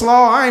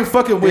coleslaw? I ain't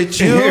fucking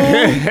with you.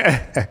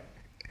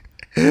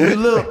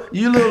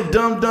 You little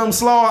dumb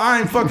slaw. I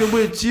ain't fucking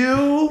with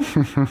you.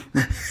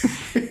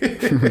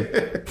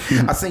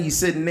 I seen you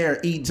sitting there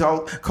eating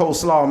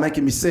coleslaw,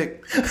 making me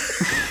sick.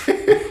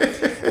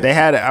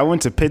 I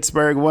went to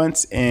Pittsburgh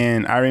once,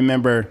 and I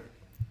remember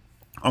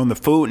on the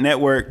Food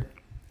Network,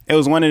 it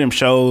was one of them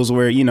shows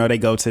where, you know, they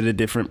go to the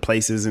different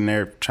places and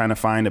they're trying to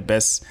find the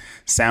best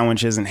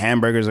sandwiches and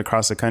hamburgers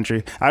across the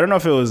country. I don't know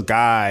if it was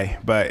Guy,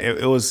 but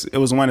it was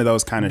one of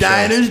those kind of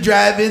Diners, shows.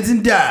 drive-ins,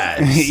 and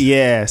dives.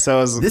 Yeah, so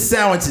it was, this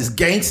sandwich is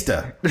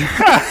gangsta.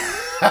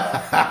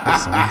 How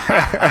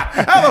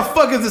the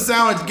fuck is the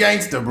sandwich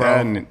gangsta,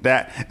 bro?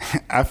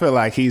 That I feel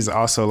like he's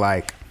also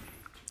like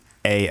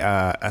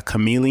a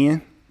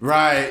chameleon.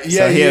 Right.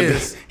 Yeah,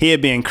 so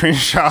he'd be in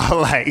Crenshaw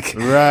like,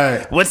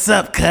 right. What's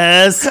up,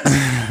 cuz?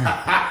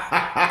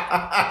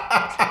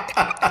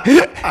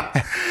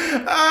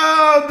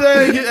 Oh,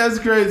 dang. That's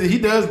crazy. He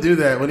does do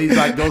that. When he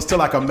like goes to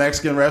like a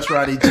Mexican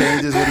restaurant, he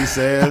changes what he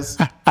says.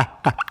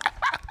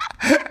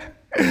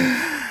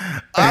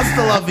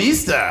 Hasta la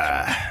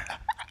vista.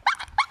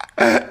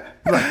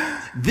 Like,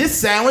 this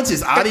sandwich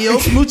is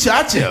adios,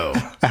 muchacho.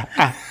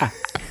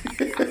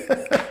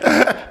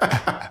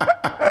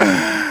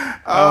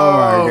 Oh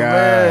my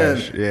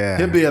gosh. Man. Yeah.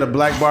 He'll be at a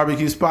black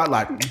barbecue spot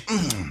like,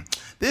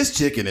 this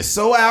chicken is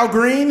so Al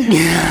Green.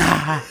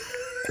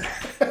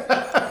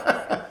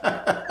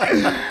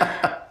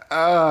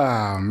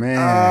 Oh man.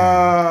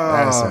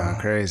 That sounds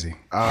crazy.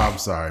 Oh, I'm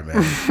sorry,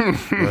 man.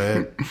 Go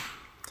ahead.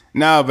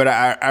 No, but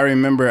I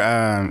remember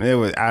it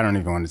was. I don't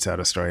even want to tell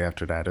the story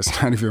after that.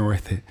 It's not even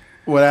worth it.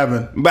 What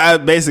happened?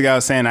 But basically, I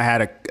was saying I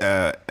had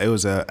it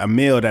was a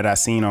meal that I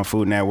seen on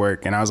Food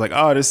Network, and I was like,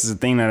 oh, this is a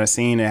thing that I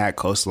seen. It had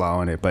coleslaw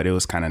on it, but it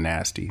was kind of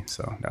nasty.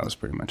 So that was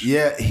pretty much.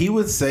 Yeah, he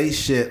would say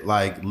shit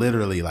like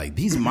literally like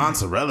these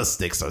mozzarella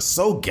sticks are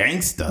so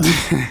gangsta.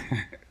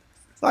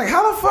 Like,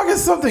 how the fuck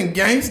is something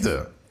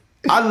gangsta?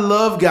 I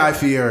love Guy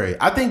Fieri.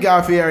 I think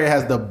Guy Fieri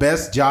has the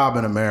best job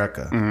in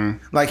America.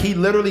 Mm-hmm. Like, he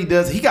literally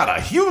does. He got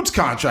a huge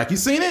contract. You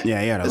seen it?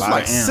 Yeah, he had a it's lot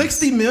like of M's.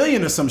 60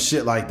 million or some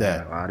shit like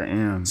that. A lot of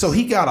M's. So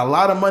he got a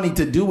lot of money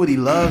to do what he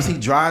loves. He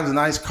drives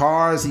nice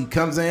cars. He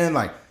comes in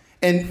like,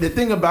 and the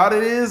thing about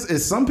it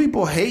is some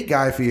people hate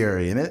Guy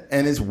Fieri and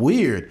it's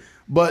weird.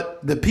 But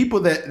the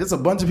people there's a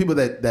bunch of people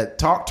that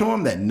talk to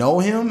him that know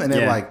him and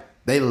they're like,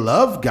 they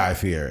love Guy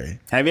Fieri.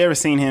 Have you ever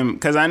seen him?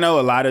 Because I know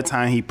a lot of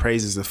time he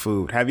praises the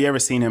food. Have you ever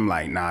seen him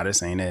like, nah,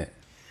 this ain't it?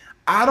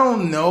 I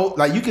don't know.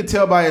 Like, you could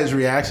tell by his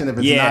reaction if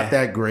it's not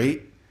that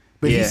great,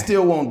 but he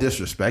still won't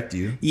disrespect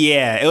you.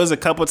 Yeah, it was a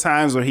couple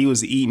times where he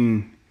was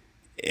eating.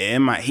 He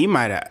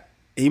might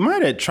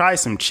have tried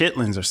some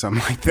chitlins or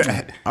something like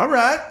that. All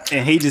right.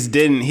 And he just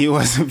didn't. He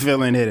wasn't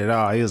feeling it at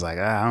all. He was like,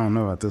 I don't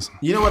know about this one.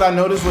 You know what I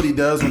noticed? What he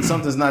does when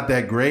something's not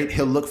that great,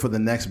 he'll look for the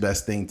next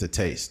best thing to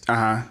taste.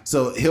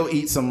 So he'll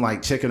eat some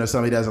like chicken or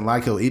something he doesn't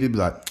like. He'll eat it, be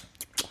like,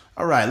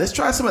 all right, let's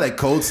try some of that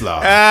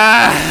coleslaw.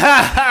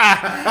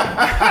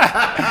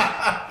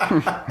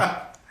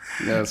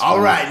 All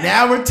right,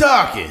 now we're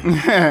talking.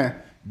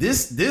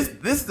 This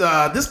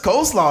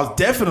coleslaw is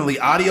definitely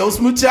adios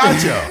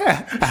muchacho.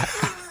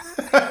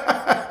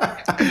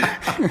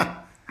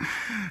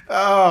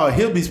 Oh,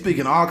 he'll be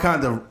speaking all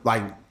kinds of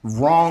like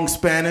wrong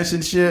Spanish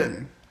and shit.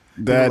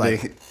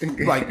 Like,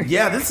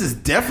 yeah, this is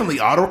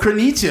definitely auto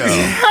carnicho.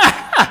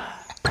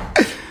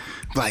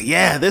 Like,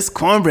 yeah, this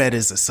cornbread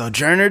is a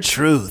Sojourner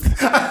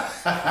Truth.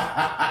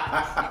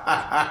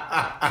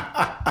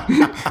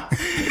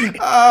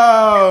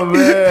 Oh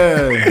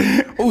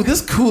man. Oh,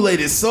 this Kool-Aid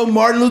is so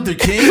Martin Luther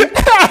King.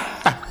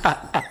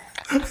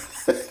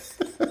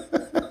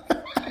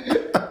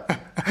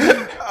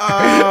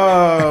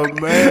 Oh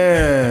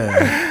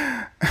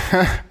man.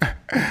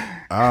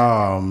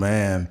 Oh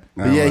man.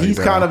 But yeah, he's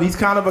kind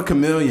of a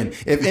chameleon.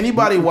 If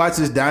anybody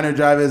watches Diner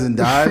Drivers and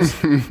Dives,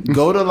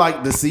 go to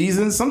like the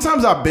seasons.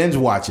 Sometimes I binge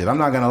watch it. I'm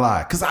not gonna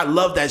lie, because I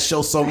love that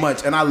show so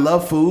much, and I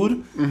love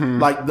food. Mm-hmm.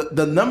 Like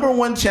the number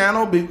one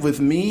channel with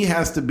me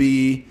has to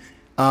be,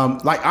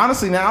 like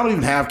honestly now I don't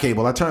even have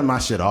cable. I turn my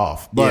shit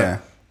off.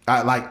 But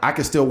I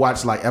can still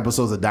watch like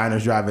episodes of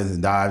Diners, Drive-Ins,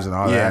 and Dives and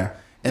all that.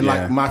 And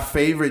like my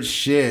favorite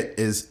shit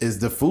is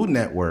the Food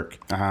Network.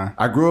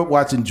 I grew up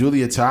watching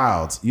Julia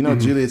Childs. You know who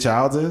Julia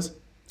Childs is?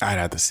 I'd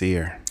have to see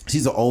her.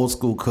 She's an old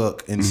school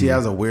cook, and she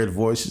has a weird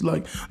voice. She's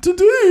like,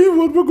 today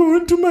what we're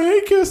going to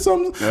make is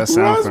some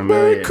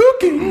raspberry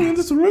cooking, and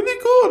it's really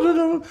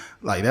good.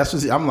 Like that's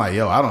what I'm like,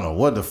 yo, I don't know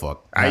what the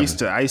fuck. I used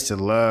to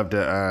love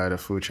the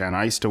Food Channel.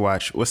 I used to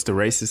watch what's the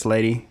racist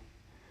lady?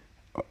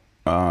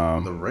 The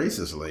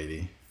racist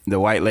lady, the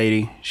white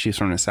lady. She's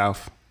from the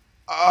South.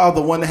 Oh,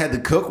 the one that had the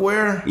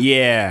cookware?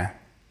 Yeah.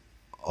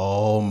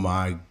 Oh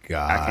my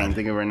God. I can't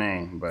think of her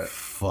name, but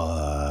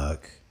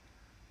fuck.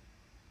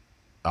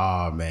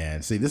 Oh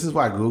man. See, this is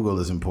why Google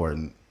is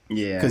important.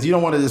 Yeah. Because you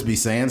don't want to just be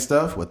saying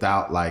stuff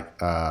without like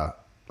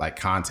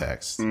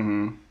context.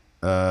 Mm-hmm.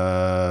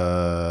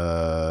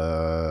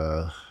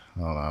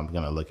 Hold on, I'm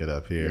gonna look it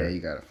up here. Yeah, you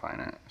gotta find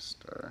that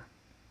star.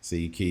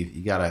 See, Keith,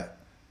 you gotta,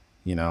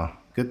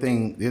 good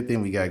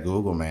thing we got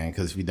Google, man,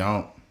 because if you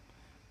don't,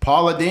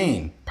 Paula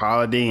Deen.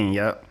 Paula Deen,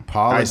 yep.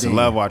 Paula I used to Deen.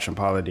 love watching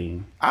Paula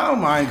Deen. I don't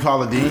mind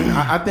Paula Deen.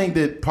 I think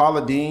that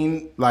Paula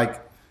Deen,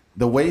 like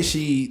the way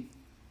she,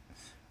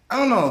 I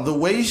don't know, the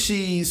way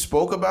she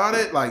spoke about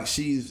it, like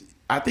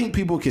I think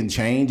people can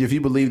change. If you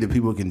believe that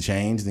people can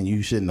change, then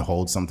you shouldn't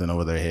hold something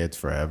over their heads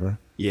forever.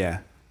 Yeah.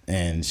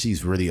 And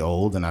she's really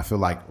old, and I feel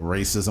like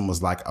racism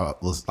was like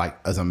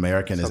as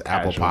American as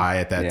apple pie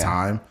at that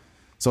time.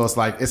 So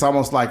it's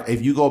almost like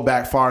if you go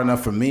back far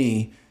enough for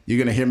me, you're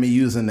gonna hear me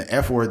using the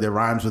F word that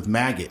rhymes with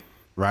maggot,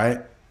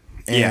 right?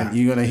 And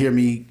you're gonna hear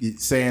me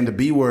saying the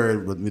B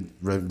word with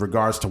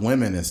regards to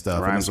women and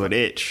stuff. Rhymes with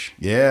itch.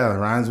 Yeah,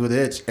 rhymes with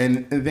itch.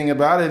 And the thing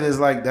about it is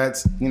like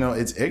that's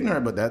it's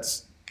ignorant, but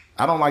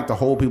I don't like to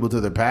hold people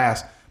to their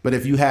past. But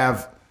if you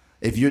have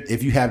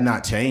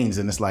not changed,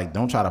 then it's like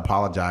don't try to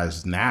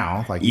apologize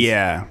now. Like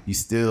you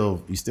still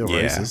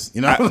racist.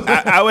 You know,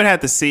 I would have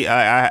to see.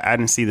 I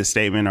didn't see the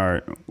statement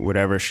or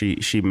whatever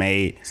she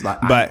made,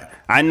 but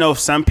I know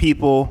some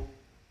people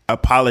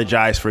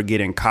apologize for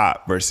getting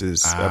caught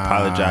versus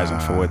apologizing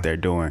for what they're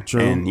doing.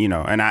 True.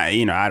 And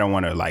I don't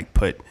want to like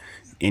put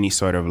any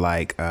sort of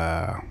like.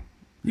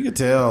 You could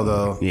tell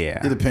though. Yeah.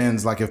 It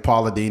depends. Like if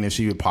Paula Deen, if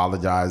she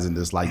apologized and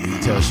just like you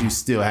could tell she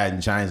still hadn't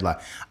changed. Like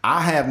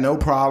I have no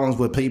problems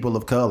with people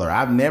of color.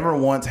 I've never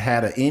once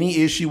had any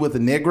issue with a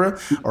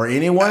nigger or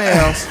anyone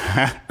else.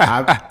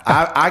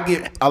 I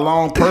get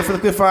along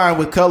perfectly fine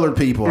with colored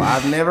people.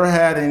 I've never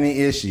had any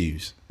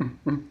issues.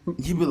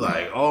 You'd be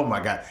like, oh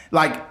my God.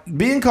 Like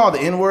being called the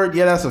N-word,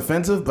 yeah, that's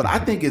offensive, but I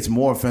think it's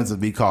more offensive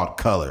to be called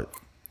colored.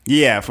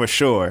 Yeah, for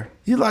sure.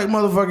 You're like,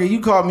 motherfucker, you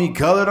called me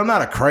colored. I'm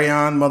not a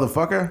crayon,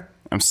 motherfucker.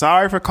 I'm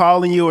sorry for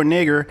calling you a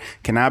nigger.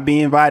 Can I be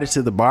invited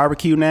to the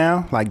barbecue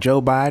now, like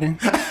Joe Biden?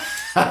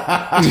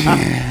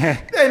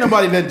 There ain't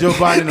nobody let Joe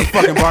Biden in the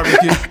fucking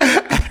barbecue.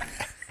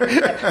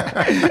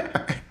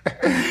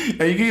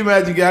 And you can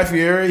imagine Guy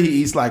Fieri, he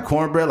eats like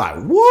cornbread, like,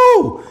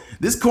 woo,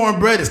 this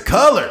cornbread is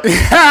colored.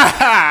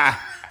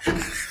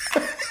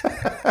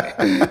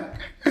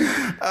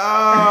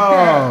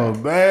 Oh,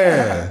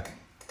 man.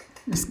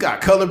 It's got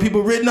colored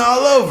people written all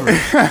over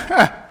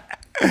it.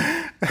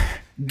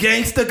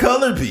 Gangsta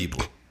colored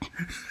people.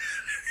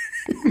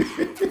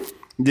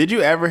 Did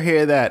you ever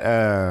hear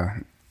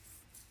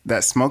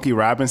that Smokey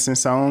Robinson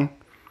song?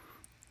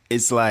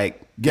 It's like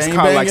gang it's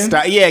called banging?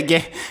 like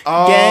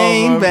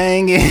gang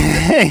banging.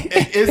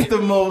 It's the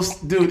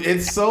most, dude.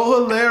 It's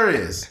so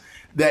hilarious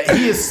that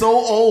he is so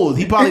old.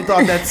 He probably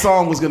thought that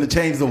song was going to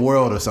change the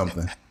world or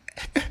something.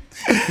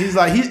 He's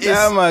like,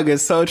 that mug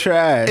is so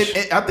trash.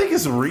 I think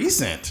it's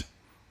recent.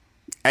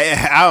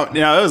 I don't,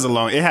 it was a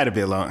long. It had to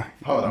be a long.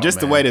 Hold on, just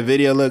man. the way the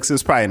video looks, it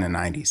was probably in the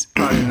 90s.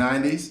 Probably in the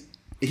 90s.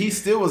 He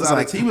still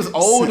was he was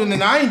old in the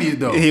 90s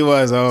though. He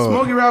was old.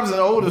 Smokey Robinson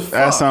old as fuck.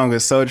 That song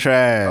is so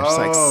trash. It's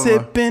like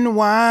sipping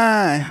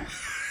wine,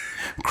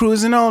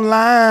 cruising on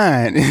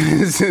line.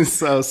 It's just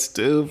so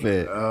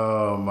stupid.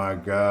 Oh my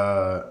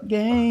God.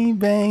 Gang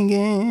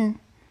banging.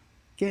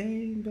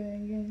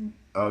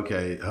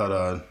 Okay, hold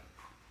on.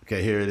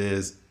 Okay, here it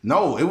is.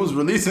 No, it was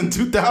released in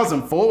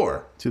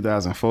 2004.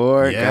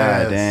 2004?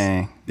 Yes. God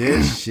dang.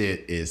 This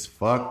shit is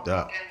fucked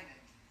up.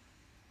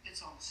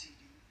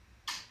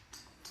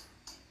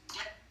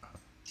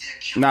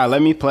 Nah,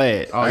 let me play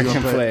it. Oh, I you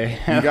can gonna play.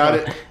 You got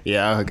it?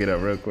 Yeah, I'll hook it up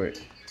real quick.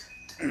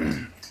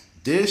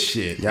 This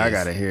shit. Y'all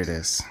gotta hear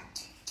this.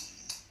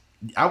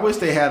 I wish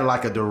they had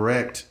like a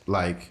direct,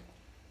 like,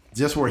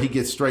 just where he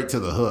gets straight to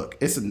the hook.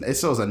 It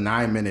shows a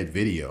 9-minute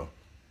video.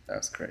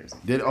 That's crazy.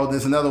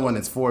 There's another one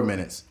that's 4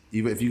 minutes.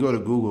 If you go to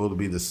Google, it'll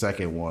be the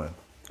second one.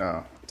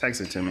 Oh, text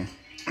it to me.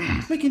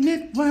 Making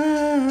it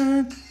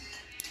one.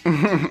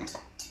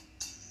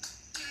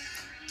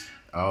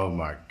 Oh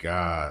my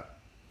God.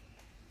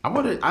 I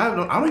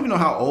don't even know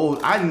how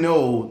old. I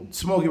know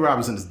Smokey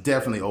Robinson is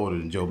definitely older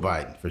than Joe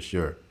Biden for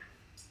sure.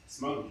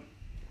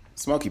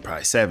 Smokey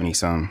probably 70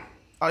 something.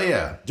 Oh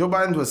yeah, Joe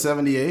Biden's what,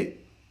 78?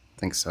 I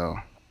think so.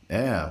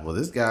 Yeah. Well,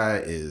 that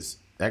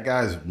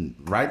guy's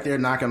right there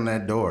knocking on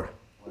that door.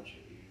 Watch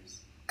your ears.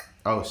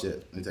 Oh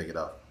shit! Let me take it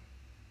off.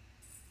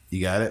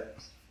 You got it?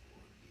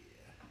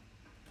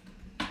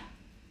 Yeah.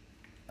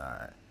 All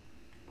right.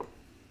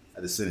 I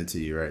just sent it to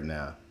you right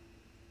now.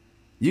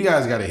 You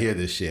guys got to hear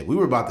this shit. We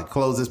were about to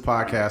close this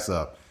podcast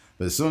up,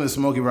 but as soon as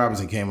Smokey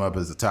Robinson came up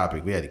as a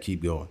topic, we had to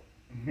keep going.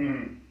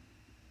 Mm-hmm.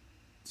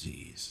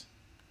 Jeez.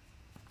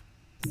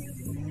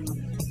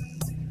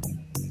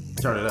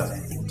 Turn it up.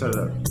 Turn it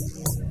up.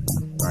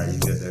 All right, you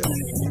good there?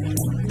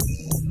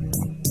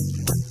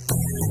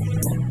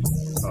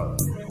 Hold on.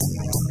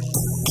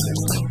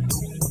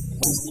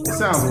 It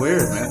sounds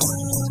weird, man.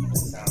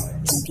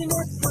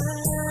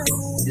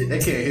 Yeah, they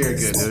can't hear it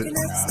good, dude.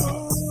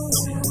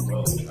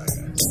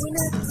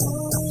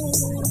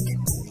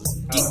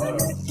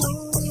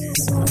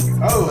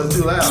 Oh, it's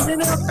too loud.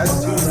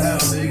 That's too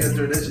loud. So you gotta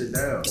turn that shit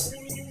down.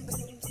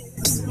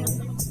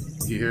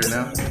 You hear it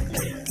now?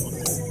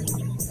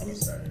 I'm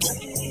sorry.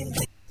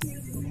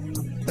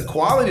 The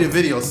quality of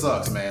video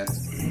sucks, man.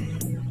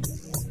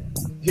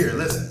 Here,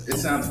 listen. It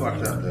sounds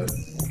fucked up, dude.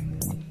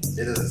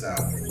 It doesn't sound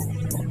good.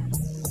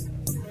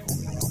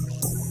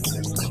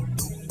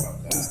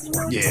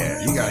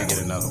 Yeah, you gotta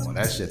get another one.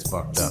 That shit's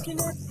fucked up. Wait.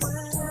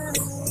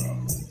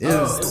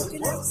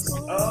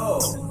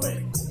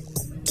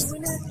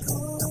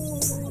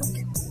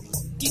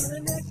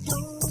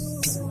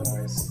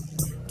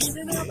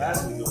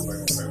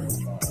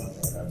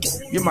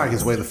 Your mic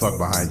is way the fuck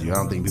behind you. I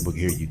don't think people can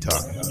hear you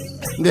talking.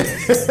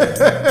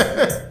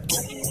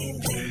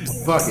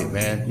 Fuck it,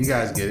 man. You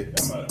guys get it.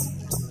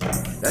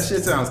 That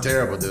shit sounds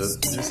terrible, dude.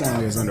 It sounds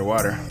like it's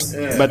underwater.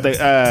 Yeah. But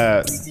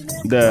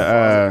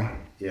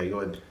yeah, go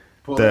ahead.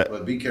 Pull it,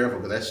 but be careful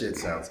because that shit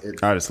sounds.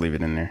 I'll just leave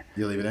it in there.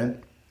 You leave it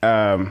in?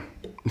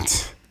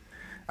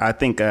 I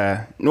think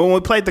when we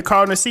played the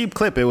Carl Nassib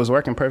clip, it was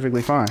working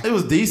perfectly fine. It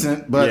was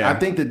decent, but Yeah. I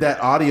think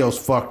that audio's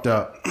fucked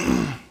up.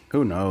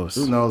 Who knows?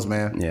 Who knows,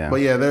 man? Yeah. But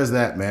yeah, there's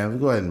that, man. We'll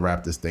go ahead and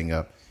wrap this thing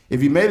up.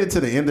 If you made it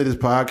to the end of this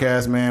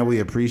podcast, man, we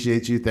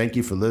appreciate you. Thank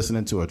you for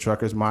listening to a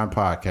Trucker's Mind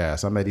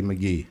podcast. I'm Eddie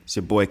McGee. It's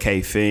your boy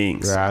K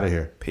Fings. We're out of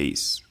here.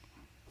 Peace.